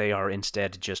think that they are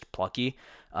instead just plucky.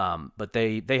 But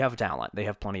they have talent. They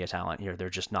have plenty of talent here. They're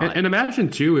just not. And imagine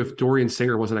too if Dorian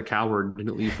Singer wasn't a coward and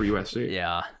didn't leave for USC.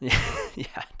 Yeah,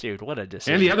 yeah, dude, what a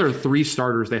decision. And the other 3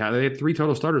 starters they had 3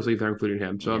 total starters leave there, including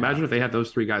him. So imagine if they had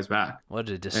those 3 guys back. What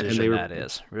a decision that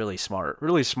is. Really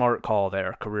smart call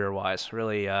there, career wise.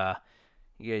 Really, yeah,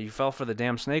 you fell for the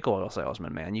damn snake oil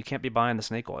salesman, man. You can't be buying the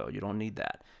snake oil. You don't need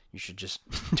that. You should just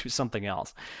do something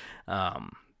else.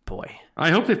 Boy,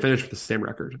 I hope they finish with the same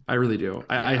record. I really do.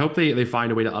 I hope they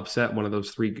find a way to upset one of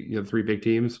those 3 big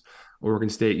teams, Oregon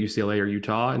State, UCLA, or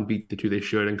Utah, and beat the 2 they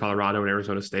should in Colorado and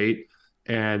Arizona State.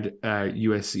 And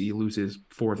USC loses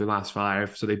 4 of their last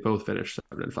 5, so they both finish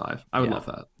 7-5. I would love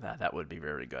that. That would be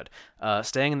very good.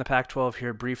 Staying in the Pac-12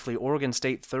 here briefly, Oregon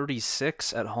State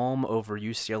 36 at home over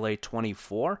UCLA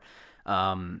 24.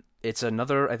 It's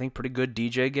another, I think, pretty good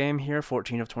DJ game here.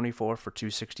 14 of 24 for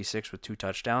 266 with 2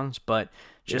 touchdowns. But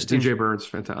just DJ Burns,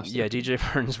 fantastic. Yeah, DJ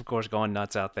Burns, of course, going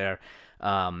nuts out there.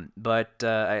 But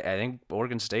I think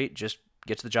Oregon State just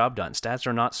gets the job done. Stats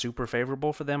are not super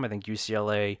favorable for them. I think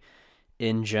UCLA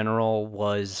in general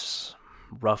was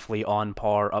roughly on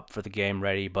par, up for the game,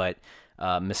 ready. But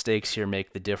mistakes here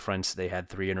make the difference. They had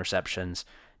 3 interceptions.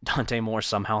 Dante Moore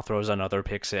somehow throws another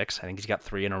pick 6. I think he's got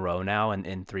 3 in a row now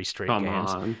in 3 straight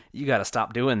games. On. You got to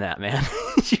stop doing that, man.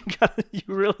 You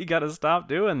really got to stop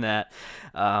doing that.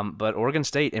 But Oregon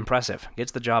State, impressive.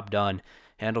 Gets the job done.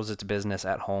 Handles its business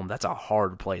at home. That's a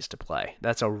hard place to play.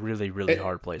 That's a really, really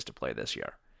hard place to play this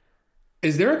year.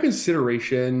 Is there a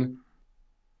consideration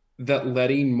that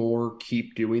letting Moore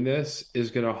keep doing this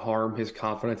is going to harm his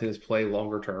confidence in his play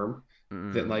longer term.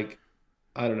 That Mm. like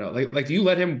I don't know, like do you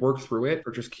let him work through it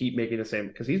or just keep making the same?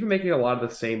 Because he's been making a lot of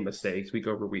the same mistakes week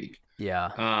over week. Yeah.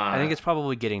 I Uh, think it's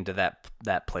probably getting to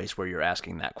that place where you're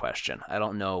asking that question. I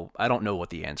don't know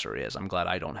what the answer is. I'm glad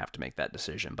I don't have to make that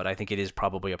decision, but I think it is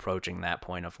probably approaching that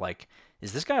point of like,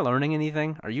 is this guy learning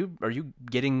anything? Are you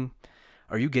getting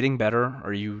better?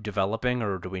 Are you developing,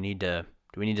 or do we need to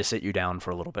sit you down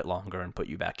for a little bit longer and put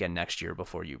you back in next year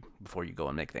before you go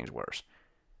and make things worse?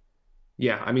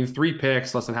 yeah, I mean, 3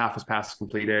 picks, less than half his passes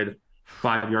completed,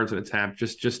 5 yards an attempt,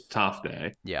 just tough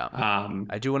day. Yeah. Um,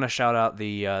 I do want to shout out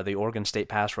the Oregon State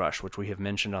pass rush, which we have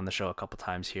mentioned on the show a couple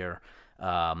times here.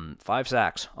 5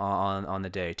 sacks on the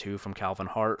day, 2 from Calvin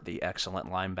Hart, the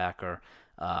excellent linebacker.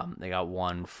 They got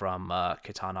 1 from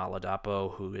Kitana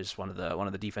Ladapo, who is one of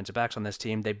the defensive backs on this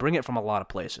team. They bring it from a lot of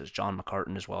places. John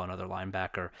McCartan as well, another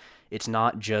linebacker. It's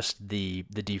not just the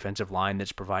defensive line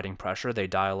that's providing pressure. They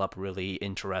dial up really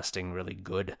interesting, really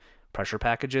good pressure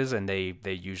packages, and they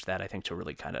use that, I think, to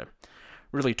really kind of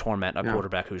really torment a yeah,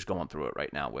 quarterback who's going through it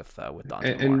right now with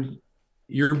Dante Moore. and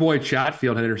your boy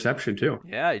Chatfield had an interception too.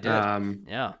 Yeah, he did. Um,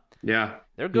 Yeah, yeah,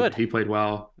 they're he good. he played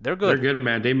well. They're They're good. good,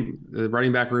 man. The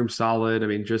running back room solid. I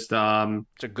mean, just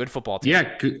It's a good football team.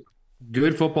 yeah,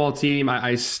 good football team.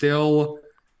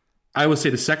 I would say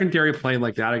the secondary playing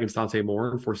like that against Dante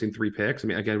Moore and forcing 3 picks. I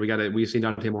mean, again, we've seen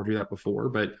Dante Moore do that before,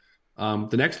 but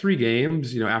the next 3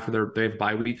 games, after they have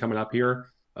bye week coming up here,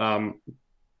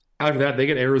 after that they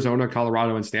get Arizona,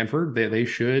 Colorado, and Stanford. They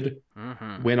should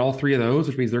Mm-hmm. win all 3 of those,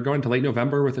 which means they're going to late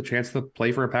November with a chance to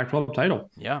play for a Pac-12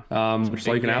 title. Yeah, Which some is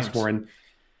all you big can ask games. for. And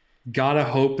gotta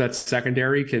hope that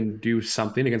secondary can do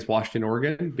something against Washington,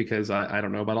 Oregon, because I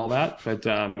don't know about all that, but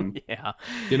Yeah,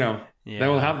 you know yeah,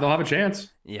 they'll have a chance.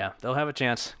 yeah. They'll have a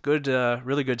chance. Good,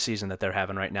 really good season that they're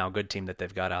having right now. Good team that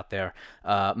they've got out there.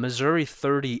 Missouri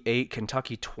 38,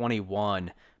 Kentucky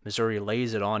 21. Missouri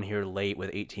lays it on here late with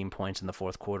 18 points in the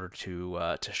fourth quarter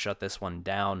to shut this one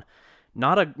down.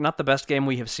 Not the best game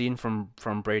we have seen from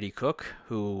Brady Cook,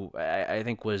 who I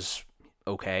think was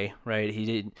okay, right?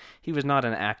 He was not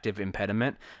an active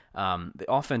impediment. The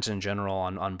offense in general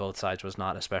on both sides was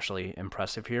not especially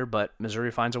impressive here, but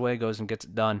Missouri finds a way, goes and gets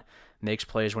it done, makes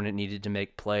plays when it needed to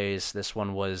make plays. This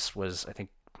one was I think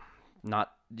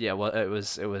not yeah well it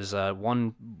was a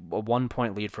 1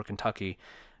 point lead for Kentucky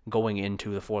going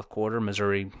into the fourth quarter.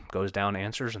 Missouri goes down,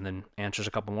 answers, and then answers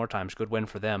a couple more times. Good win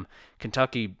for them.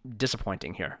 Kentucky,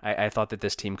 disappointing here. I thought that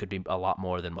this team could be a lot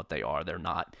more than what they are. They're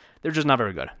not. They're just not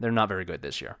very good. They're not very good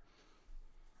this year.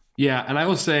 Yeah, and I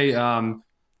will say,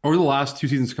 over the last 2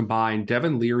 seasons combined,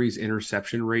 Devin Leary's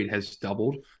interception rate has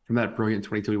doubled from that brilliant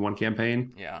 2021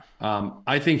 campaign. Yeah.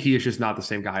 I think he is just not the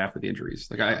same guy after the injuries.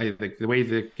 Like I think the way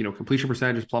the completion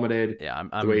percentage has plummeted, Yeah,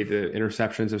 the way the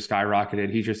interceptions have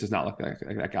skyrocketed, he just does not look like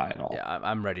that guy at all. yeah,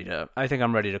 I'm ready to. I think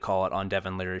I'm ready to call it on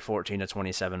Devin Leary. 14 to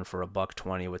 27 for a buck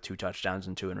 20 with 2 touchdowns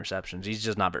and 2 interceptions. He's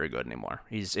just not very good anymore.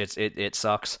 It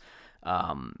sucks.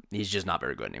 He's just not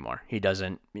very good anymore. He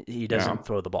doesn't Yeah.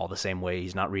 throw the ball the same way.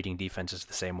 He's not reading defenses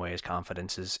the same way. His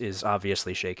confidence is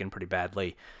obviously shaken pretty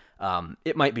badly.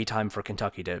 It might be time for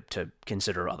Kentucky to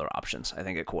consider other options, I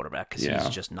think, at quarterback, because Yeah.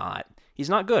 he's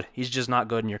not good. He's just not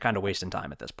good, and you're kind of wasting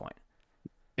time at this point.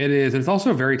 It is. And it's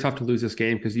also very tough to lose this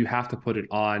game because you have to put it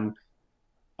on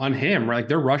him, right? Like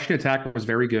their rushing attack was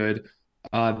very good.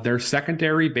 Their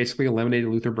secondary basically eliminated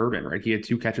Luther Burden, right? He had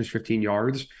 2 catches, 15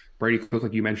 yards. Brady Cook,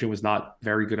 like you mentioned, was not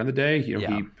very good on the day.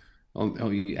 Yeah.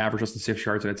 He averaged less than 6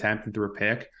 yards an attempt and threw a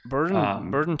pick.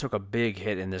 Burden took a big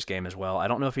hit in this game as well. I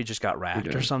don't know if he just got He racked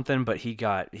or did. something, but he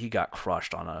got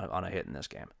crushed on a hit in this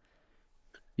game.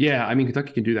 Yeah, I mean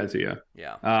Kentucky can do that to you.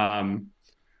 Yeah. Um,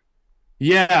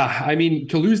 yeah, I mean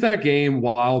to lose that game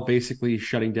while basically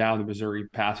shutting down the Missouri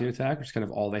passing attack, which is kind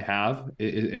of all they have,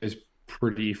 is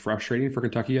pretty frustrating for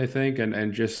Kentucky, I think,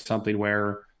 and just something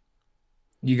where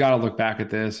you got to look back at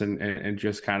this and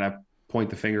just kind of point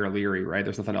the finger at Leary, right?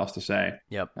 There's nothing else to say.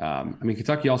 Yep. I mean,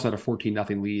 Kentucky also had a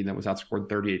 14-0 lead that was outscored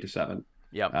 38-7.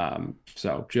 Yep.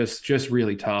 So just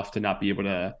really tough to not be able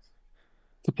to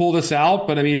pull this out.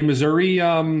 But I mean, Missouri,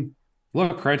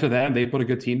 look, credit to them. They put a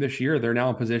good team this year. They're now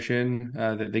in position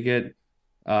that they get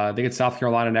South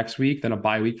Carolina next week, then a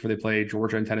bye week before they play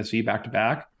Georgia and Tennessee back to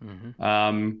back.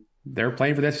 Mm-hmm. They're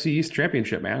playing for the SEC East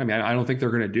championship, man. I mean, I don't think they're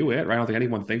going to do it. Right? I don't think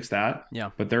anyone thinks that. Yeah.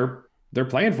 But they're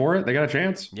playing for it. They got a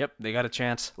chance. Yep. They got a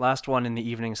chance. Last one in the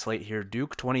evening slate here: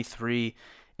 Duke 23,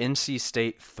 NC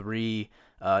State 3.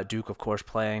 Duke, of course,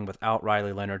 playing without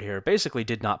Riley Leonard here. Basically,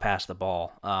 did not pass the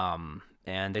ball.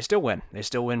 And they still win. They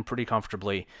still win pretty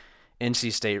comfortably.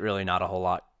 NC State really not a whole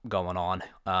lot going on.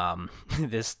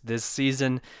 This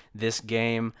season, this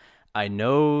game. I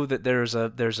know that there's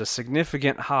a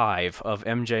significant hive of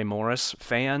MJ Morris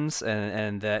fans,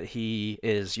 and that he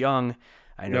is young.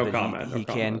 I know No that comment. No he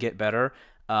can comment. get better.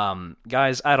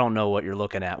 Guys, I don't know what you're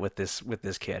looking at with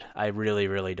this kid. I really,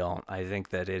 really don't. I think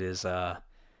that it is. I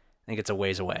think it's a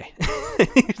ways away.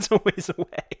 It's a ways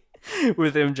away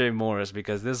with MJ Morris,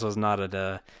 because this was not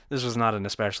an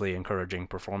especially encouraging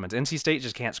performance. NC State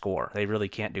just can't score. They really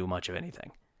can't do much of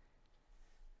anything.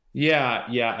 Yeah,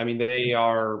 yeah. I mean, they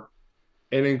are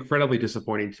an incredibly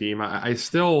disappointing team. I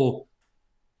still,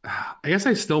 I guess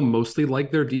I still mostly like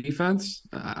their defense.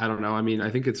 I don't know. I mean, I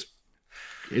think it's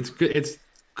good. It's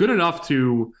good enough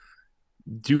to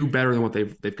do better than what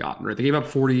they've gotten, right? They gave up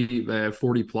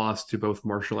 40 plus to both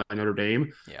Marshall and Notre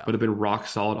Dame, Yeah. but have been rock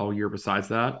solid all year besides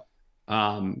that.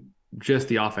 Um, just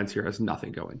the offense here has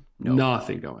nothing going. Nope.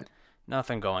 Nothing going.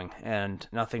 Nothing going, and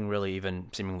nothing really even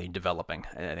seemingly developing.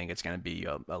 I think it's going to be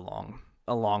a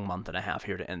long month and a half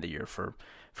here to end the year for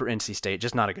NC State.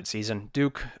 Just not a good season.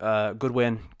 Duke, good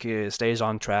win, stays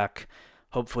on track.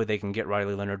 Hopefully they can get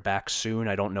Riley Leonard back soon.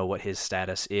 I don't know what his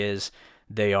status is.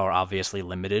 They are obviously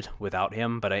limited without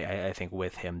him, but I think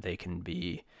with him they can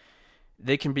be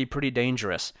pretty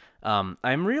dangerous.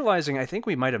 I'm realizing I think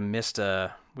we might have missed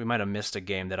a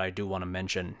game that I do want to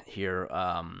mention here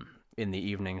in the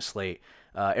evening slate.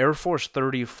 Air Force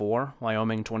 34,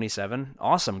 Wyoming 27.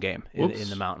 Awesome game in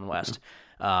the Mountain West.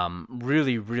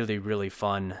 Really, really, really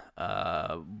fun.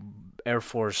 Air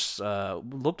Force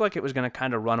looked like it was going to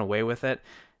kind of run away with it.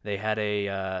 They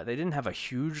didn't have a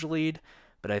huge lead,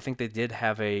 but I think they did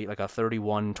have a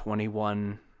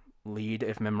 31-21 lead,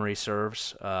 if memory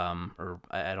serves. Or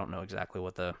I don't know exactly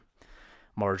what the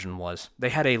margin was. They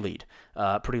had a lead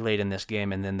pretty late in this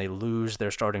game, and then they lose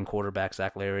their starting quarterback,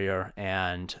 Zach Larrier,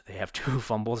 and they have two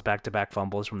fumbles, back-to-back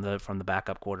fumbles from the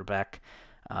backup quarterback.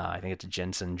 I think it's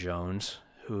Jensen Jones,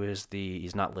 who is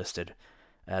he's not listed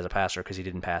as a passer because he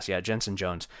didn't pass. Yeah, Jensen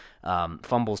Jones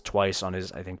fumbles twice on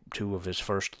I think two of his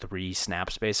first three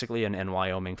snaps, basically, and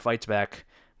Wyoming fights back,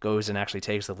 goes and actually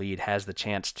takes the lead, has the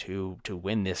chance to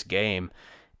win this game,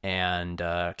 and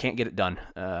can't get it done.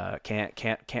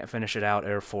 Can't finish it out.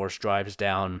 Air Force drives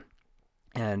down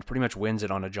and pretty much wins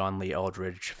it on a John Lee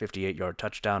Eldridge 58-yard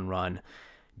touchdown run.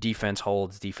 Defense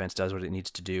holds. Defense does what it needs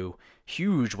to do.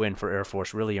 Huge win for Air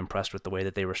Force. Really impressed with the way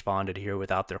that they responded here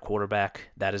without their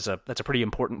quarterback. That's a pretty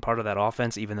important part of that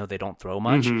offense, even though they don't throw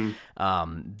much.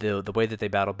 The way that they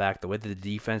battled back, the way that the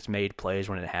defense made plays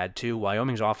when it had to.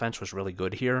 Wyoming's offense was really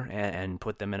good here and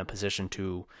put them in a position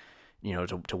to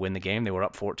win the game. They were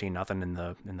up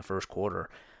 14-0 in the first quarter.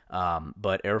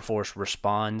 But Air Force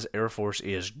responds. Air Force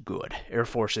is good. Air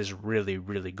Force is really,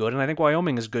 really good. And I think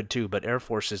Wyoming is good too, but Air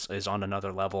Force is on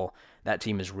another level. That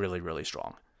team is really, really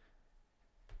strong.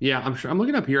 Yeah, I'm sure. I'm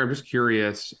looking up here. I'm just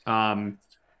curious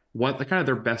what the kind of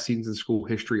their best seasons in school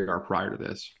history are prior to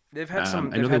this. They've had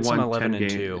some. I know They've they had some won 11 10 and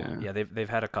games. 2. Yeah, they've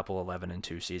had a couple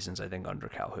 11-2 seasons, I think, under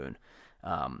Calhoun.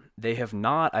 They have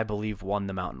not, I believe, won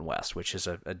the Mountain West, which is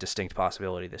a distinct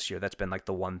possibility this year. That's been like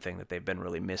the one thing that they've been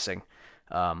really missing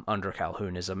under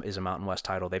Calhoun is a Mountain West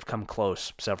title. They've come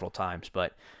close several times,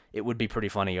 but it would be pretty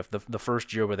funny if the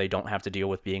first year where they don't have to deal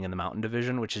with being in the Mountain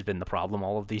Division, which has been the problem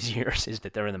all of these years, is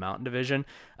that they're in the Mountain Division.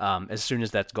 As soon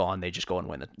as that's gone, they just go and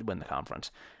win the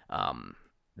conference.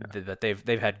 But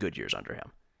they've had good years under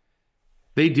him.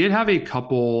 They did have a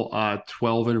couple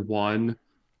 12-1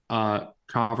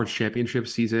 conference championship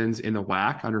seasons in the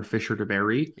WAC under Fisher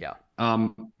DeBerry. Yeah.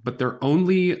 But their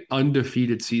only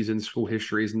undefeated season in school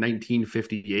history is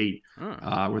 1958,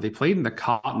 where they played in the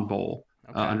Cotton Bowl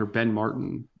under Ben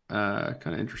Martin. Kind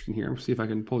of interesting here. Let's see if I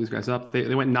can pull these guys up.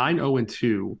 They went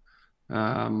 9-0-2,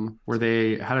 where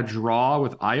they had a draw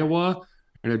with Iowa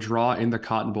and a draw in the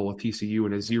Cotton Bowl with TCU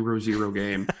in a 0-0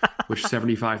 game, which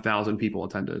 75,000 people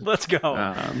attended. Let's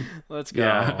go. Let's go.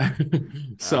 Yeah.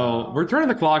 So we're turning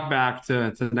the clock back to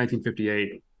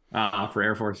 1958 for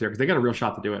Air Force here because they got a real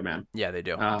shot to do it, man. Yeah, they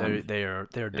do. They're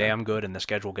damn good, and the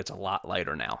schedule gets a lot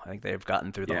lighter now. I think they've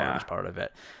gotten through the hardest part of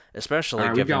it, especially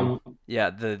given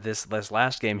this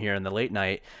last game here in the late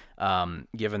night.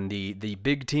 Given the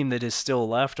big team that is still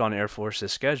left on Air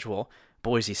Force's schedule,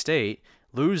 Boise State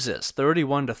loses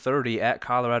 31-30 at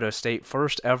Colorado State.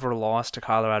 First ever loss to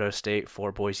Colorado State for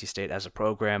Boise State as a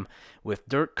program, with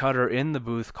Dirk Cutter in the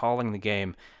booth calling the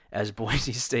game as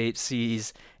Boise State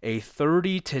sees a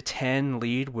 30-10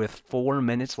 lead with 4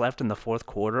 minutes left in the fourth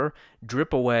quarter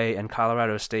drip away, and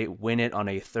Colorado State win it on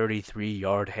a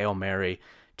 33-yard Hail Mary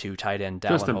to tight end Dallin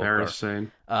Just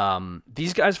embarrassing.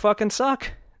 These guys fucking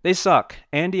suck. They suck.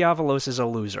 Andy Avalos is a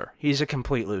loser. He's a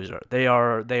complete loser. They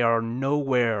are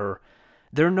nowhere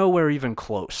they're nowhere even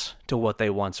close to what they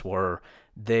once were.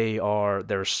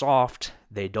 They're soft.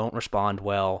 They don't respond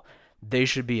well. They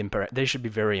should be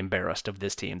very embarrassed of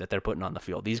this team that they're putting on the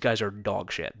field. These guys are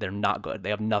dog shit. They're not good. They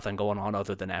have nothing going on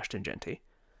other than Ashton Genty.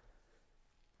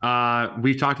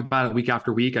 We've talked about it week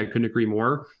after week. I couldn't agree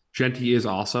more. Genty is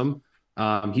awesome.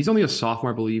 He's only a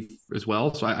sophomore, I believe, as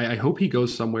well. So I hope he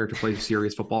goes somewhere to play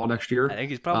serious football next I year. think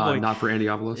he's probably Not for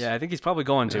Indianapolis. Yeah, I think he's probably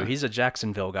going to. Yeah. He's a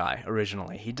Jacksonville guy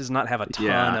originally. He does not have a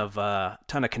Yeah.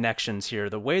 ton of connections here.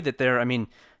 The way that I mean,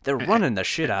 they're running the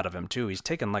shit out of him too. He's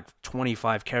taking like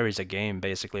 25 carries a game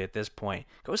basically at this point.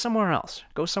 Go somewhere else.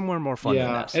 Go somewhere more fun than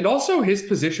Yeah. this. And also his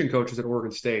position coach is at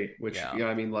Oregon State, which, Yeah.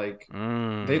 I mean, like,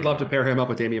 they'd love to Mm. pair him up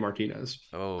with Damian Martinez.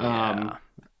 Oh Um, yeah.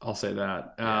 I'll say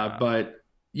that. Yeah. But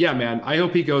yeah, man, I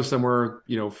hope he goes somewhere,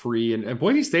 free. And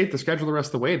Boise State, the schedule the rest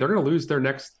of the way, they're going to lose their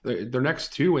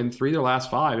next two and three, their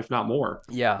last five, if not more.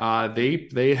 Yeah. They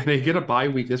get a bye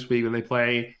week this week when they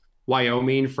play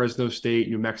Wyoming, Fresno State,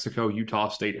 New Mexico, Utah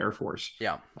State, Air Force.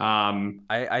 Yeah. Um,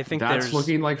 I think that's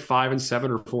looking like 5-7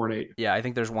 or 4-8. Yeah, I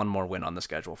think there's one more win on the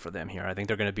schedule for them here. I think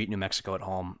they're going to beat New Mexico at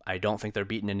home. I don't think they're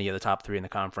beating any of the top three in the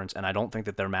conference, and I don't think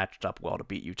that they're matched up well to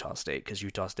beat Utah State because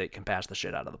Utah State can pass the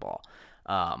shit out of the ball.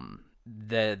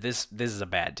 This is a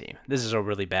bad team. This is a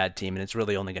really bad team, and it's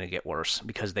really only going to get worse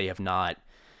because they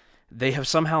have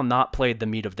somehow not played the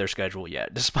meat of their schedule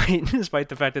yet, despite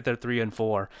the fact that they're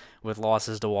 3-4 with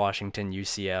losses to Washington,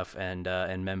 UCF,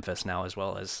 and Memphis now, as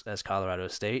well as Colorado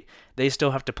State. They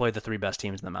still have to play the three best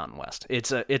teams in the Mountain West.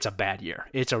 It's a bad year.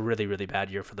 It's a really, really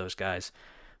bad year for those guys.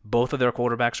 Both of their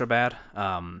quarterbacks are bad.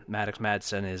 Maddox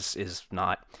Madsen is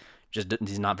not.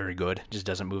 He's not very good. Just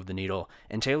doesn't move the needle.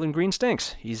 And Taylor Green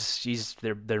stinks.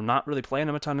 They're not really playing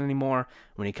him a ton anymore.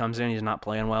 When he comes in, he's not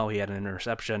playing well. He had an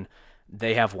interception.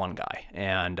 They have one guy,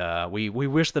 and we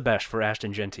wish the best for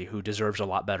Ashton Genty, who deserves a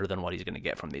lot better than what he's going to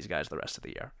get from these guys the rest of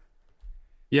the year.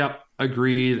 Yep,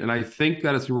 agreed. And I think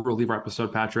that is where we'll leave our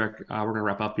episode, Patrick. We're going to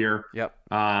wrap up here. Yep.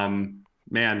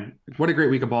 Man, what a great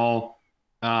week of ball.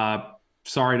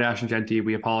 Sorry to Ashton Genty.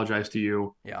 We apologize to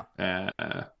you. Yeah.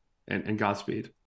 And Godspeed.